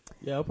Springs.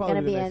 Yeah, we'll probably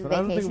be on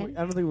vacation.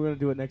 I don't think we're going to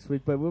do it next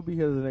week, but we'll be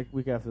here the next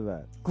week after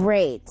that.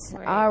 Great.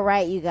 All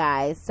right, you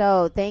guys.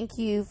 So thank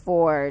you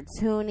for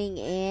tuning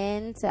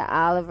in to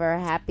Oliver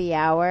Happy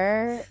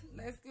Hour.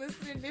 Let's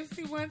listen to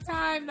Nipsey one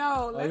time.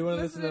 No, let's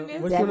listen to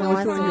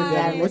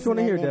Nipsey. Which one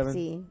to hear,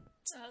 Devin?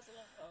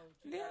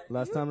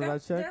 Last time that I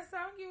checked? That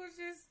song you was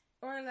just,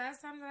 or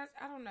last time that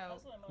I don't know.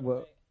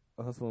 What?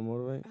 Hustle and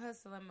Motivate?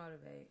 Hustle and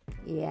Motivate.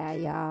 Yeah,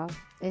 y'all.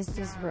 It's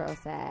just real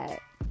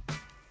sad.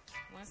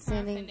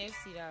 Sending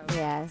Nipsey, though.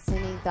 Yeah,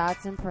 sending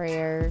thoughts and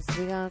prayers.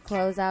 We're going to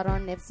close out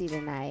on Nipsey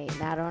tonight,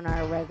 not on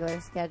our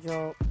regular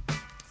scheduled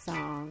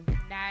song.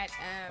 Not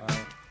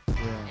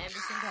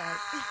Anderson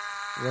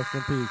 .Paak. Rest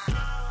in peace.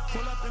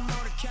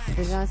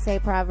 We're going to say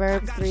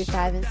Proverbs 3,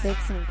 5, and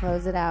 6 and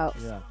close it out.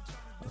 Yeah.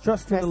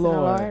 Trust in the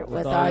Lord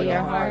with all your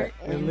heart,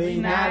 and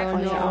lean not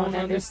on your own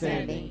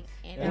understanding.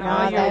 In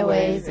all thy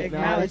ways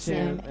acknowledge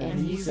him, and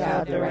he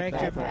shall direct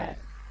thy path.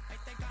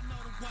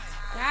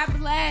 God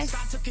bless.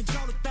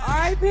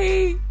 R.I.P.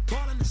 And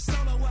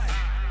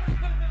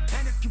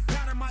if you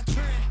pattern my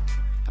trend,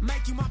 I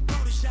make you my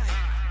protege.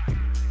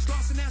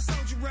 Crossing that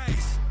soldier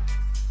race.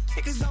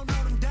 Niggas don't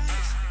know them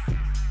days.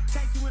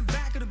 Take you in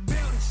back of the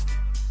buildings.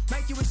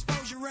 Make you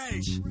expose your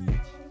rage.